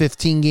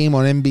 8:15 game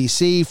on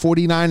NBC.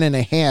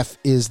 49.5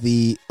 is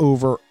the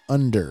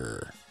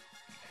over/under.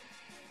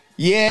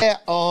 Yeah,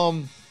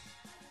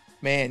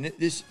 man,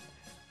 this,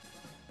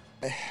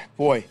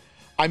 boy,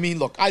 I mean,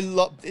 look, I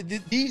love,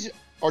 these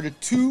are the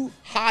two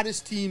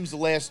hottest teams the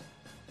last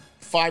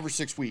 5 or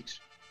 6 weeks,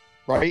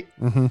 right?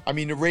 Mm-hmm. I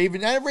mean, the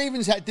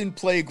Ravens didn't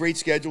play a great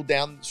schedule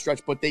down the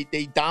stretch, but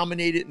they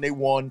dominated and they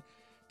won.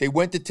 They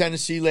went to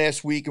Tennessee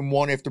last week and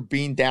won after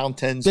being down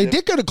 10-0. They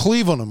did go to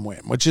Cleveland and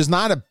win, which is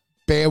not a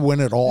bad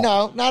win at all.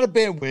 No, not a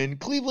bad win.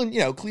 Cleveland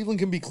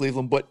can be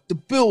Cleveland, but the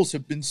Bills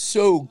have been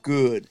so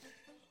good.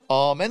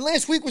 And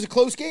last week was a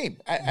close game,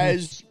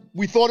 as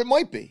we thought it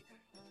might be.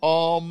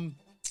 Boy,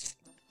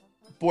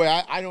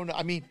 I don't know.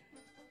 I mean,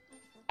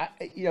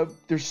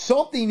 there's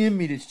something in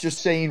me that's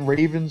just saying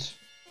Ravens,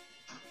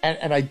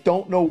 and I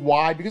don't know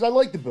why, because I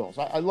like the Bills.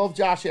 I love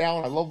Josh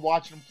Allen. I love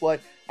watching him play.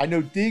 I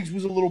know Diggs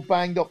was a little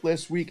banged up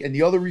last week, and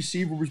the other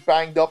receiver was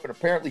banged up, and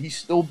apparently he's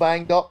still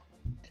banged up.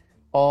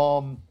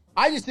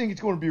 I just think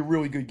it's going to be a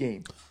really good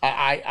game.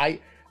 I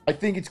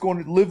think it's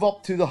going to live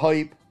up to the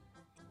hype.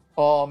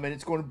 And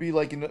it's going to be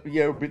like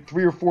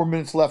 3 or 4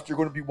 minutes left. You're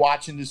going to be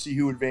watching to see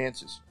who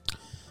advances.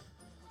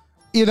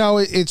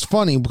 It's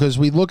funny because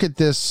we look at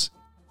this,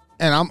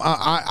 and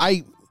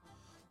the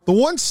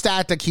one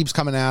stat that keeps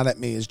coming out at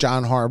me is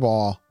John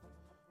Harbaugh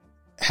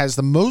has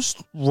the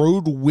most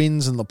road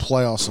wins in the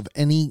playoffs of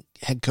any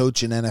head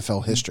coach in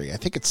NFL history. I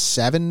think it's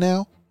 7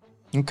 now.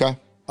 Okay.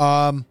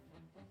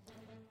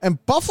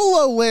 And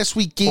Buffalo last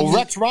week gave Well, me-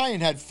 Rex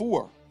Ryan had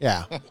 4.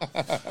 yeah.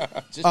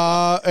 Just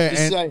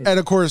saying. And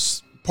of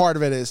course, part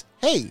of it is,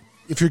 hey,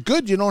 if you're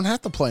good, you don't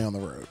have to play on the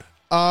road.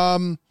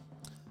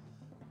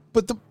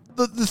 But the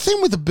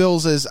thing with the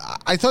Bills is,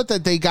 I thought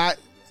that they got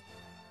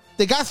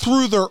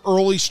through their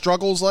early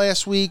struggles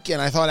last week,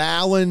 and I thought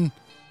Allen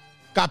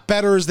got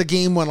better as the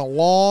game went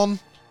along.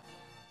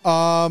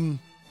 And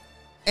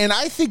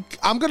I think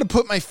I'm going to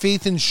put my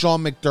faith in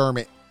Sean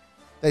McDermott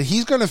that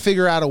he's going to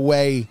figure out a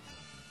way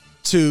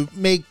to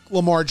make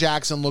Lamar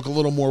Jackson look a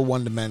little more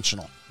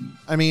one-dimensional.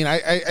 I mean,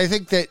 I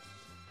think that,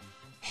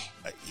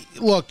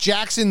 look,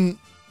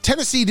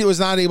 Tennessee was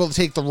not able to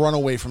take the run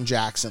away from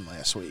Jackson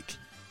last week.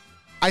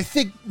 I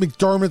think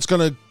McDermott's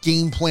going to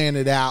game plan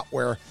it out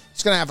where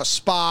he's going to have a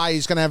spy.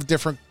 He's going to have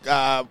different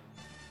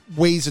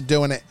ways of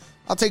doing it.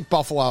 I'll take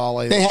Buffalo all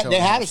later. They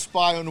had a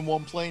spy on the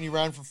one play, and he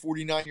ran for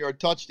 49-yard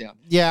touchdown.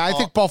 Yeah, I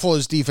think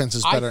Buffalo's defense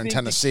is better I than think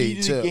Tennessee, the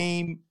key to too. the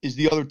game is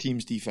the other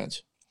team's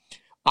defense.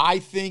 I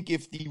think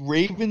if the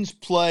Ravens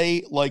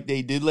play like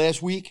they did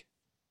last week,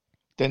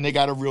 then they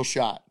got a real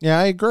shot. Yeah,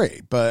 I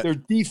agree. But Their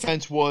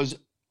defense was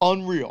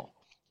unreal.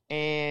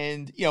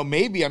 And,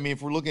 maybe,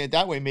 if we're looking at it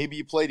that way, maybe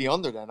you play the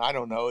under then. I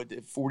don't know,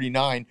 at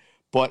 49.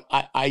 But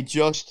I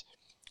just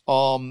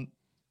and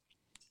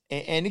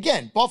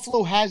again,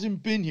 Buffalo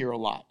hasn't been here a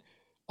lot.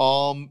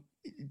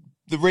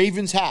 The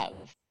Ravens have.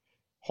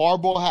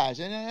 Harbaugh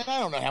has. And I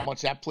don't know how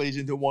much that plays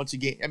into once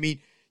again.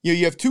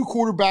 You have 2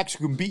 quarterbacks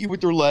who can beat you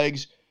with their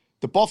legs.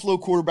 The Buffalo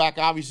quarterback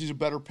obviously is a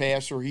better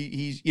passer.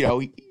 He's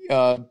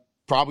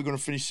probably going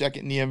to finish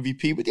second in the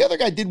MVP. But the other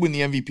guy did win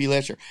the MVP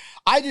last year.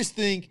 I just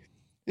think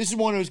this is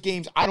one of those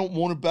games I don't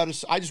want to bet.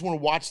 I just want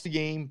to watch the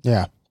game.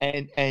 yeah.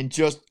 And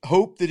just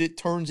hope that it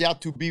turns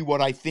out to be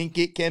what I think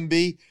it can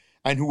be.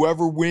 And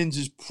whoever wins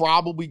is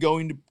probably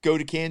going to go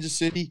to Kansas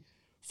City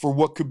for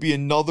what could be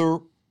another.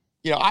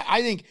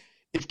 I think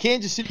if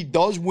Kansas City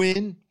does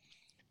win,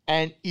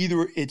 and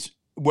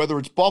whether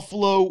it's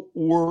Buffalo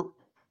or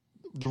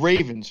the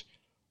Ravens,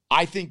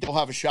 I think they'll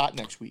have a shot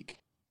next week.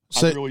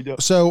 I really do.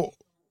 So,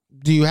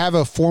 do you have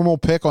a formal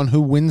pick on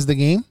who wins the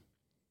game?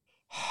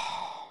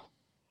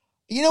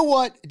 You know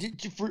what?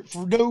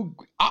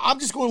 I'm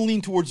just going to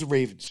lean towards the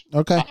Ravens.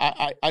 Okay.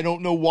 I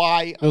don't know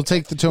why. It'll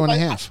take the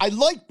 2.5. I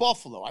like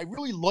Buffalo. I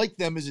really like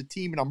them as a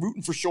team, and I'm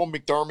rooting for Sean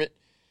McDermott.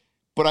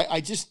 But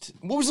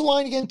what was the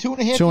line again?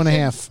 2.5?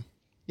 2.5.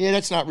 Yeah,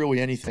 that's not really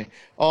anything.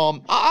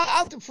 For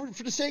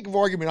the sake of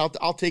argument,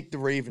 I'll take the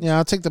Ravens. Yeah,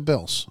 I'll take the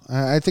Bills.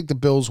 I think the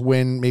Bills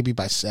win maybe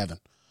by 7.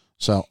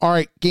 So, all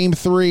right, game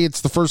 3.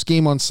 It's the first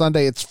game on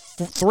Sunday. It's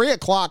 3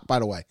 o'clock, by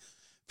the way.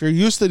 If you're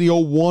used to the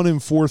old 1 and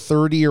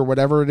 4:30 or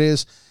whatever it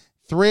is,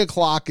 3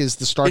 o'clock is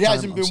the start It time.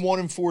 hasn't been 1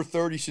 and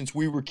 4:30 since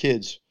we were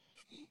kids.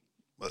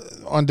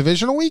 On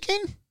divisional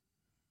weekend?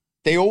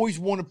 They always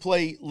want to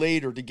play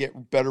later to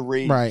get better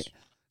ratings. Right.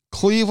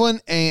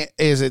 Cleveland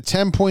is a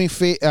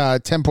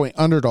 10-point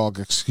underdog,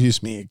 at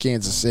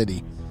Kansas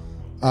City.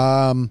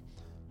 The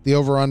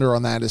over-under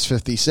on that is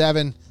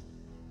 57.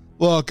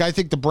 Look, I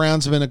think the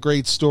Browns have been a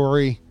great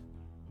story.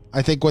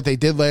 I think what they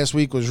did last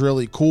week was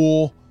really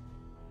cool.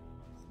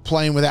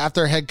 Playing without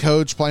their head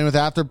coach, playing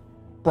without their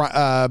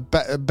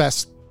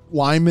best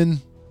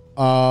lineman.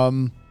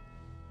 I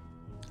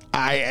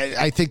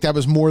think that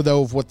was more,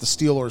 though, of what the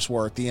Steelers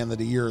were at the end of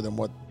the year than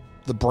what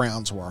the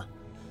Browns were.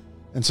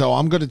 And so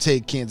I'm going to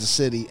take Kansas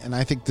City, and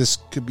I think this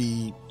could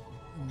be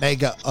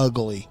mega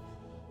ugly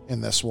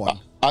in this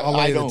one. I'll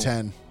lay it at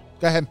 10.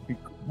 Go ahead.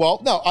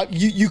 Well, no,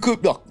 you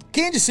could look.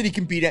 Kansas City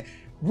can beat it.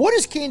 What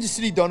has Kansas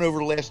City done over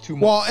the last 2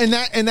 months?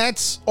 Well, and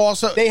that's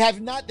also they have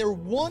not. They're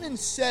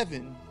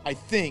 1-7, I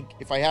think,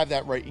 if I have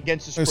that right,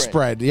 against the spread.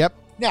 spread. Yep.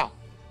 Now,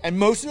 and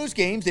most of those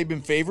games, they've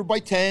been favored by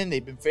 10.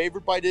 They've been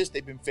favored by this.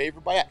 They've been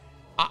favored by that.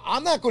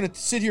 I'm not going to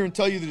sit here and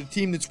tell you that a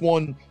team that's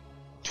won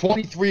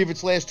 23 of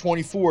its last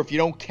 24, if you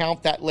don't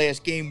count that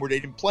last game where they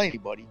didn't play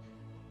anybody.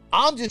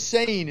 I'm just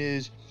saying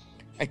is,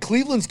 and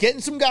Cleveland's getting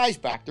some guys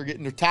back. They're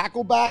getting their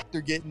tackle back. They're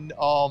getting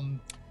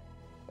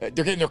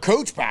their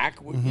coach back.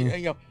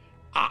 Mm-hmm.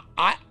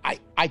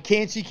 I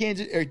can't see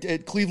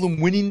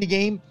Cleveland winning the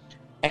game.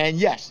 And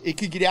yes, it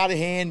could get out of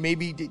hand.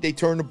 Maybe they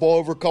turn the ball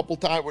over a couple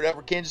times,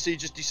 whatever. Kansas City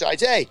just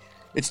decides, hey,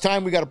 it's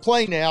time we got to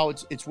play now.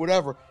 It's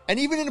whatever. And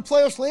even in the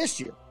playoffs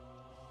last year,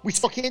 we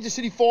saw Kansas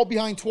City fall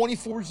behind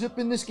 24-zip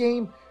in this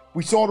game.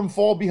 We saw them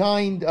fall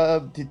behind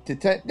to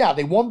 10. Now,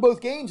 they won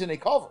both games and they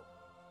covered.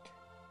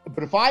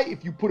 But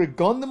if you put a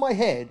gun to my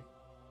head,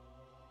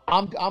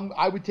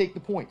 I would take the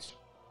points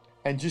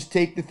and just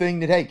take the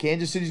thing that, hey,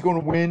 Kansas City's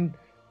going to win,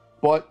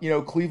 but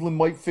Cleveland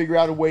might figure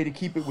out a way to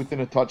keep it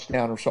within a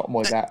touchdown or something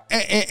like that.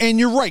 And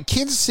you're right.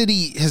 Kansas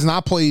City has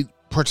not played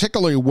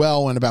particularly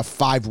well in about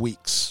 5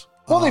 weeks.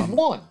 Well, they've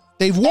won.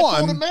 They've That's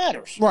won. all that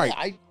matters.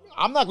 Right.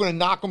 I'm not going to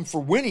knock them for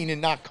winning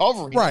and not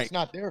covering. Right. It's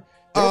not their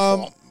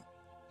fault.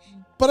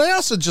 But I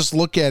also just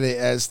look at it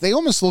as they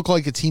almost look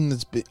like a team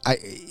that's been, I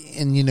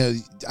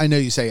know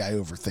you say I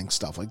overthink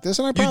stuff like this,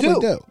 and I probably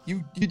do.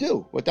 You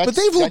do. But But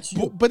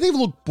they've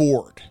looked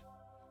bored.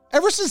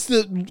 Ever since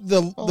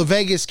the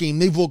Vegas game,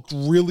 they've looked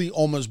really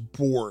almost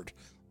bored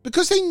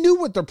because they knew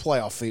what their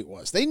playoff fate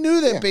was. They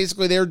knew that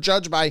basically they were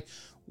judged by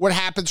what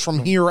happens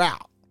from here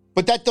out.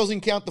 But that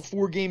doesn't count the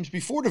 4 games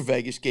before the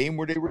Vegas game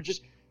where they were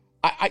just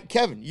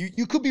Kevin,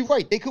 you could be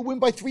right. They could win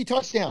by 3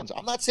 touchdowns.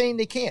 I'm not saying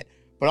they can't,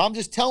 but I'm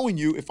just telling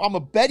you, if I'm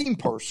a betting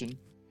person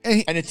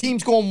and a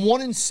team's going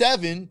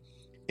 1-7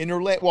 in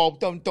their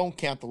don't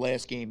count the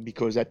last game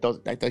because that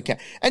doesn't count.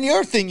 And the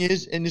other thing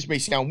is, and this may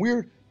sound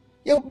weird,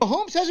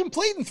 Mahomes hasn't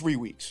played in 3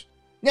 weeks.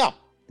 Now,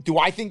 do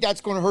I think that's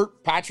going to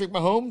hurt Patrick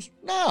Mahomes?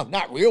 No,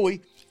 not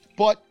really.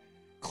 But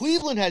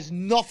Cleveland has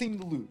nothing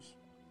to lose.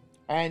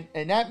 And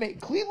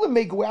Cleveland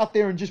may go out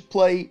there and just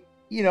play,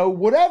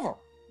 whatever.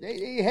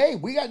 Hey,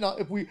 we got no,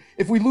 if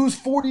we lose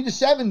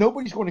 40-7,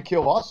 nobody's going to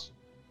kill us.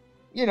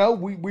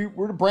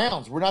 We're the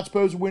Browns. We're not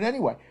supposed to win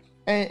anyway.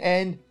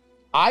 And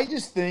I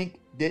just think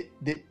that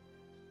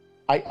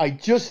I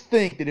just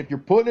think that if you're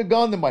putting a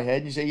gun to my head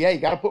and you say, yeah, you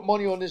got to put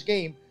money on this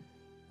game,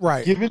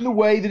 right? Given the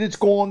way that it's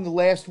gone the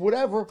last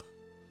whatever,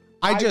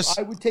 I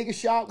would take a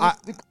shot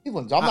with the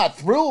Clevelands. I'm not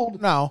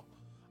thrilled. No.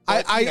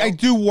 I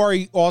do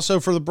worry also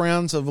for the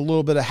Browns of a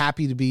little bit of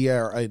happy to be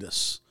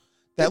there-itis.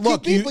 That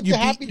look, the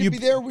happy to be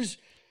there was,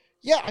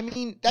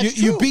 that's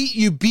true.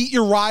 You beat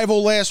your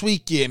rival last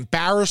week. You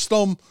embarrassed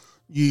them.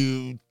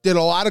 You did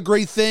a lot of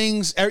great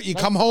things. You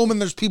come home and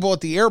there's people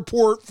at the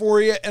airport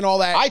for you and all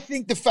that. I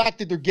think the fact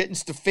that they're getting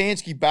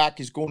Stefanski back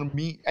is going to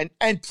mean,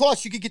 and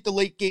plus you could get the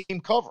late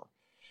game cover.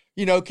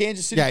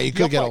 Kansas City. Yeah, you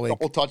could get a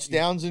couple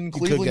touchdowns, and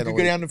Cleveland could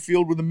go down the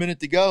field with a minute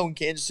to go, and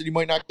Kansas City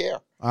might not care.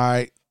 All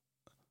right.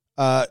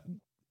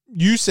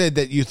 You said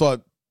that you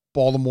thought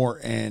Baltimore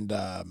and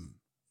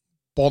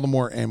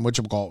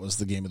whatchamacallit was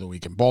the game of the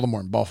weekend. Baltimore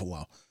and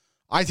Buffalo.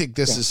 I think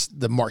this is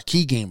the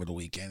marquee game of the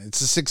weekend.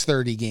 It's a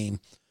 6:30 game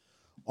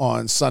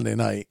on Sunday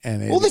night,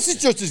 and this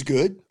is just as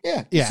good.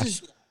 Yeah,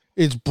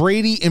 it's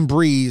Brady and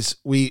Breeze.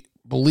 We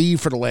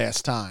believe for the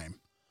last time.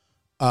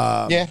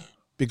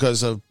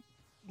 Because of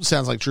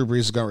sounds like Drew Brees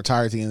is going to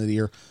retire at the end of the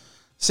year.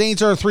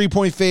 Saints are a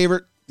 3-point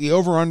favorite. The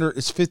over/under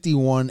is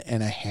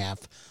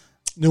 51.5.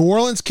 New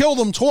Orleans killed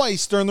them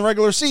twice during the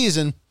regular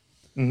season.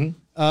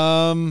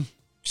 Mm-hmm.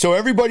 So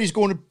everybody's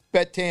going to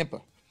bet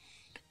Tampa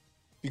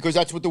because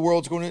that's what the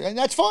world's going to, and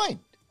that's fine.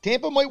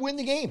 Tampa might win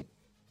the game.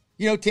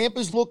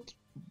 Tampa's looked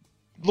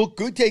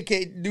good.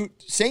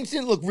 Saints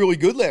didn't look really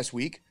good last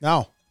week.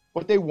 No,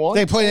 but they won.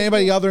 They played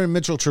anybody other than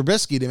Mitchell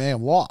Trubisky, they may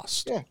have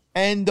lost. Yeah,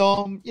 and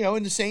and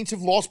the Saints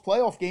have lost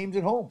playoff games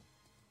at home.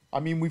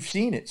 I mean, we've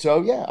seen it.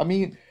 So yeah, I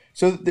mean,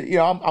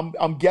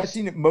 I'm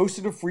guessing that most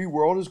of the free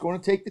world is going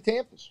to take the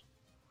Tampas.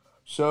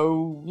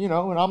 So,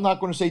 and I'm not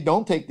going to say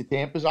don't take the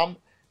Tampas.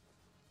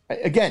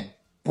 Again,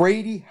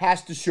 Brady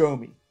has to show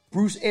me.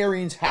 Bruce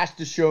Arians has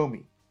to show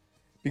me.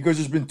 Because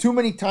there's been too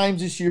many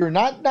times this year,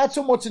 not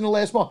so much in the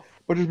last month,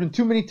 but there's been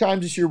too many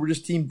times this year where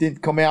this team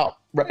didn't come out.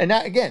 And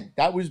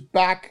that was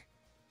back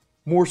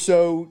more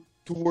so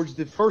towards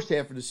the first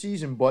half of the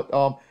season. But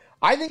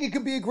I think it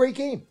could be a great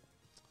game.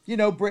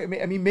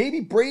 Maybe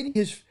Brady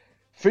has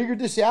figured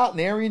this out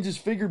and Arians has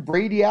figured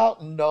Brady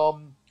out. And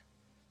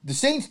the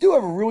Saints do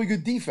have a really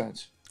good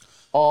defense.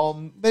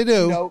 They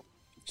do.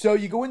 So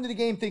you go into the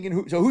game thinking,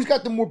 who's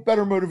got the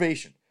better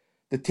motivation?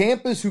 The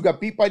Tampas, who got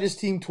beat by this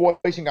team twice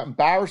and got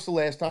embarrassed the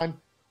last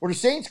time, or the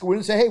Saints go in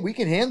and say, hey, we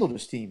can handle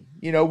this team.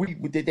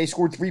 They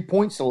scored 3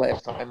 points the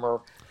last time.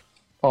 Or,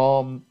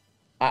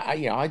 I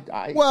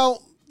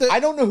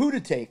don't know who to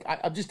take.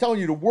 I'm just telling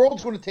you, the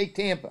world's going to take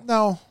Tampa.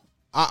 No.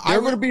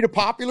 They're going to be the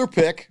popular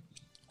pick,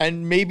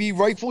 and maybe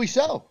rightfully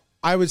so.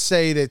 I would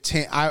say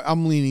that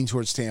I'm leaning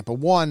towards Tampa.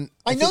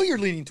 I know you're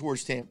leaning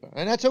towards Tampa,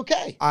 and that's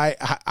okay. I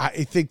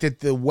think that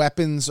the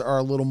weapons are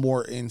a little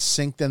more in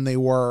sync than they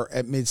were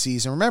at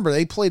midseason. Remember,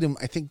 they played him.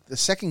 I think the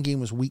second game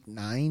was week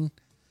 9,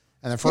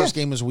 and the first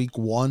game was week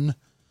 1.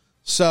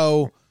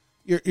 So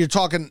you're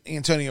talking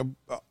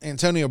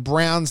Antonio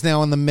Brown's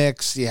now in the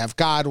mix. You have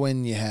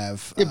Godwin. You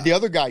have the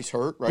other guy's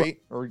hurt, right?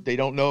 Or they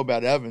don't know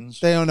about Evans.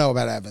 They don't know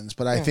about Evans,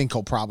 but I think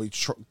he'll probably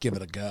give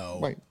it a go.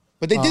 Right.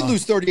 But they did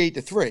lose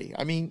 38-3.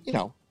 I mean,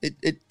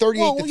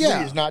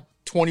 38-3 is not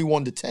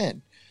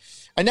 21-10.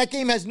 And that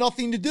game has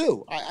nothing to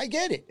do. I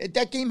get it.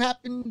 That game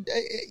happened,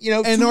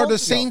 And are the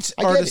Saints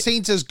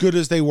Saints as good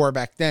as they were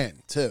back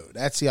then, too?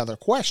 That's the other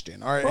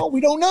question. Well, we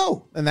don't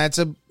know. And that's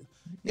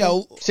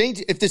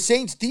Saints. If the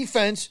Saints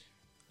defense,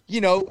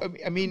 if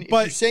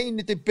you're saying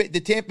that the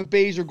Tampa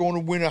Bays are going to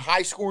win a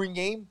high-scoring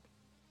game,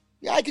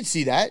 yeah, I could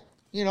see that.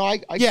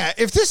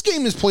 If this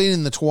game is played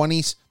in the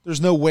 20s,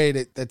 there's no way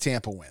that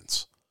Tampa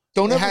wins.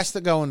 It has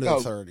to go into the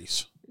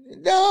 30s.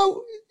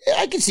 No,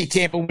 I can see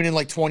Tampa winning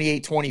like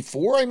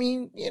 28-24. I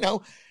mean,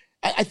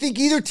 I think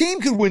either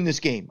team could win this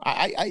game.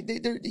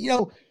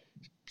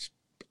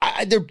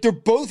 They're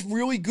both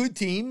really good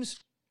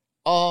teams.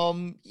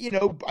 I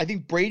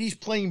think Brady's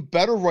playing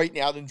better right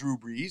now than Drew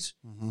Brees.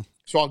 Mm-hmm.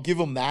 So I'll give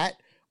him that.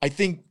 I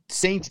think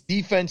Saints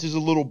defense is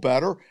a little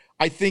better.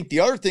 I think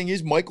the other thing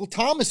is Michael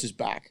Thomas is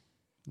back.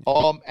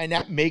 And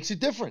that makes a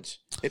difference.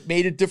 It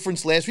made a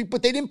difference last week,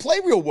 but they didn't play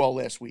real well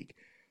last week.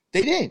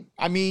 They didn't.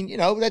 I mean,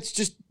 that's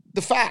just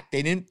the fact.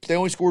 They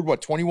only scored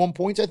what, 21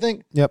 points, I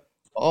think. Yep.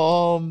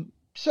 So,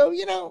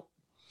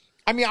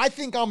 I mean, I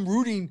think I'm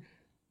rooting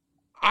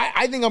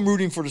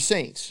for the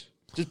Saints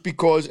just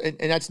because, and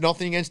that's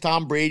nothing against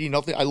Tom Brady,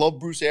 nothing. I love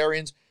Bruce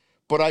Arians,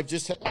 but I've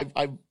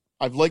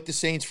liked the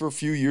Saints for a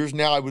few years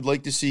now. I would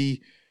like to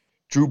see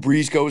Drew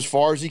Brees go as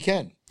far as he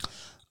can.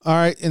 All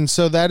right, and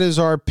so that is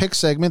our pick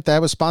segment.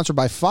 That was sponsored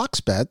by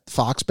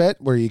Foxbet,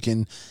 where you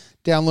can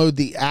download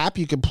the app.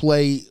 You can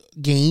play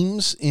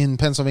games in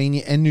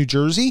Pennsylvania and New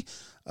Jersey.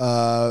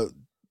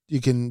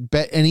 You can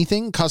bet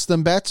anything,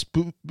 custom bets,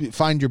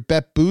 find your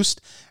bet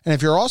boost. And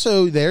if you're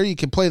also there, you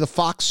can play the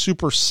Fox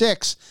Super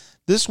 6.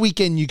 This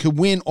weekend, you could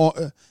win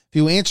if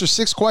you answer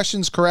 6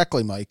 questions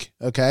correctly, Mike,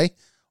 okay,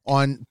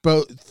 on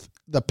both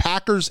the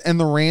Packers and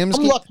the Rams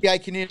I'm game. lucky I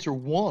can answer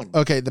one.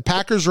 Okay, the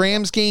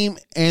Packers-Rams game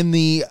and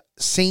the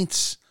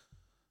Saints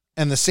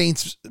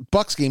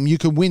Bucks game, you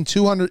could win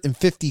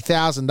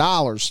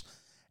 $250,000.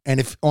 And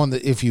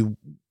if you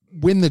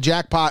win the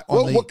jackpot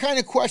on what kind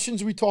of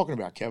questions are we talking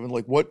about, Kevin?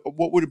 Like what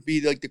would it be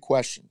like the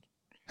question?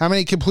 How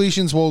many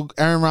completions will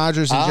Aaron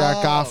Rodgers and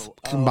Jared Goff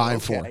combine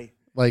for?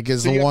 Like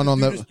is So the one on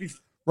the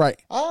right.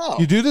 Oh.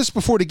 You do this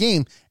before the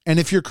game, and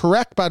if you're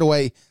correct, by the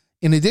way,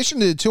 in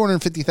addition to the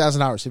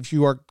 $250,000, if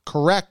you are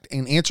correct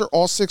and answer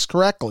all 6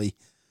 correctly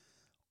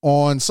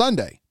on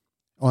Sunday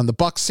on the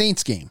Bucs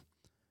Saints game,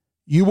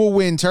 you will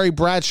win Terry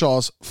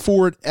Bradshaw's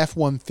Ford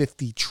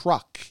F-150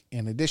 truck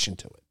in addition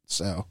to it.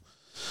 So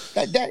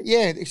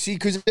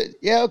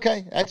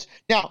okay. That's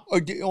now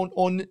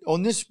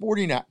on this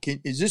sporting app.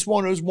 Is this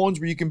one of those ones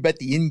where you can bet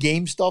the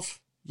in-game stuff?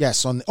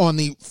 yes, on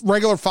the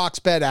regular Fox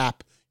Bet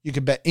app, you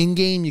can bet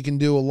in-game. You can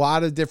do a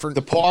lot of different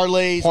The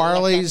parlays,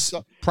 all that kind of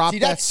stuff. prop See,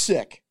 bets. that's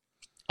sick.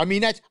 I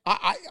mean,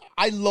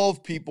 I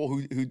love people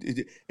who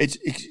could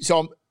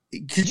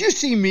you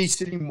see me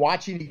sitting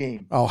watching the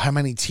game? Oh, how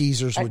many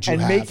teasers would you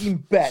and have? making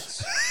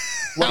bets?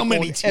 How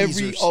many on every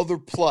teasers? other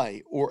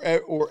play or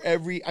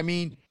every? I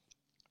mean,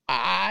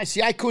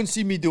 I couldn't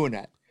see me doing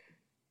that.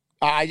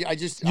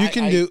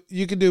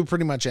 You can do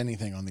pretty much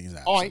anything on these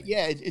apps. Oh,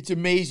 yeah, it's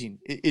amazing.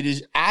 It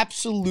is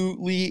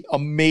absolutely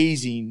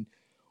amazing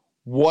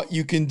what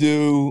you can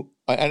do.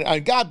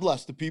 And God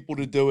bless the people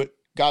to do it.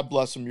 God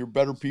bless them. You're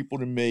better people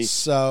than me.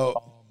 So,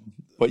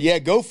 But yeah,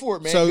 go for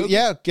it, man. so Go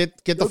yeah,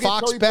 get the go get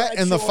Fox Terry Bet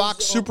and the Bradshaw's,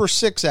 Fox Super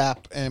 6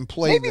 app and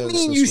play Maybe those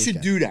me and this you should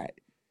weekend. do that.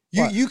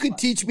 You could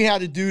teach me how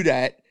to do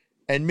that,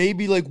 and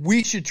maybe like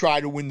we should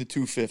try to win the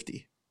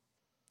 250.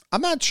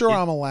 I'm not sure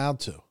I'm allowed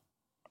to.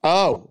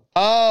 Oh,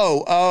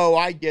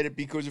 I get it,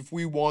 because if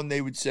we won,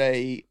 they would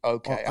say,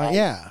 okay.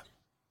 Yeah,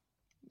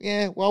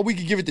 Yeah, well, we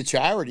could give it to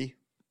charity.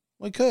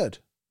 we could.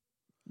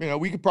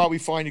 We could probably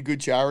find a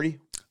good charity.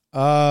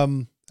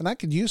 And I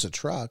could use a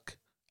truck.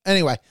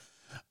 Anyway,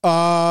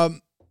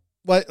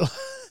 what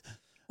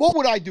What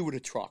would I do with a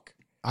truck?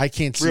 I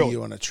can't see Really?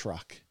 you in a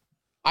truck.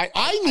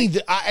 I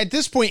need at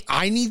this point.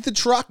 I need the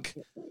truck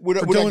would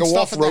for I doing go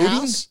stuff at the off-roading?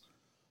 house.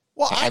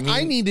 Well, I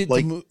mean, need it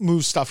like- to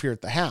move stuff here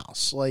at the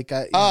house. Like,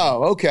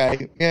 Oh,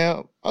 okay.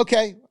 Yeah.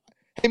 Okay.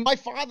 Hey,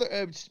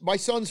 my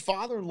son's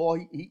father-in-law,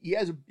 he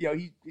has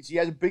he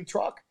has a big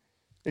truck.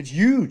 It's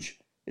huge.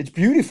 It's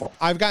beautiful.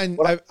 I've gotten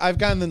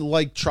to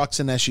like trucks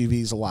and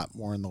SUVs a lot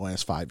more in the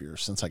last 5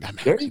 years since I got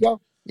married. There you go.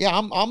 Yeah,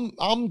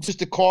 I'm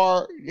just a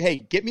car. Hey,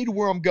 get me to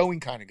where I'm going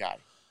kind of guy.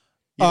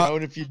 You know,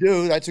 and if you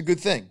do, that's a good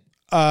thing.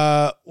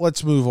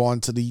 Let's move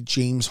on to the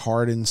James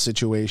Harden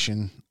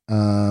situation.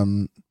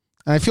 And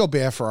I feel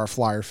bad for our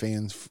Flyer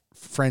fans,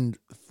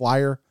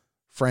 Flyer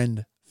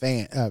fans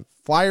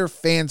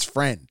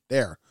friend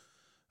there.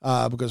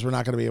 Because we're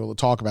not going to be able to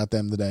talk about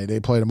them today. They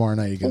play tomorrow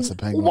night against the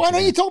Penguins. Why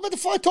don't you talk about the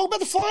Flyers? Talk about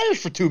the Flyers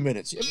for 2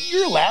 minutes. I mean,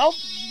 you're allowed.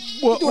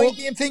 You do any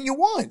damn thing you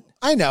want.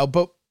 I know,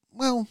 but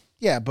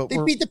but They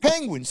beat the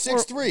Penguins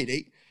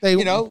 6-3. They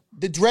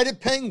the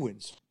dreaded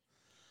Penguins.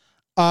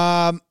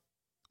 But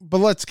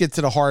let's get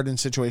to the Harden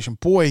situation.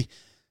 Boy,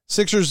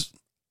 Sixers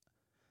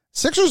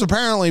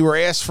apparently were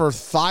asked for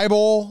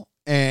Thibault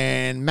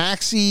and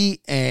Maxey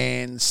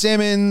and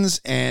Simmons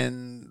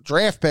and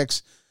draft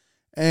picks.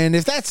 And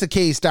if that's the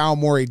case, Daryl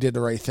Morey did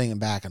the right thing in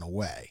backing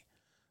away,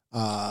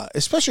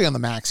 especially on the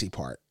Maxey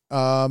part.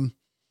 See,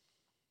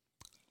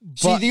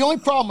 the only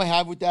problem I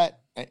have with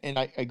that, and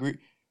I agree,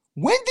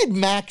 when did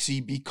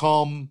Maxey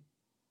become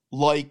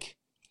like?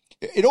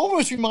 It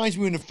almost reminds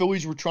me when the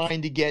Phillies were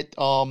trying to get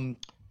Halladay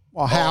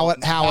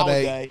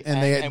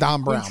and they had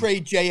Don Brown.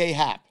 Trade J.A.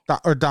 Happ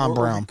Or Don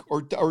Brown.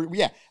 or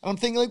yeah. And I'm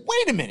thinking like,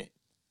 wait a minute,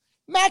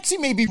 Maxey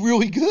may be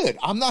really good.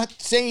 I'm not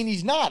saying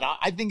he's not.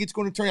 I think it's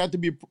going to turn out to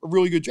be a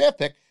really good draft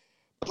pick.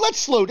 But let's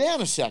slow down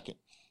a second.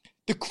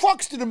 The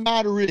crux of the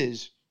matter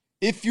is,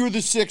 if you're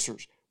the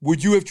Sixers,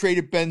 would you have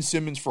traded Ben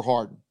Simmons for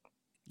Harden?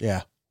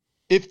 Yeah.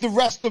 If the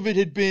rest of it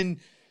had been,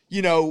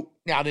 now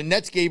the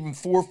Nets gave him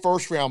 4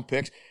 first-round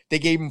picks. They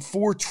gave him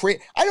 4 trade.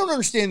 I don't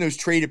understand those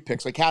traded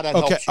picks, like how that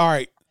helps you. All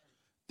right.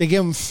 They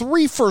gave him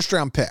 3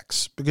 first-round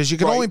picks because you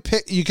can only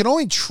pick. You can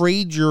only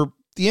trade your.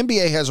 The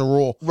NBA has a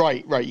rule.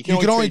 Right. You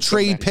can only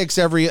trade picks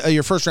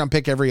your first-round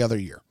pick every other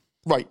year.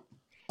 Right.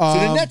 So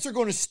the Nets are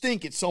going to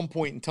stink at some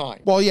point in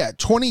time. Well, yeah,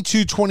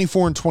 22,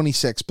 24, and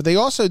 26. But they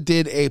also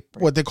did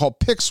what they call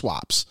pick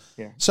swaps.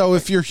 Yeah. So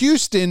if you're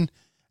Houston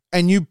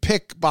and you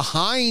pick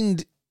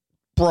behind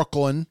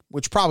Brooklyn,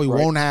 which probably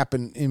won't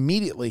happen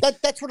immediately.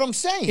 That's what I'm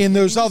saying. In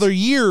those other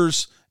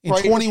years, in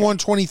Right, 21,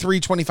 23,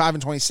 25,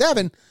 and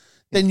 27,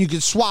 then you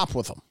could swap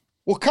with them.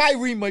 Well,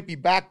 Kyrie might be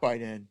back by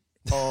then.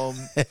 Look,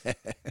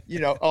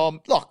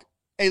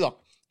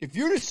 if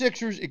you're the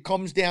Sixers, it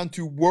comes down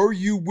to, were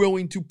you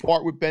willing to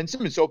part with Ben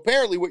Simmons? So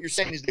apparently what you're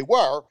saying is they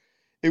were.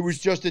 It was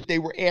just that they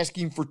were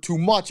asking for too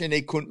much and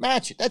they couldn't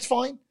match it. That's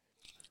fine.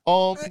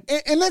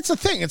 And that's the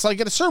thing. It's like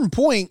at a certain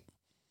point,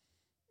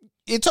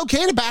 it's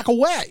okay to back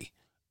away.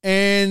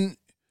 And,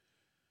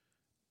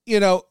 you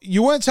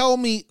want to tell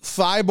me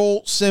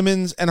Thibault,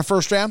 Simmons, and a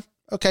first round?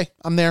 Okay,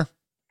 I'm there.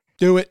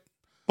 Do it.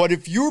 But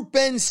if you're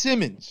Ben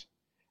Simmons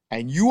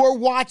and you are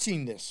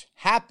watching this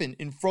happen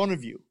in front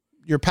of you,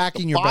 you're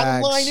packing your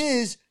bags. Bottom line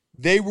is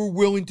they were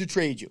willing to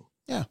trade you.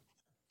 Yeah.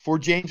 For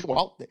James.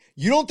 Well,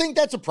 you don't think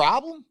that's a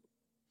problem?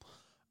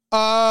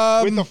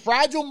 With a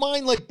fragile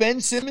mind like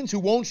Ben Simmons, who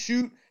won't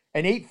shoot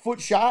an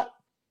 8-foot shot,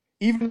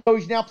 even though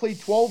he's now played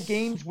 12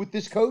 games with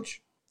this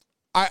coach?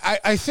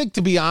 I think,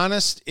 to be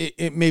honest,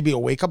 it may be a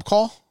wake-up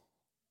call.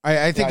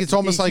 I think it's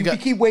almost like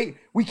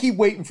we keep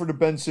waiting for the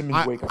Ben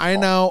Simmons wake-up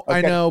call.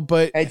 I know,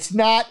 but it's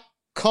not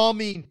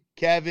coming,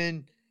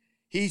 Kevin.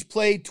 He's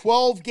played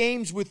 12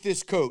 games with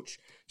this coach.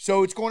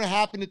 So it's going to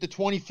happen at the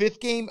 25th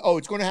game. Oh,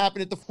 it's going to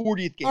happen at the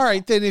 40th game. All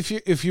right, then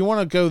if you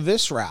want to go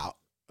this route,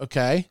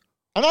 okay.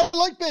 And I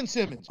like Ben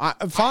Simmons.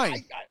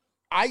 Fine.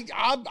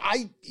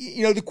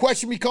 The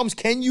question becomes,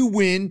 can you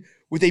win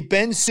with a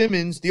Ben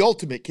Simmons, the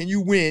ultimate? Can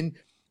you win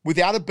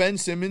without a Ben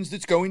Simmons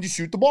that's going to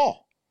shoot the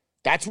ball?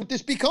 That's what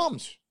this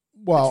becomes.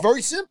 Well, it's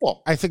very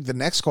simple. I think the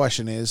next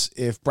question is,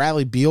 if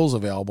Bradley Beal's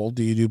available,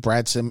 do you do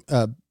Ben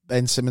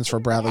Simmons for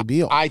Bradley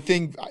Beal? I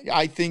think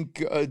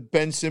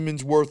Ben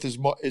Simmons' worth is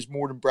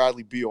more than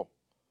Bradley Beal,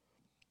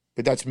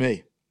 but that's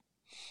me.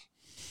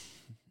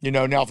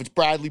 Now if it's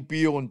Bradley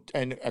Beal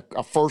and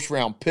a first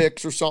round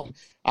picks or something,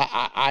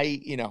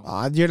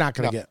 you're not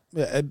going to get.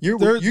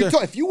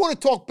 If you want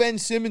to talk Ben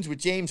Simmons with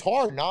James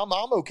Harden, I'm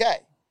okay.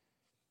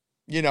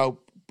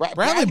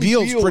 Bradley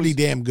Beal's pretty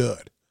damn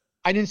good.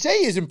 I didn't say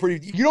he isn't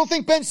pretty. You don't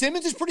think Ben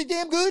Simmons is pretty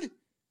damn good?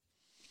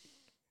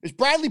 Is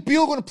Bradley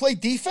Beal going to play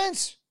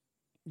defense?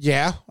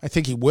 Yeah, I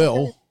think he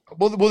will.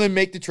 Well, then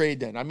make the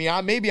trade then. I mean,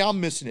 maybe I'm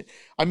missing it.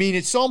 I mean,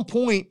 at some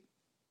point,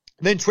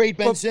 then trade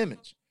Ben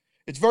Simmons.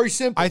 It's very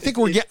simple. I think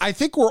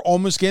we're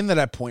almost getting to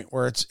that point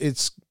where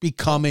it's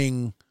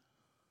becoming.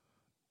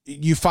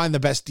 You find the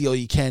best deal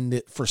you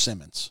can for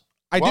Simmons.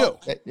 I do.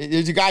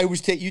 There's a guy who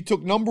was you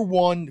took number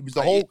one. It was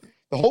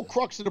the whole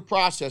crux of the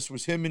process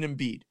was him and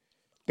Embiid.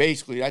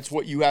 Basically, that's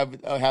what you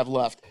have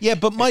left. Yeah,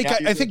 but Mike,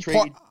 I think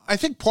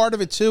part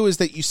of it too is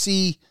that you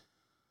see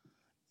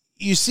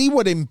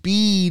what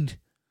Embiid,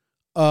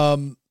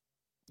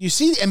 you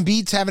see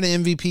Embiid's having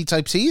an MVP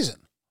type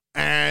season,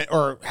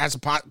 or has a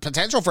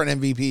potential for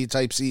an MVP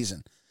type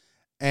season,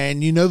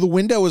 and the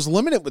window is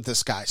limited with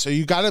this guy, so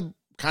you got to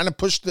kind of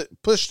push the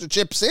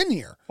chips in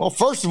here. Well,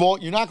 first of all,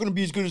 you're not going to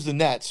be as good as the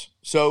Nets,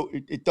 so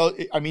it does.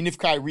 I mean, if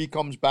Kyrie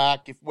comes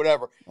back, if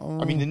whatever,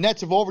 I mean, the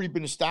Nets have already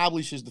been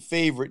established as the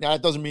favorite. Now,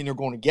 that doesn't mean they're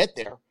going to get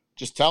there.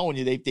 Just telling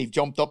you, they've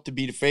jumped up to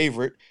be the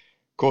favorite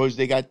because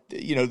they got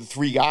the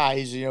three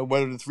guys.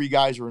 Whether the three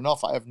guys are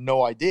enough, I have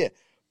no idea.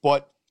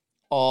 But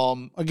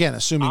again,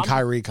 assuming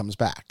Kyrie comes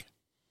back.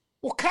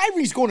 Well,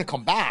 Kyrie's going to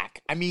come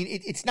back. I mean,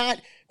 it's not.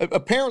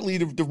 Apparently,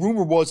 the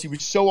rumor was he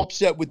was so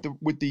upset with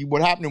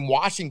what happened in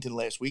Washington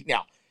last week.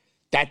 Now,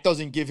 that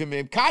doesn't give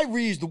him.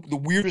 Kyrie is the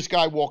weirdest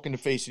guy walking the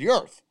face of the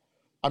earth.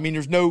 I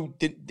mean,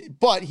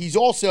 but he's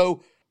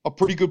also a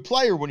pretty good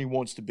player when he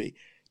wants to be.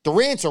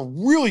 Durant's a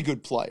really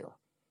good player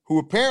who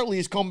apparently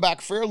has come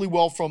back fairly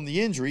well from the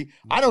injury.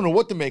 I don't know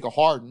what to make of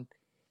Harden,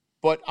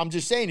 but I'm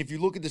just saying, if you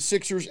look at the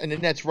Sixers and the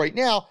Nets right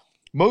now,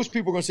 most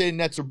people are going to say the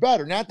Nets are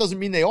better. Now, that doesn't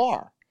mean they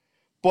are.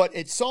 But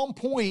at some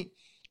point,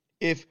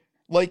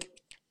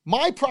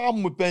 my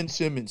problem with Ben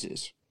Simmons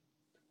is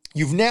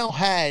you've now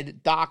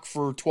had Doc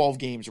for 12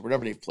 games or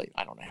whatever they've played.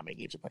 I don't know how many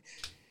games they've played.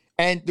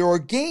 And there are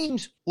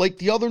games like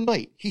the other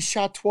night, he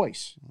shot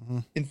twice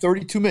in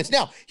 32 minutes.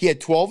 Now, he had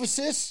 12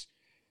 assists.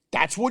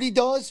 That's what he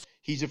does.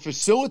 He's a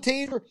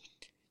facilitator.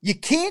 You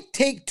can't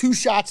take two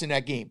shots in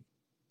that game.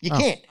 You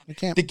can't.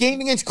 The game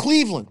against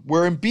Cleveland,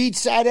 where Embiid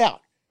sat out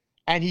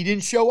and he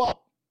didn't show up.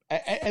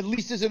 At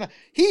least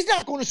he's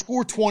not going to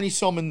score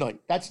 20-some a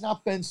night. That's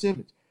not Ben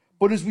Simmons.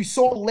 But as we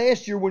saw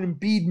last year when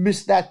Embiid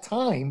missed that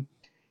time,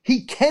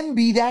 he can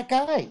be that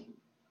guy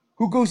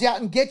who goes out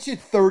and gets you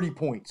 30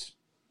 points.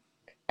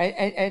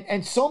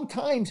 And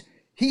sometimes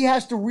he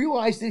has to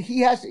realize that he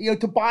has to,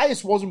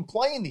 Tobias wasn't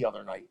playing the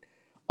other night.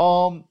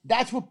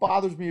 That's what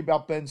bothers me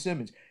about Ben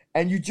Simmons.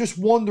 And you just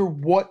wonder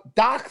what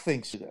Doc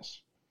thinks of this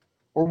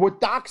or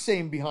what Doc's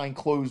saying behind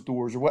closed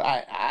doors or what.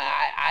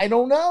 I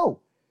don't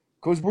know.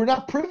 Because we're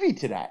not privy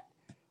to that.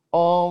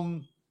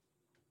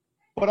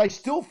 But I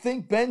still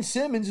think Ben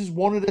Simmons is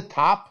one of the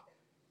top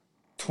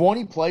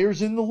 20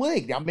 players in the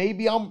league. Now,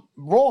 maybe I'm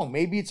wrong.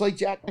 Maybe it's like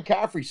Jack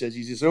McCaffrey says.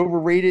 He's just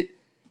overrated,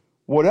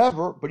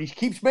 whatever. But he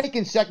keeps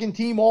making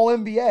second-team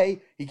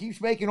All-NBA. He keeps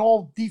making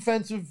all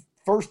defensive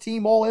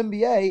first-team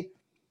All-NBA,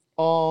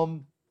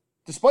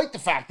 despite the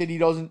fact that he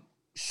doesn't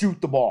shoot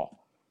the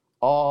ball.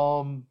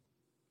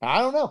 I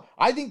don't know.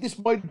 I think this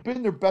might have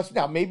been their best.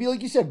 Now, maybe,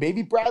 like you said,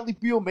 maybe Bradley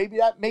Beal, maybe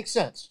that makes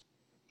sense.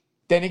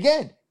 Then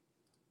again,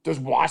 does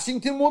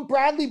Washington want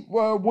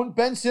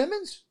Ben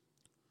Simmons?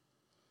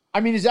 I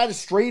mean, is that a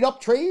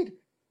straight-up trade?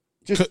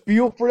 Just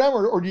Beal for them,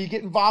 or do you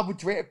get involved with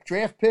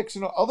draft picks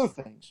and other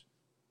things?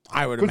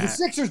 I would imagine. imagine. Because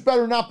the Sixers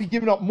better not be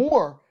giving up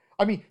more.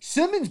 I mean,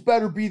 Simmons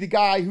better be the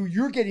guy who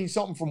you're getting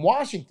something from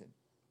Washington.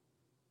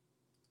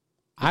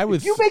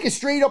 If you make a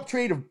straight-up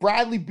trade of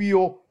Bradley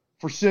Beal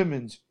for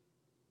Simmons,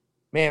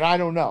 man, I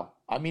don't know.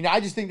 I mean, I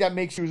just think that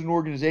makes you as an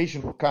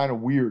organization look kind of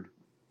weird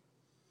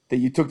that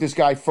you took this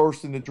guy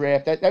first in the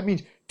draft. That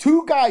means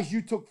two guys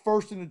you took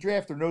first in the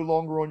draft are no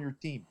longer on your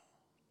team.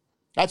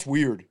 That's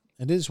weird.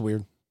 It is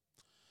weird.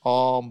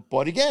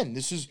 But again,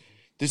 this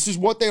is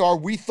what they are.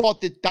 We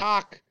thought that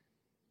Doc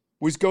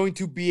was going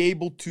to be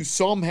able to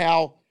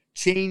somehow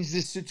change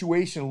this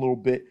situation a little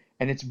bit,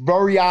 and it's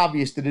very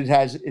obvious that it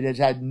has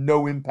had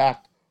no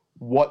impact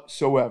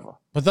whatsoever.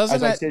 But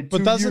doesn't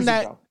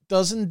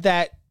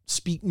that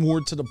speak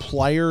more to the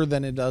player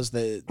than it does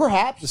the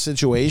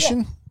situation?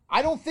 Yeah.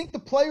 I don't think the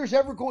player's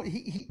ever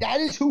going. That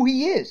is who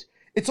he is.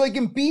 It's like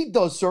Embiid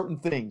does certain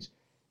things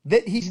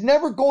that he's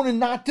never going to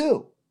not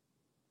do.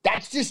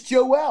 That's just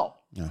Joel.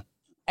 Yeah.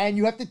 And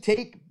you have to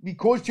take,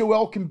 because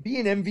Joel can be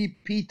an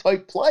MVP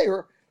type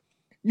player,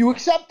 you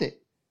accept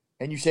it.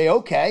 And you say,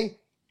 okay.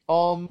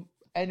 And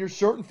there's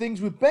certain things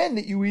with Ben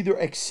that you either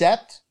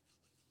accept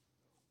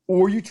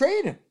or you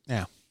trade him.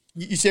 Yeah.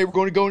 You say we're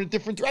going to go in a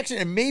different direction,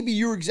 and maybe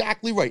you're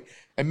exactly right.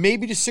 And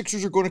maybe the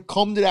Sixers are going to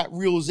come to that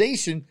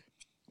realization,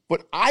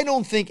 but I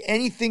don't think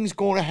anything's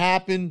going to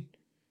happen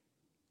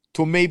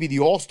till maybe the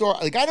All-Star.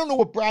 Like, I don't know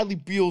what Bradley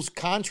Beal's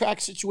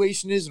contract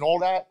situation is and all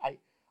that.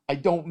 I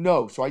don't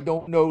know. So I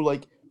don't know,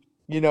 like,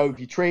 if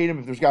you trade him,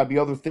 if there's got to be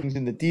other things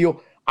in the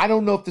deal. I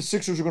don't know if the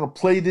Sixers are going to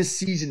play this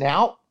season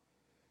out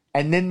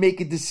and then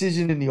make a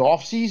decision in the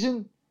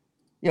offseason.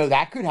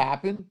 That could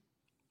happen.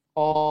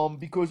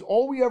 Because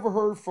all we ever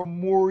heard from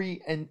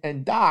Morey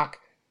and Doc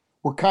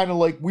were kind of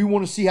like, we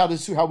want to see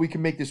how we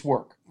can make this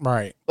work.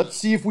 Right. Let's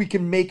see if we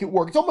can make it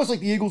work. It's almost like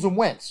the Eagles and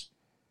Wentz.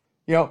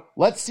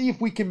 Let's see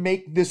if we can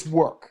make this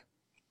work.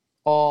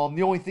 The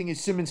only thing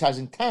is Simmons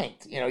hasn't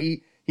tanked.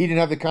 He didn't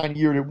have the kind of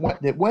year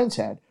that Wentz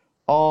had.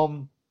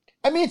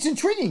 I mean, it's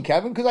intriguing,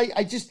 Kevin, because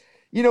I just,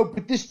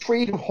 but this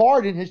trade of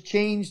Harden has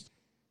changed.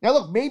 Now,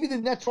 look, maybe the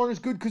Nets aren't as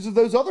good because of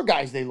those other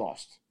guys they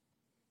lost.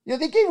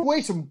 They gave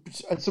away some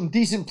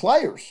decent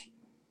players.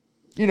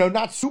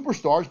 Not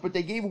superstars, but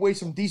they gave away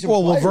some decent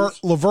players. Well,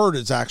 LeVert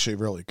is actually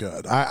really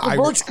good.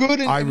 LeVert's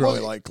good. I really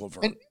like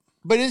LeVert.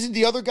 But isn't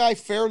the other guy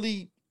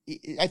fairly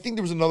 – I think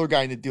there was another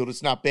guy in the deal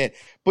that's not bad.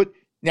 But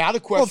now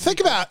the question – Well, think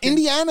about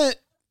it.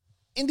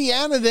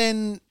 Indiana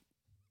then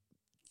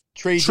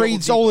trades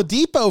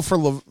Oladipo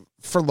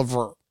for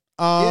LeVert.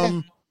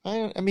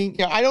 I mean,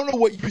 I don't know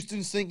what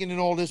Houston's thinking in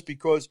all this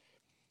because –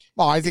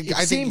 well, I think it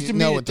seems to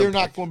me that they're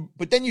not going.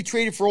 But then you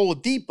traded for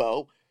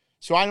Oladipo,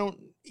 so I don't.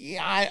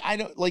 Yeah, I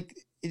don't like.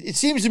 It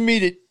seems to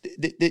me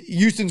that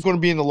Houston's going to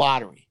be in the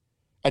lottery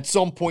at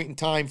some point in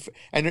time,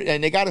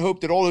 and they got to hope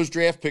that all those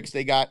draft picks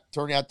they got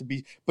turn out to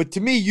be. But to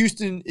me,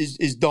 Houston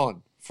is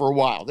done for a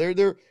while. They're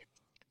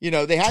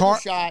they had a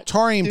shot.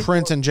 Taurean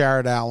Prince and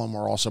Jared Allen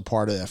were also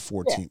part of that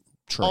 14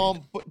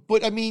 trade.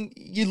 But I mean,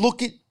 you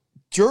look at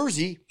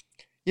Jersey.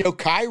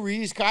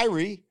 Kyrie is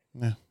Kyrie.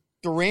 Yeah.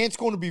 Durant's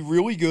going to be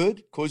really good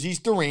because he's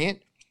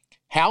Durant.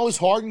 How is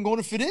Harden going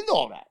to fit into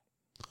all that?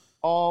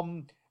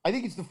 I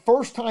think it's the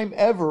first time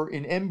ever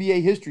in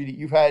NBA history that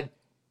you've had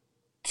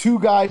two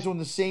guys on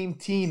the same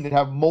team that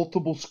have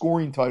multiple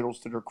scoring titles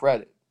to their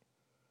credit.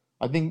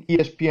 I think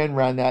ESPN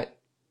ran that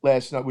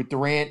last night with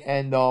Durant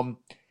and,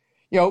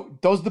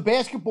 does the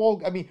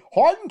basketball – I mean,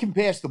 Harden can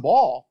pass the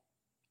ball.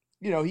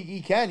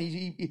 He can.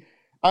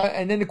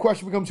 And then the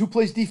question becomes, who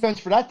plays defense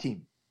for that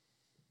team?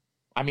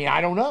 I mean, I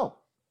don't know.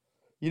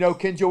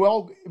 Can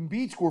Joel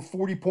Embiid score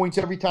 40 points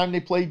every time they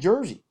play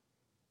Jersey?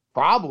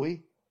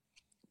 Probably.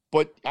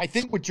 But I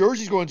think what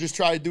Jersey's going to just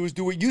try to do is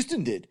do what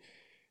Houston did,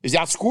 is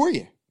outscore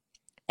you.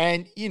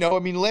 And,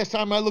 the last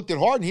time I looked at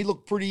Harden, he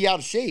looked pretty out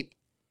of shape.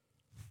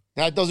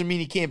 Now, that doesn't mean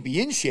he can't be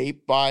in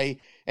shape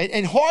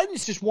and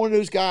Harden's just one of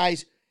those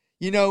guys,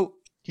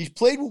 he's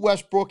played with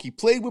Westbrook, he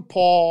played with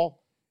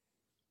Paul.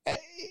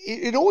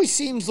 It always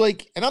seems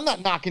like, and I'm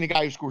not knocking a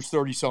guy who scores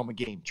 30-some a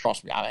game,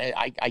 trust me,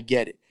 I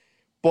get it.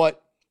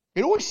 But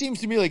it always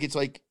seems to me like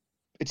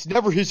it's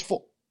never his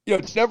fault.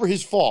 It's never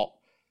his fault.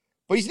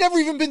 But he's never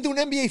even been to an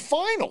NBA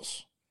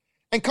Finals.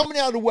 And coming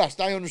out of the West,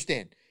 I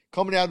understand.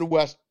 Coming out of the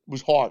West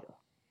was harder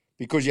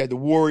because you had the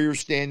Warriors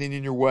standing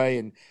in your way.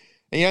 And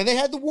they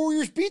had the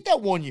Warriors beat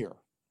that one year.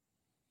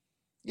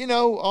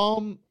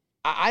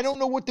 I don't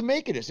know what to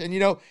make of this. And,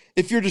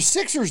 if you're the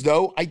Sixers,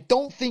 though, I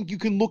don't think you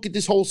can look at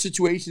this whole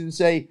situation and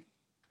say,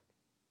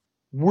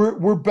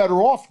 we're better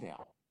off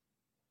now.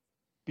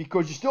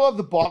 Because you still have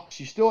the Bucks,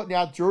 you still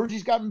now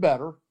Jersey's gotten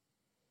better.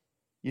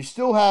 You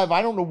still have,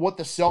 I don't know what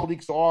the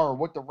Celtics are or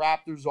what the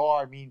Raptors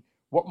are. I mean,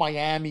 what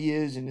Miami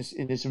is in this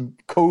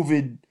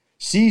COVID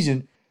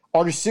season.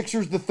 Are the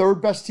Sixers the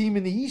third best team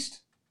in the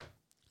East?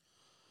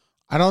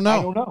 I don't know.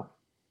 I don't know.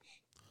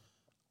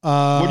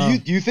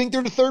 What do you think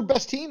they're the third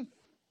best team?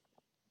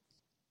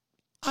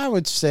 I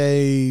would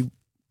say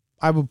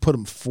I would put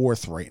them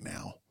fourth right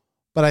now,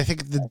 but I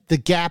think the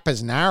gap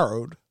has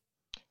narrowed.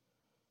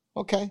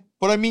 Okay,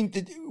 but I mean,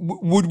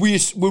 would we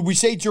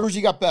say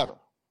Jersey got better?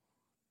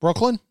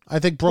 Brooklyn? I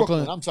think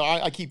Brooklyn. I'm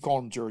sorry, I keep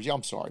calling them Jersey.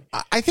 I'm sorry.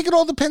 I think it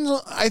all depends.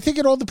 I think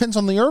it all depends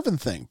on the Irvin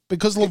thing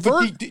because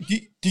LeVert.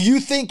 Do you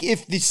think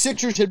if the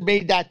Sixers had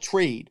made that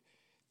trade,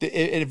 and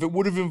if it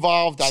would have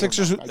involved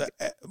Sixers,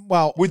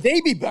 would they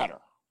be better?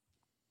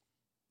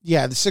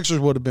 Yeah, the Sixers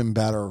would have been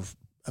better.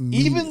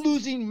 Even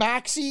losing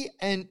Maxey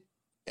and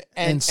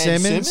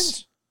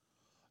Simmons?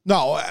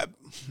 No,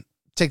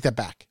 take that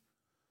back.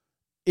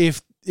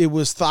 If it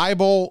was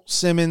Thibault,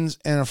 Simmons,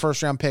 and a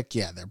first-round pick,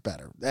 yeah, they're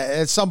better.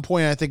 At some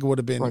point, I think it would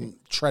have been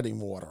treading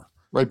water.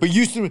 Right, but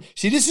Houston,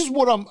 see, this is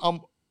what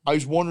I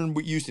was wondering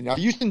with Houston. Now,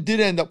 Houston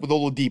did end up with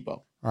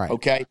Oladipo,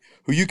 okay,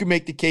 who you can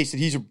make the case that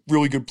he's a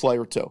really good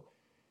player, too.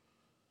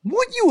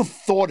 What you have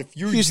thought if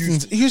you're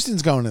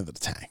Houston's going into the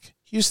tank.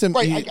 Houston,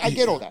 right, I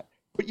get all that.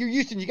 But you're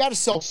Houston, you got to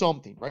sell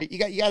something, right? You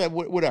got to,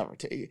 whatever.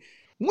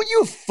 Wouldn't you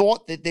have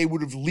thought that they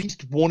would have at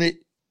least wanted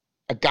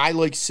a guy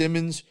like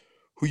Simmons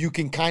who you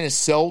can kind of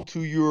sell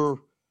to your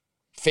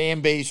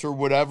fan base or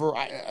whatever?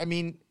 I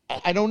mean,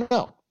 I don't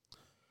know.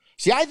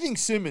 See, I think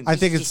Simmons. I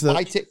think it's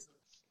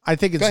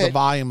the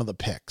volume of the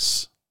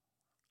picks.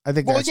 I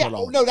think that's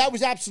that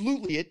was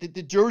absolutely it.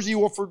 The Jersey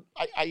offered.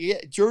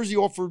 Jersey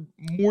offered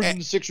more than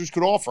the Sixers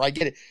could offer. I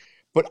get it,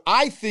 but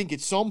I think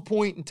at some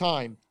point in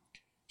time,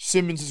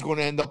 Simmons is going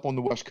to end up on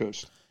the West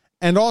Coast.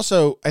 And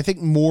also, I think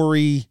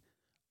Morey.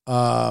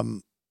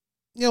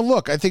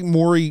 Look, I think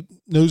Morey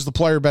knows the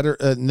player better,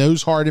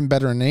 knows Harden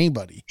better than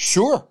anybody.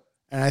 Sure.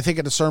 And I think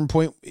at a certain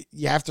point,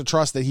 you have to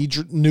trust that he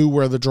knew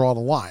where to draw the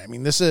line. I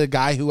mean, this is a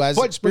guy who has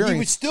experience. But he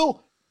would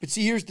still. But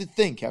see, here's the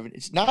thing, Kevin.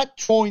 It's not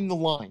drawing the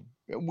line.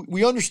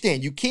 We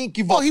understand you can't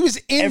give up. He was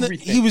in.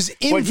 He was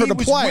in for the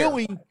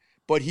player.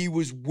 But he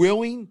was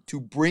willing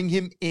to bring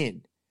him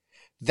in.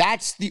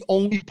 That's the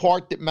only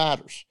part that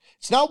matters.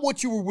 It's not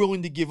what you were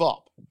willing to give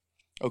up.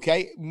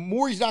 Okay,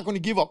 Morey's not going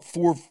to give up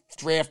 4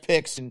 draft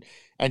picks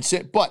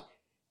but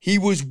he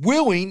was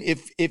willing.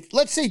 If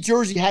let's say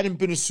Jersey hadn't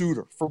been a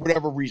suitor for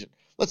whatever reason,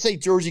 let's say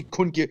Jersey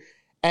couldn't get,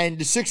 and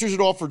the Sixers had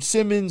offered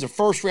Simmons a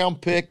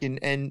first-round pick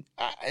and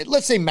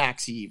let's say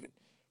Maxey even,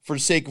 for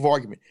the sake of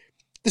argument,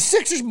 the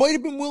Sixers might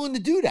have been willing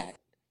to do that.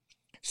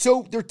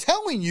 So they're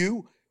telling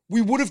you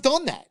we would have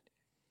done that,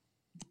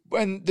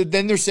 and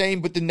then they're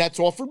saying, but the Nets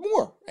offered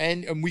more,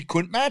 and we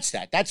couldn't match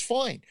that. That's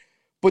fine,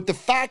 but the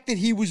fact that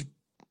he was,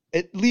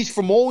 at least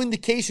from all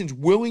indications,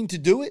 willing to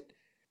do it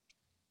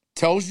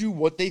tells you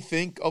what they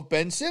think of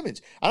Ben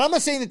Simmons. And I'm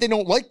not saying that they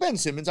don't like Ben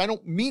Simmons. I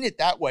don't mean it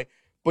that way.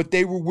 But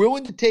they were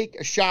willing to take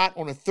a shot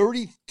on a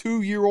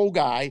 32-year-old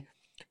guy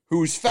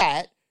who's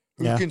fat,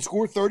 who can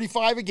score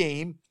 35 a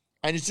game,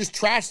 and is just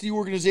trashed the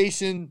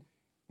organization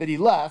that he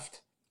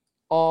left.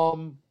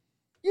 And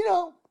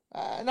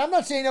I'm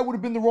not saying that would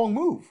have been the wrong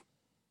move.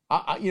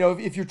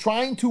 If you're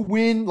trying to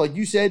win, like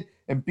you said,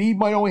 and Embiid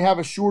might only have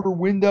a shorter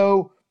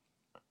window,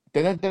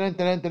 I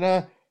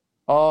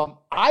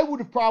would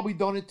have probably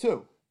done it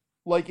too.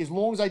 Like, as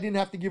long as I didn't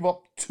have to give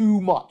up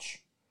too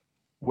much.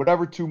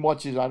 Whatever too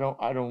much is, I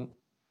don't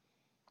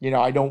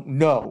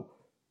know.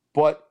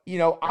 But,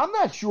 I'm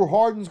not sure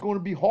Harden's going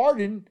to be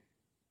Harden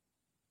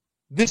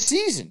this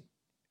season.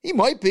 He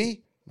might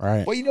be.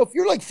 Right. But, if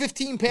you're like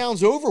 15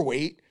 pounds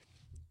overweight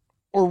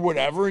or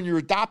whatever, and you're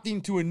adopting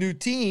to a new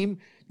team,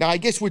 now I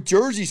guess what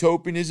Jersey's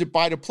hoping is that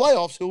by the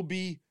playoffs, he'll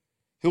be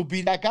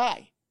that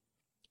guy.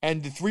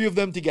 And the three of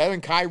them together,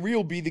 and Kyrie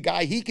will be the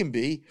guy he can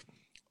be.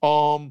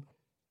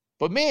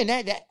 But man,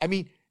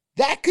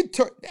 that could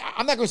turn.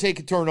 I'm not going to say it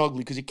could turn ugly,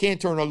 because it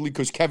can't turn ugly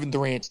because Kevin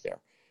Durant's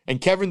there,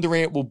 and Kevin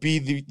Durant will be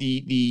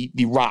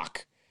the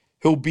rock.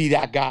 He'll be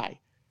that guy.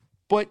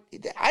 But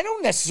I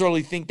don't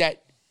necessarily think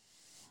that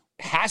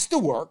has to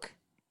work.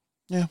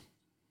 Yeah.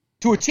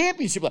 To a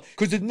championship,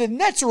 because the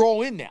Nets are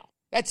all in now.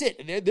 That's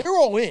it. They're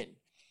all in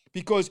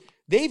because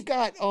they've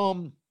got.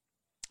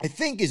 I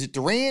think, is it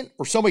Durant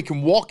or somebody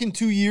can walk in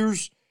 2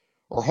 years,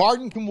 or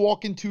Harden can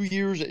walk in 2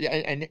 years,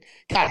 and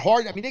God,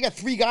 Harden. They got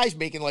 3 guys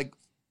making like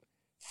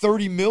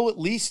 $30 million at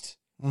least,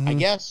 I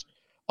guess.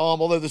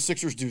 Although the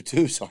Sixers do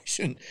too, so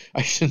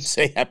I shouldn't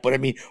say that. But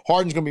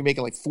Harden's going to be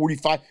making like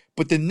 45.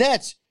 But the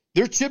Nets,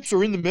 their chips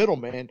are in the middle,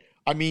 man.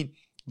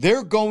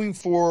 They're going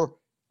for,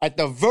 at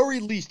the very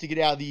least, to get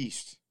out of the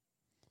East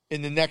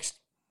in the next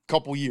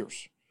couple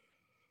years.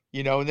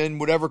 And then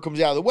whatever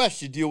comes out of the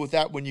West, you deal with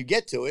that when you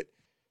get to it.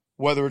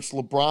 Whether it's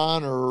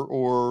LeBron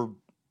or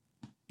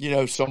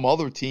some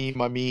other team.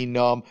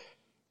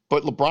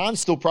 But LeBron's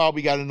still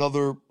probably got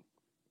another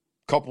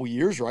couple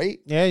years, right?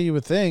 Yeah, you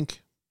would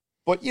think.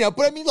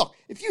 But I mean, look,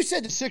 if you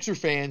said to Sixer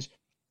fans,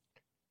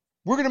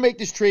 we're going to make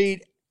this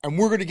trade and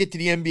we're going to get to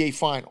the NBA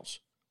Finals,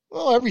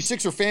 well, every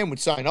Sixer fan would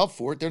sign up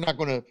for it. They're not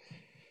going to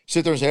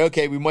sit there and say,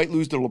 okay, we might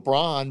lose to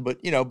LeBron, but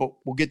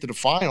we'll get to the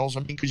finals. I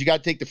mean, because you got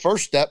to take the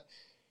first step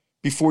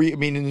before you. I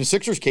mean, in the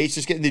Sixers case,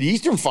 just getting to the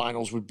Eastern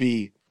Finals would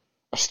be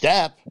a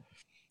step.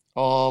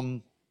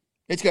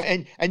 It's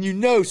going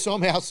and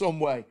somehow, some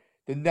way,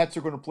 the Nets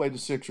are going to play the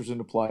Sixers in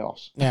the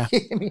playoffs. Yeah.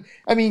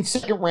 I mean,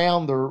 second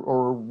round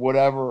or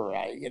whatever.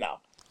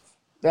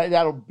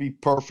 That'll be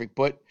perfect.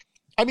 But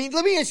I mean,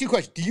 let me ask you a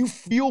question: do you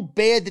feel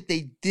bad that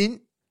they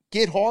didn't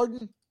get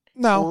Harden?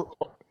 No.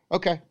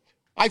 Okay.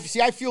 I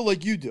feel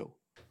like you do.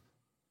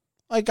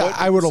 Like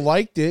I would have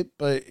liked it,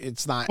 but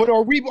it's not. But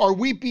are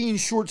we being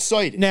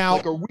short-sighted? Now,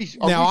 like, are we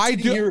I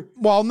do. Here?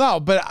 Well, no,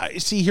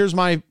 but see, here's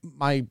my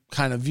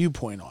kind of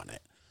viewpoint on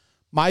it.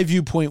 My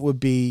viewpoint would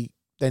be,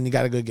 then you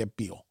got to go get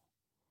Beal.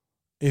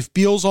 If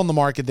Beal's on the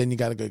market, then you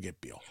got to go get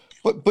Beal.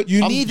 But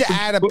you need to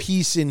add a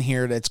piece in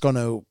here that's going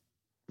to.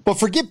 But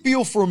forget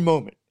Beal for a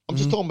moment. I'm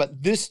just talking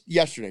about this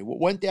yesterday. What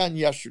went down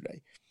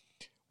yesterday?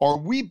 Are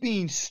we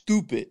being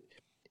stupid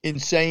in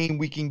saying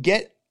we can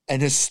get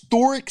an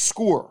historic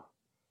scorer?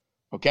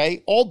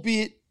 Okay,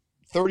 albeit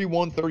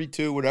 31,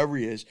 32, whatever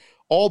he is,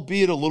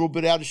 albeit a little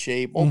bit out of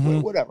shape,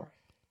 whatever.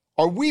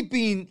 Are we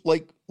being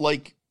like?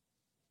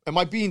 Am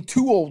I being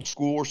too old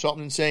school or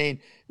something and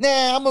saying,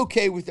 nah, I'm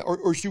okay with it?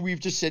 Or should we have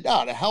just said,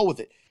 to hell with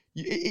it?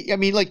 I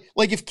mean,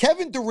 like if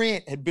Kevin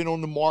Durant had been on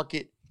the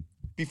market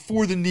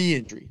before the knee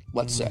injury,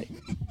 let's say,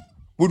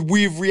 would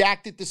we have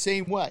reacted the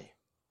same way?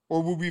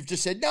 Or would we have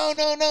just said, no,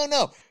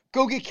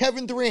 go get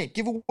Kevin Durant,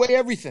 give away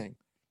everything?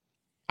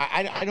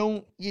 I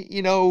don't,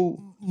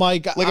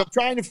 Mike. I'm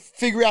trying to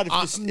figure out if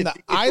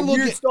the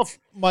weird stuff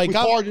with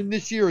Harden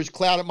this year has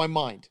clouded my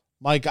mind.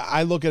 Mike,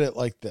 I look at it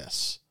like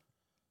this.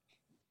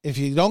 If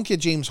you don't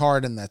get James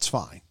Harden, that's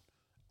fine.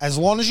 As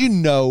long as you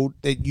know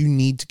that you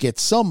need to get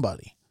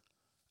somebody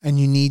and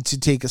you need to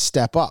take a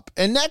step up.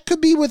 And that could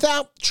be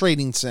without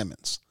trading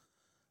Simmons.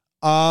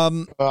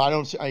 I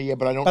don't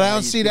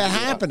see that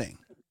happening.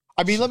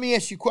 I mean, let me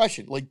ask you a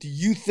question. Like, do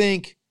you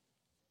think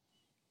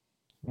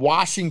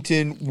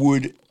Washington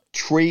would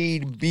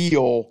trade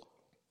Beal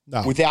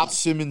without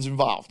Simmons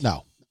involved?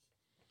 No.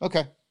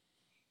 Okay.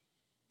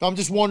 I'm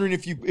just wondering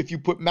if you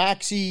put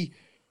Maxey,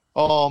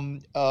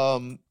 I'm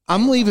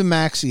leaving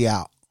Maxey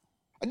out.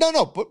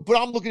 No, but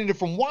I'm looking at it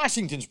from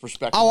Washington's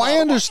perspective. Oh, I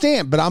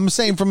understand, but I'm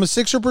saying from a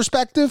Sixer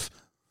perspective.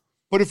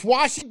 But if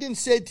Washington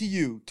said to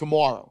you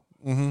tomorrow,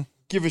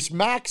 give us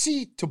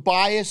Maxey,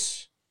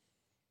 Tobias,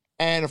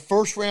 and a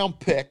first-round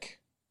pick,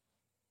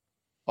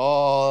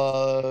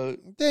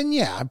 then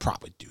yeah, I'd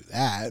probably do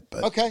that.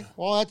 But okay,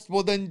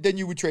 then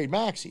you would trade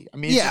Maxey. I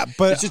mean, yeah,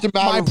 but it's just a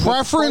matter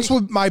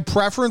my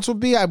preference would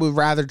be I would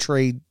rather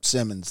trade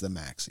Simmons than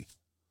Maxey.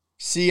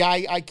 See,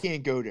 I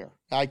can't go there.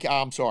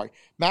 I'm sorry.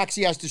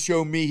 Maxey has to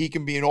show me he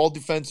can be an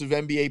all-defensive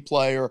NBA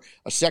player,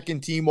 a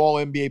second-team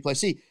all-NBA player.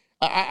 See,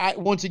 I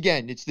once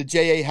again, it's the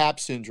J.A. Happ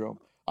syndrome.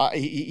 May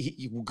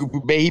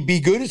he be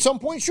good at some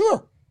point?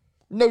 Sure.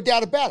 No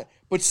doubt about it.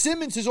 But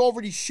Simmons has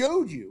already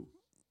showed you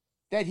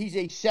that he's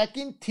a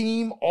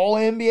second-team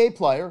all-NBA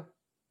player,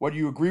 whether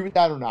you agree with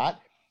that or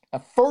not, a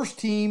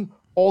first-team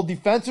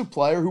all-defensive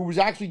player who was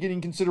actually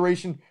getting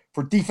consideration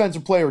for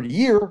Defensive Player of the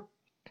Year.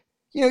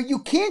 You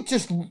can't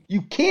just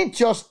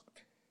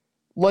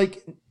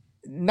like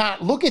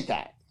not look at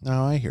that.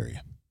 No, I hear you.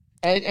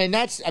 And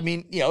that's, I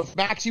mean, if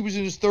Maxey was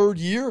in his third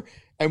year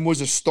and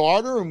was a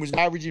starter and was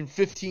averaging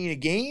 15 a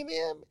game,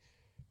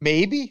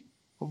 maybe.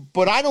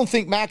 But I don't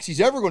think Maxey's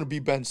ever going to be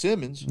Ben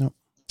Simmons. No.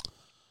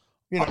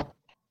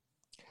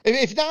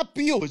 If not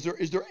Beal, is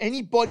there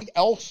anybody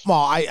else? Well,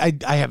 I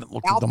haven't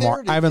looked at the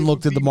market. I haven't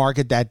looked at the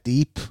market that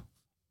deep,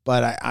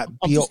 but I'm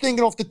just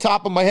thinking off the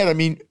top of my head. I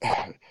mean,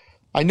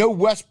 I know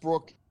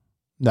Westbrook.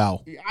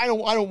 No, I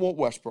don't want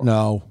Westbrook.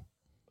 No.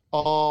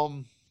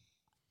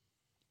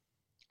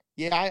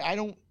 Yeah, I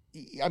don't.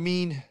 I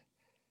mean,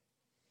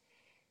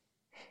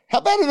 how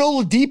about an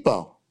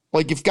Oladipo?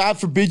 Like, if God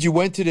forbid you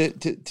went to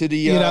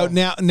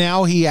the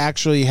now he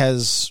actually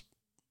has,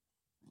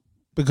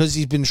 because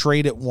he's been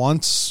traded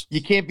once.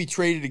 You can't be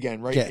traded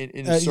again, right? Yeah.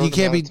 In a certain you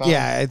can't be. amount of time.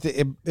 Yeah,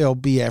 it'll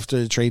be after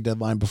the trade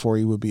deadline before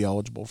he would be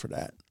eligible for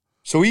that.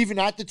 So even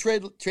at the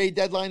trade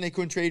deadline, they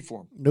couldn't trade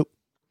for him. Nope,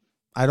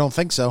 I don't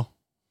think so.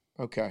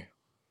 Okay,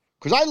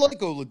 because I like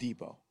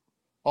Oladipo.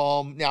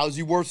 Now, is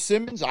he worth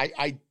Simmons?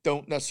 I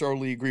don't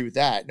necessarily agree with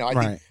that. No,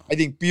 I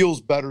think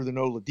Beal's better than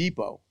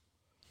Oladipo.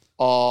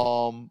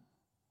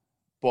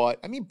 But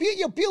I mean,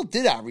 Beal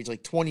did average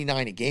like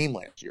 29 a game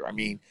last year. I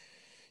mean,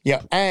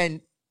 yeah,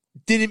 and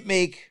didn't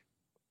make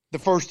the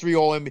first three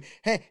All-NBA.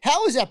 Hey,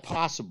 how is that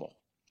possible?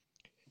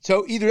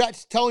 So either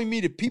that's telling me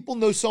that people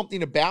know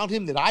something about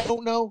him that I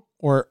don't know,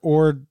 or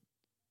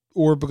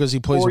because he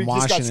plays in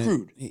Washington. Just got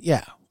screwed.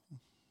 Yeah,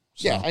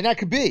 yeah, and that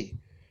could be.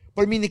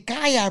 But I mean, the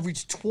guy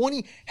averaged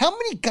 20. How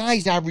many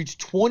guys average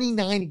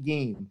 29 a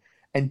game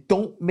and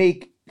don't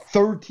make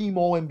third-team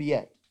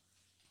All-NBA?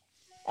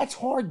 That's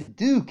hard to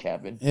do,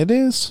 Kevin. It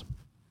is.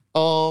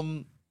 Now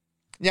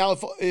Now,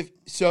 if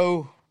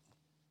so,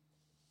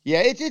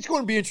 yeah, it's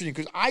going to be interesting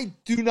because I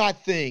do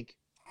not think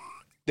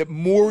that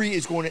Morey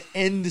is going to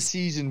end the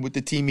season with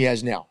the team he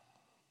has now.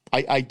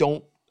 I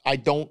don't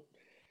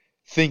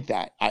think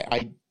that.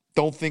 I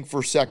don't think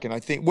for a second.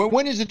 I think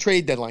when is the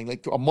trade deadline?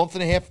 Like a month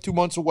and a half, 2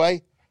 months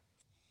away?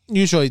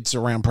 Usually it's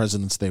around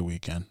President's Day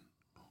weekend.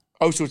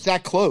 Oh, so it's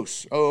that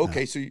close. Oh,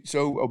 okay.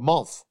 So a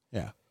month.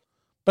 Yeah.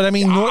 But I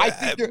mean,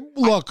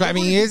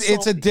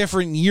 it's a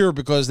different year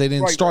because they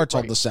didn't start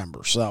till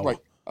December. So right.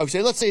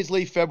 Okay, let's say it's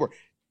late February.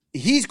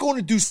 He's going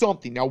to do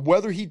something. Now,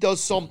 whether he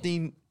does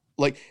something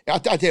like I'll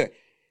tell you,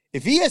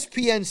 if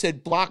ESPN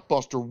said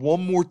Blockbuster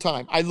one more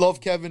time, I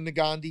love Kevin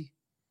Nagandi.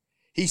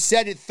 He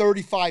said it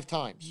 35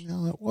 times.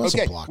 No, it was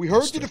okay, a Blockbuster. We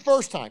heard it the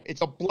first time.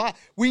 It's a block.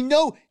 We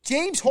know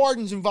James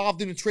Harden's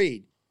involved in a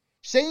trade.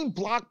 Saying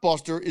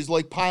Blockbuster is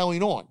like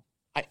piling on.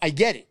 I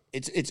get it.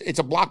 It's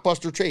a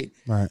Blockbuster trade.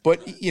 Right.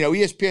 But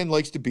ESPN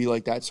likes to be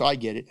like that, so I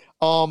get it.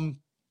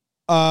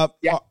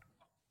 Yeah.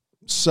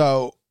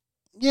 So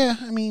yeah,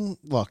 I mean,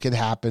 look, it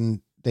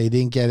happened. They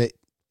didn't get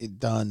it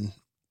done.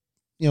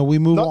 We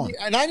move on.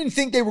 And I didn't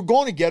think they were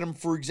going to get him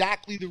for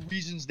exactly the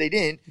reasons they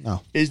didn't.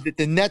 No. Is that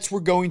the Nets were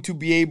going to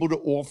be able to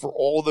offer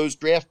all those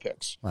draft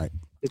picks. Right.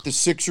 That the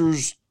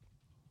Sixers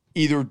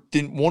either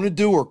didn't want to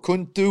do or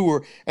couldn't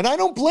do, and I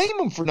don't blame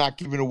them for not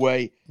giving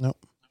away. Nope.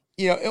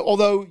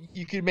 Although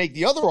you could make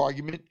the other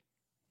argument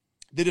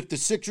that if the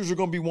Sixers are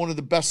going to be one of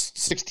the best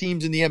 6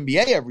 teams in the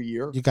NBA every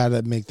year, you got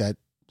to make that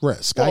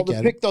risk. Well, I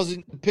get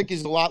the pick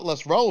is a lot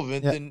less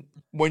relevant than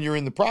when you're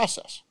in the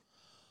process.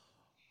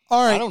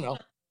 All right. I don't know.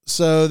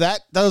 So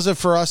that does it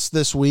for us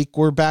this week.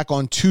 We're back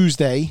on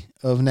Tuesday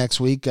of next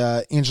week.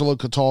 Angelo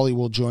Cataldi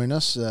will join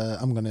us.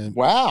 I'm going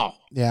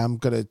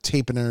to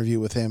tape an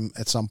interview with him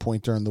at some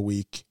point during the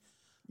week.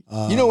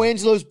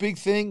 Angelo's big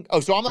thing. Oh,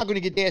 so I'm not going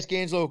to get to ask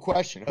Angelo a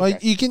question. Okay. Well,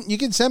 you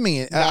can send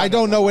me it. I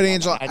don't know what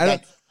Angelo.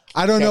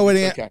 I don't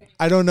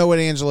know what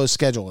Angelo's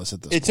schedule is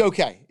at this. It's point.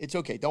 okay. It's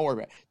okay. Don't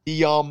worry about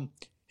it.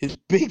 His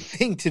big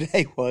thing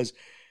today was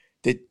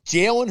that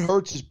Jalen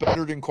Hurts is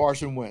better than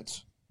Carson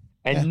Wentz,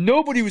 and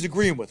nobody was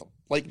agreeing with him.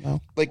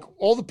 Like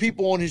all the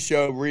people on his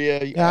show,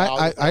 Rhea.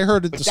 Yeah, I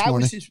heard it this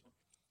morning.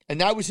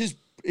 That was his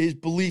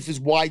belief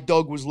is why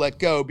Doug was let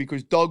go,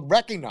 because Doug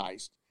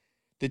recognized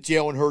that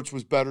Jalen Hurts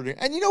was better than.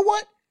 And you know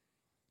what?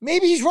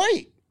 Maybe he's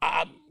right.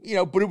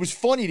 But it was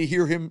funny to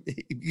hear him.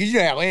 You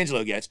know how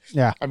Angelo gets.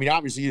 Yeah. I mean,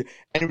 obviously,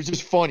 and it was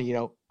just funny.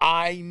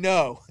 I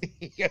know.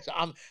 Yes,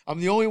 I'm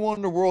the only one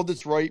in the world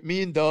that's right.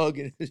 Me and Doug,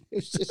 and it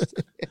was just,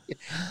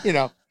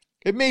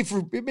 it made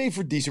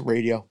for decent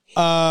radio.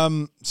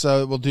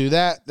 So we'll do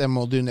that. Then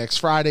we'll do next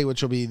Friday,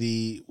 which will be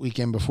the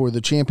weekend before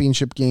the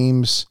championship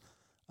games.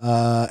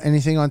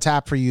 Anything on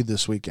tap for you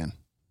this weekend?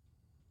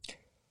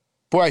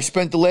 Boy, I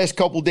spent the last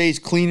couple of days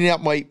cleaning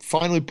out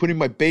finally putting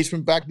my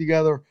basement back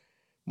together.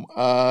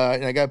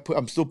 And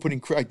I'm still putting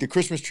the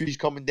Christmas trees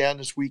coming down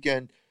this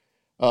weekend.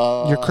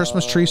 Your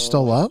Christmas tree's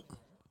still up?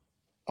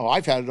 Oh,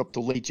 I've had it up to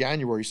late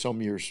January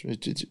some years.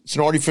 It's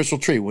an artificial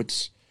tree.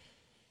 What's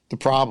the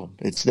problem?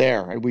 It's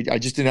there. I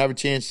just didn't have a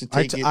chance to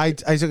take it. I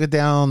took it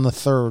down on the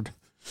 3rd.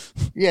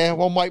 Yeah,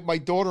 well, my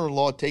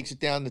daughter-in-law takes it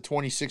down the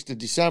 26th of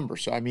December.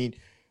 So, I mean,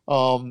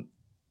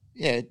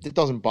 it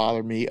doesn't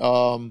bother me.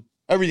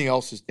 Everything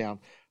else is down.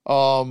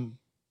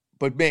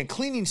 But, man,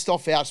 cleaning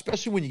stuff out,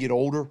 especially when you get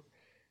older,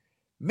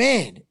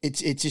 man,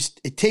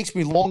 it takes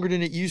me longer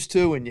than it used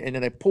to. And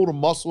then I pulled a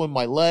muscle in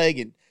my leg.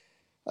 And,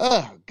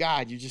 oh,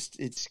 God,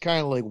 it's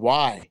kind of like,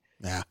 why?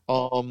 Yeah.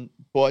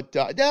 But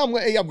now I'm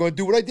going to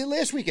do what I did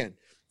last weekend.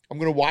 I'm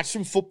going to watch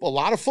some football, a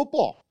lot of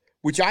football,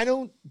 which I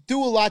don't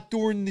do a lot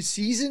during the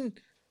season.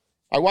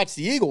 I watch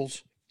the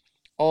Eagles,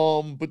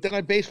 but then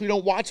I basically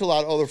don't watch a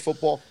lot of other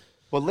football.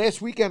 But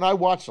last weekend I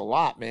watched a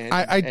lot, man.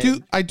 I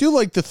do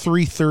like the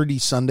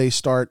 3:30 Sunday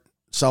start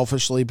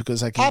selfishly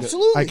because I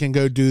can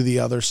go do the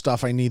other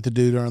stuff I need to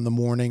do during the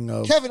morning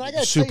of Kevin, I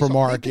got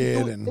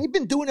supermarket they've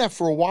been doing that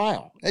for a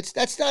while.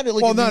 That's not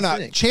like well,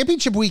 no.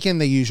 Championship weekend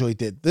they usually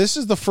did. This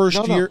is the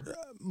first year,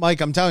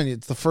 Mike. I'm telling you,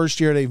 it's the first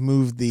year they've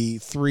moved the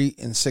 3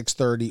 and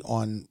 6:30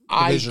 on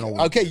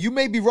divisional. Okay, you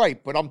may be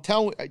right, but I'm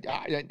telling.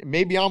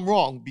 Maybe I'm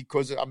wrong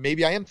because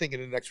maybe I am thinking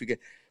of the next weekend.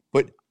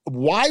 But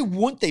why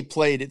wouldn't they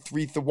play it at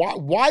 3?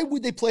 Why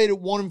would they play it at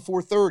 1 and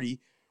 4:30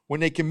 when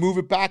they can move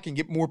it back and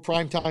get more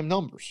primetime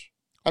numbers?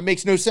 That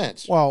makes no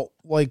sense. Well,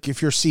 like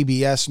if you're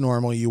CBS,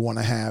 normally you want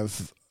to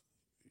have,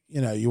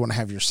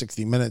 your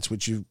 60 minutes,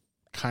 which you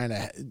kind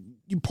of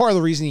part of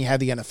the reason you have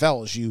the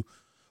NFL is you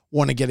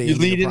want to get it. You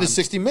lead into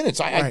 60 minutes.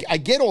 I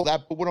get all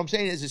that, but what I'm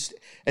saying is,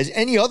 as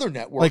any other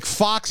network, like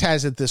Fox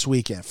has it this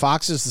weekend.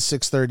 Fox is the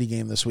 6:30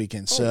 game this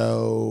weekend,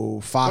 so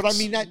Fox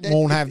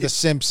won't have the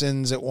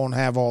Simpsons. It won't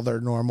have all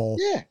their normal.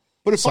 Yeah,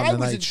 but if I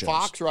was in shows.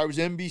 Fox or I was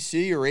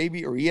NBC or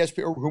AB or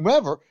ESPN or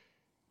whomever,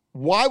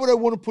 why would I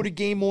want to put a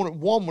game on at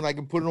 1 when I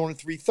can put it on at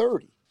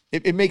 3:30?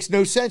 It makes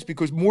no sense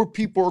because more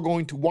people are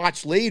going to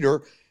watch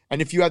later,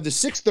 and if you have the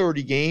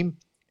 6:30 game,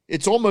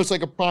 it's almost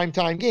like a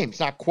primetime game. It's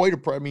not quite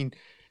a. I mean,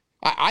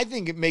 I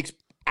think it makes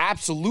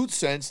absolute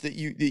sense that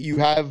you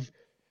have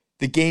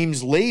the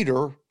games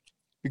later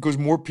because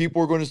more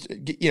people are going to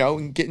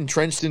get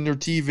entrenched in their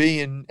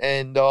TV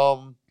and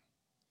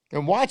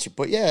watch it.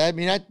 But yeah, I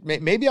mean,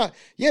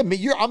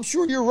 I'm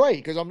sure you're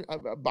right, because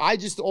I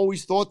just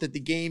always thought that the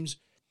games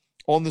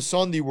on the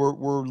Sunday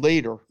were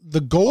later.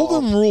 The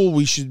golden rule,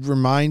 we should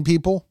remind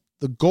people,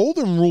 the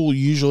golden rule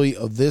usually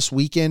of this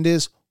weekend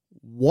is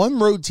one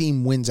road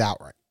team wins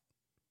outright.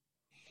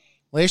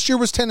 Last year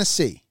was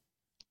Tennessee.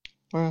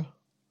 Yeah,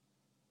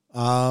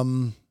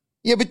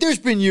 but there's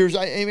been years.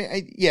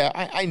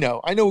 I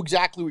know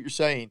exactly what you're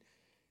saying.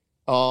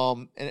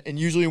 And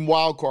usually in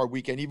wild card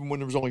weekend, even when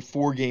there was only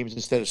 4 games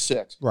instead of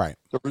 6, right?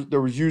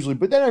 There was usually.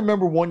 But then I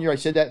remember one year I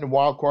said that in the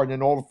wild card, and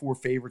then all the 4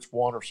 favorites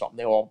won or something.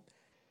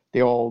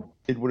 They all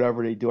did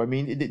whatever they do. I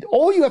mean,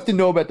 all you have to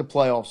know about the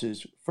playoffs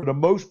is, for the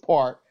most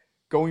part,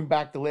 going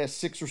back the last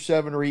 6 or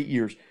 7 or 8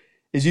 years,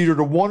 is either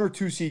the 1 or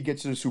 2 seed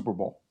gets to the Super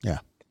Bowl. Yeah.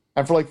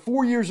 And for like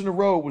 4 years in a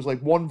row, it was like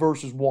 1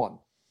 versus 1.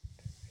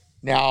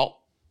 Now,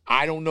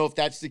 I don't know if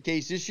that's the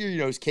case this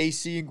year. Is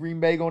KC and Green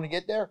Bay going to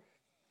get there?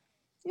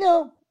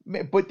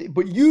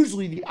 But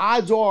usually the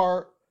odds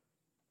are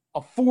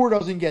a 4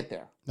 doesn't get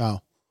there.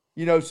 No.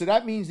 So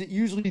that means that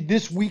usually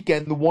this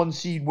weekend the 1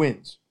 seed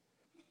wins.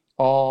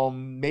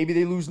 Maybe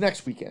they lose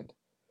next weekend,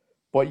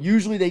 but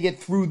usually they get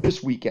through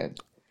this weekend.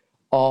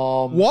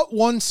 What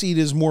 1 seed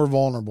is more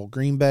vulnerable,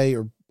 Green Bay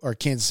or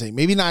Kansas City?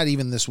 Maybe not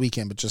even this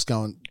weekend, but just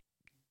going.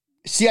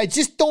 See, I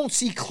just don't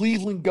see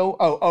Cleveland go.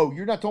 Oh,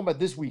 you're not talking about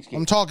this week's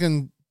game. I'm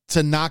talking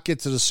to not get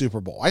to the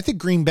Super Bowl. I think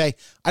Green Bay,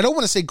 I don't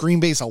want to say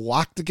Green Bay's a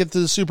lock to get to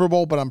the Super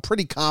Bowl, but I'm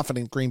pretty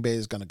confident Green Bay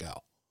is going to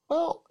go.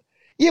 Well,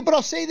 yeah, but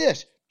I'll say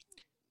this.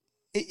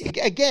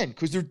 Again,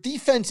 because their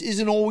defense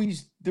isn't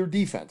always their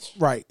defense.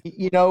 Right.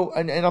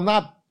 And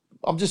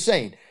I'm just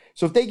saying.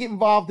 So if they get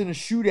involved in a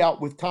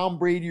shootout with Tom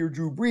Brady or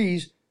Drew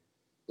Brees,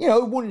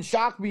 it wouldn't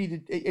shock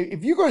me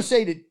if you're going to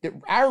say that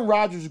Aaron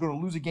Rodgers is going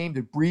to lose a game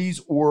to Brees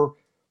or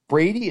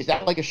Brady, is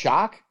that like a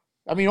shock?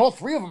 I mean, all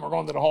 3 of them are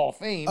going to the Hall of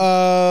Fame.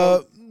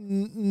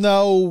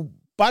 No.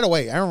 By the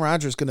way, Aaron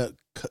Rodgers is going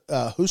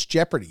to host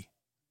Jeopardy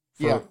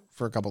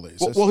for a couple of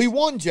days. Well, he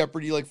won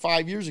Jeopardy like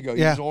 5 years ago.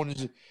 He was on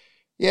his.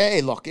 Yeah,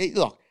 hey, look.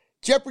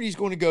 Jeopardy's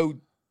going to go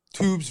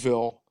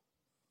Tubesville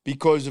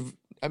because of,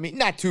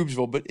 not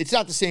Tubesville, but it's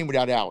not the same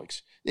without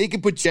Alex. They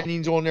can put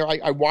Jennings on there.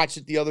 I watched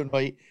it the other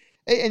night,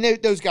 and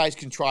those guys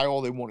can try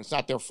all they want. It's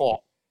not their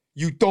fault.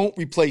 You don't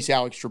replace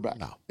Alex Trebek.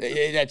 No.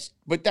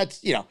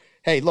 That's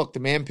hey, look, the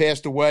man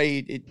passed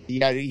away. He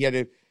had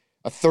a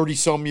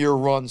 30-some year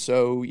run,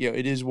 so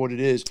it is what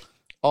it is.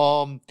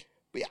 I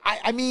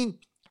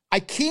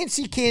can't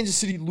see Kansas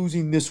City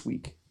losing this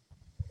week,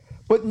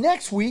 but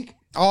next week.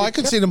 Oh, I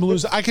can see them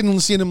lose. I can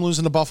see them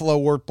losing to Buffalo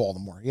or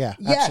Baltimore. Yeah,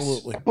 yes,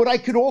 absolutely. But I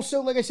could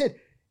also, like I said,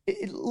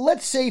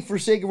 let's say for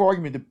sake of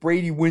argument that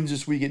Brady wins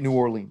this week at New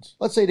Orleans.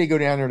 Let's say they go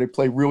down there, they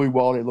play really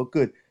well, they look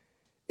good.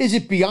 Is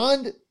it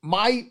beyond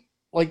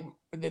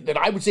that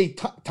I would say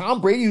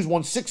Tom Brady, who's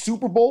won 6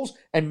 Super Bowls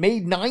and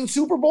made 9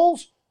 Super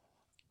Bowls,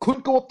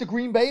 could go up to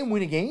Green Bay and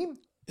win a game?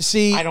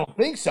 See, I don't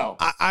think so.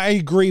 I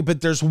agree,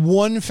 but there's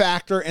one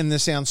factor, and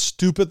this sounds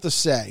stupid to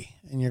say,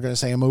 and you're going to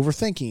say I'm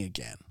overthinking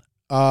again.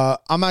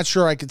 I'm not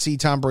sure I could see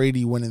Tom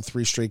Brady winning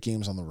 3 straight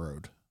games on the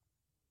road.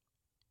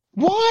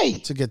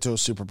 Why? To get to a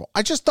Super Bowl.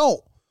 I just don't.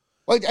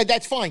 Well,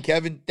 that's fine,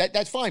 Kevin.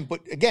 That's fine.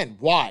 But again,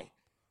 why?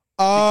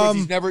 Because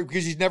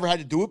he's never had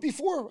to do it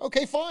before?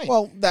 Okay, fine.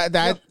 Well,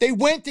 they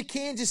went to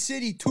Kansas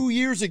City 2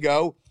 years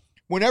ago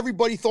when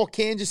everybody thought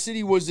Kansas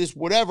City was this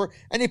whatever,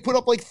 and they put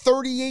up like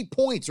 38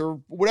 points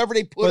or whatever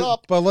they put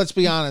up. But let's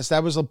be honest,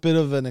 that was a bit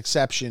of an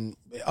exception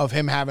of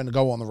him having to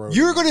go on the road.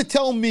 You're going to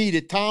tell me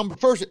that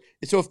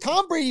so if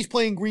Tom Brady's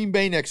playing Green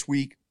Bay next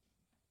week,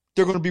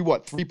 they're going to be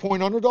what,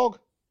 3-point underdog?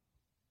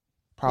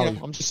 Probably.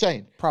 I'm just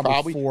saying.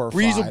 Probably 4 or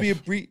Breeze 5. will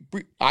be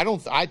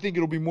I think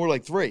it'll be more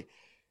like 3.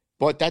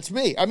 But that's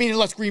me. I mean,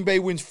 unless Green Bay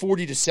wins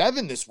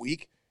 40-7 this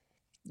week,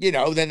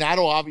 then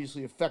that'll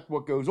obviously affect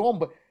what goes on.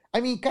 But I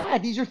mean,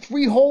 God, these are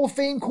 3 Hall of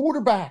Fame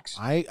quarterbacks.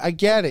 I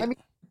get it. I mean,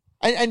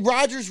 and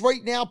Rodgers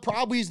right now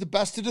probably is the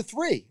best of the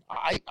 3.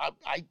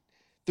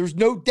 There's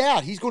no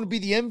doubt he's going to be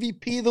the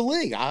MVP of the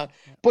league.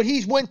 But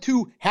he's went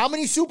to how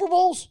many Super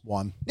Bowls?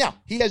 1. Now,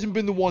 he hasn't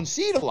been the 1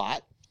 seed a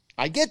lot.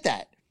 I get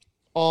that.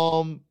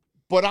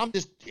 But I'm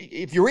just,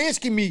 if you're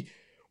asking me,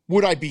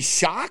 would I be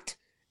shocked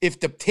if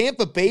the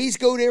Tampa Bays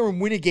go there and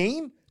win a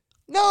game?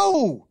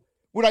 No.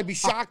 Would I be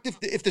shocked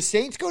if the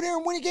Saints go there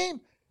and win a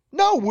game?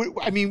 No.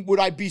 Would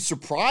I be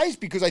surprised?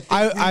 Because I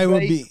think I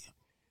would be.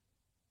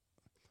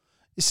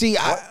 See,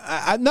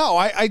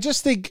 I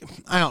just think,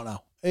 I don't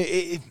know.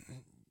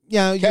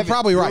 Yeah, Kevin, you're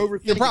probably right.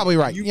 You're probably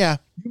right. You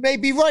may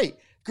be right.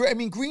 I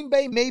mean, Green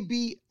Bay may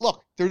be,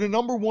 look, they're the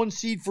number 1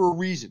 seed for a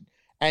reason.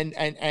 And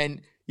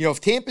if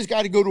Tampa's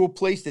got to go to a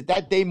place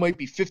that day might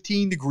be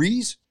 15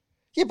 degrees,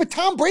 yeah, but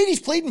Tom Brady's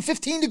played in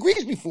 15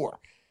 degrees before.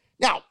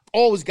 Now,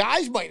 all his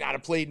guys might not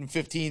have played in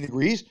 15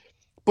 degrees,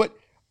 but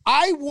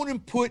I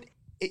wouldn't put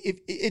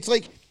it's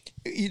like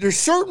there's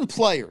certain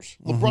players,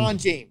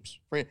 LeBron James,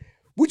 right?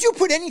 Would you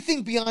put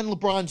anything beyond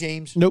LeBron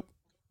James? Nope.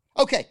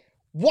 Okay.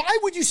 Why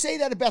would you say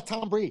that about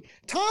Tom Brady?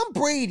 Tom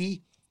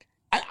Brady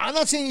I'm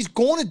not saying he's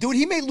going to do it.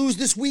 He may lose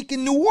this week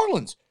in New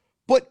Orleans.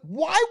 But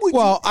why would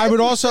Well, you I would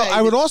ever say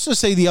also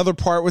say the other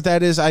part with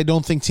that is I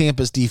don't think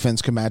Tampa's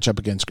defense can match up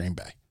against Green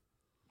Bay.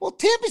 Well,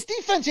 Tampa's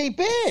defense ain't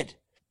bad.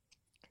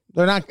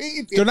 They're not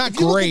If they're not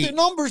you look great. at their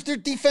numbers, their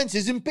defense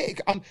isn't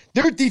big.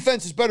 Their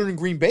defense is better than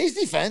Green Bay's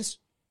defense.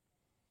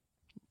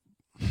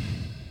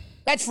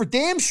 That's for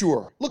damn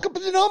sure. Look up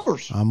at the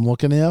numbers. I'm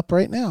looking it up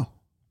right now.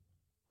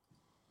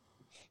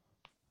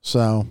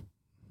 So,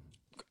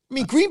 I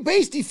mean, Green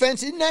Bay's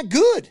defense isn't that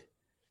good.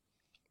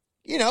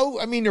 You know,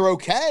 I mean, they're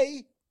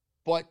okay,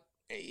 but,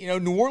 you know,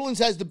 New Orleans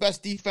has the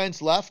best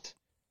defense left,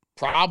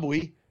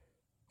 probably,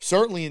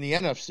 certainly in the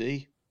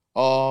NFC.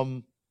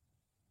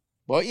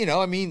 But, you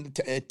know, I mean,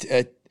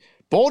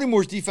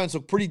 Baltimore's defense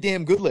looked pretty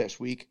damn good last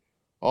week.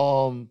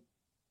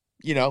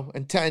 You know,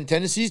 and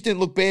Tennessee's didn't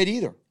look bad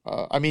either.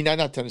 I mean,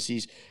 not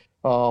Tennessee's.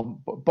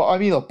 But I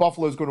mean, look,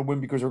 Buffalo's going to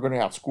win because they're going to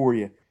outscore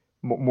you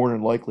more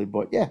than likely.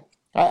 But, yeah,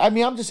 I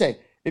mean, I'm just saying,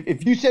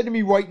 if you said to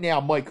me right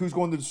now, Mike, who's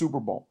going to the Super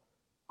Bowl?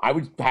 I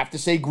would have to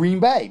say Green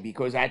Bay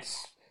because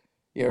that's,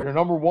 you know, they're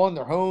number one,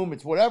 they're home,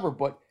 it's whatever.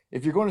 But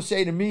if you're going to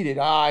say to me that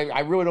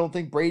I really don't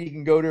think Brady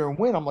can go there and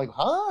win, I'm like,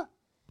 huh?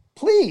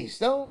 Please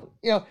don't.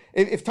 You know,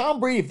 if Tom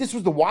Brady, if this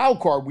was the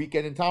wild card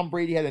weekend and Tom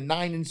Brady had a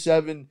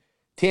 9-7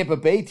 Tampa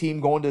Bay team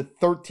going to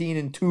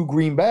 13-2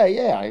 Green Bay,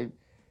 yeah.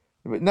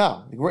 But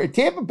no,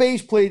 Tampa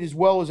Bay's played as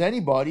well as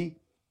anybody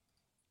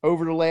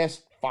over the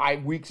last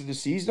 5 weeks of the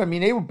season. I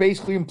mean, they were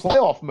basically in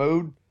playoff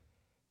mode.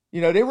 You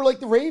know, they were like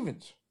the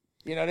Ravens.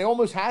 You know, they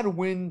almost had to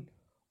win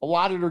a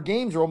lot of their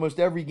games or almost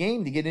every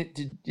game to get in,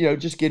 to, you know,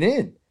 just get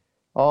in.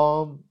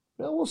 Well,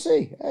 we'll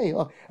see. Hey,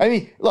 I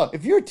mean, look,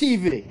 if you're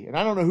TV, and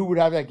I don't know who would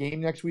have that game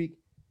next week,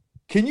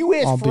 can you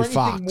ask for anything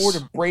Fox. more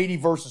than Brady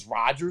versus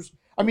Rodgers?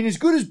 I mean, as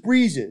good as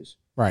Breeze is,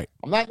 right.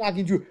 I'm not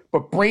knocking you,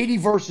 but Brady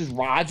versus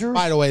Rodgers?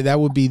 By the way, that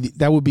would be the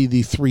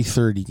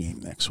 3:30 game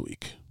next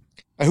week.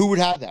 Who would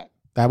have that?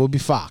 That would be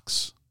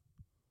Fox.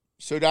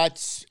 So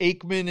that's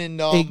Aikman and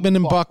Aikman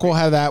and Buck will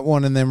have that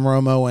one, and then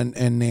Romo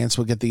and Nance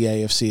will get the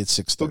AFC at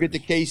 6:30. They'll get the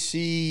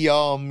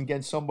KC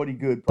against somebody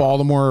good.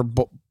 Probably.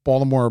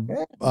 Baltimore,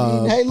 Yeah, I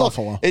mean, hey, look,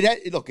 Buffalo.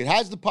 It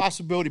has the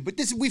possibility, but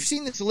we've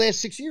seen this the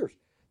last 6 years.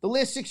 The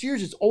last 6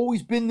 years, it's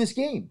always been this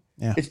game.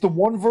 Yeah. It's the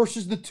 1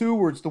 versus the 2,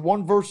 or it's the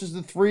 1 versus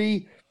the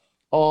 3.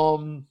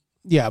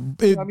 Yeah,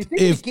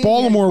 if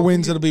Baltimore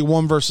wins, it'll be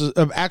 1 versus.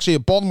 Actually,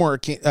 if Baltimore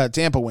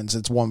Tampa wins,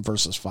 it's 1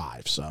 versus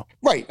 5. So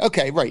Right.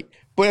 Okay. Right.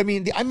 But I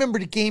mean, I remember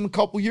the game a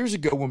couple years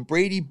ago when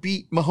Brady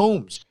beat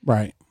Mahomes.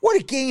 right. What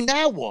a game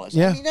that was!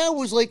 Yeah. I mean, that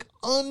was like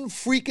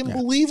unfreaking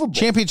believable.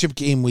 Championship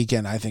game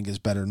weekend, I think, is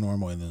better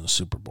normally than the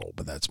Super Bowl,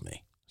 but that's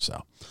me.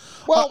 So,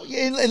 Well,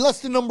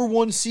 unless the number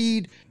 1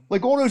 seed,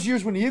 like all those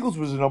years when the Eagles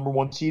was the number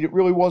 1 seed, it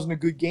really wasn't a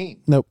good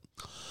game. nope.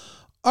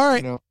 All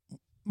right, You know?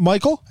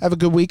 Michael, have a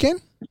good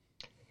weekend.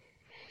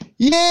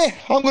 Yeah,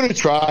 I'm going to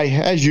try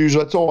as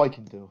usual. That's all I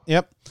can do.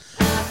 Yep.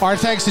 Our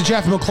thanks to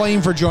Jeff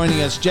McClain for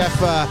joining us. Jeff,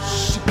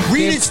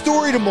 Read his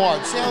story tomorrow.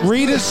 It sounds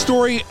read good. his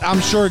story. I'm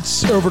sure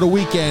it's over the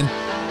weekend.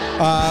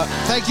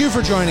 Thank you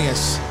for joining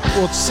us.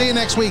 We'll see you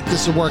next week.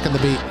 This is Working the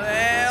Beat.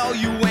 Well,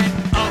 you went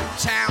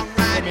uptown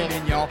riding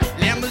in your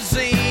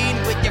limousine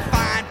with your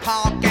fine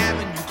Park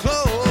Avenue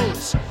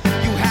clothes.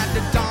 You had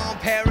the Dom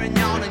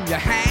Perignon in your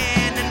hand.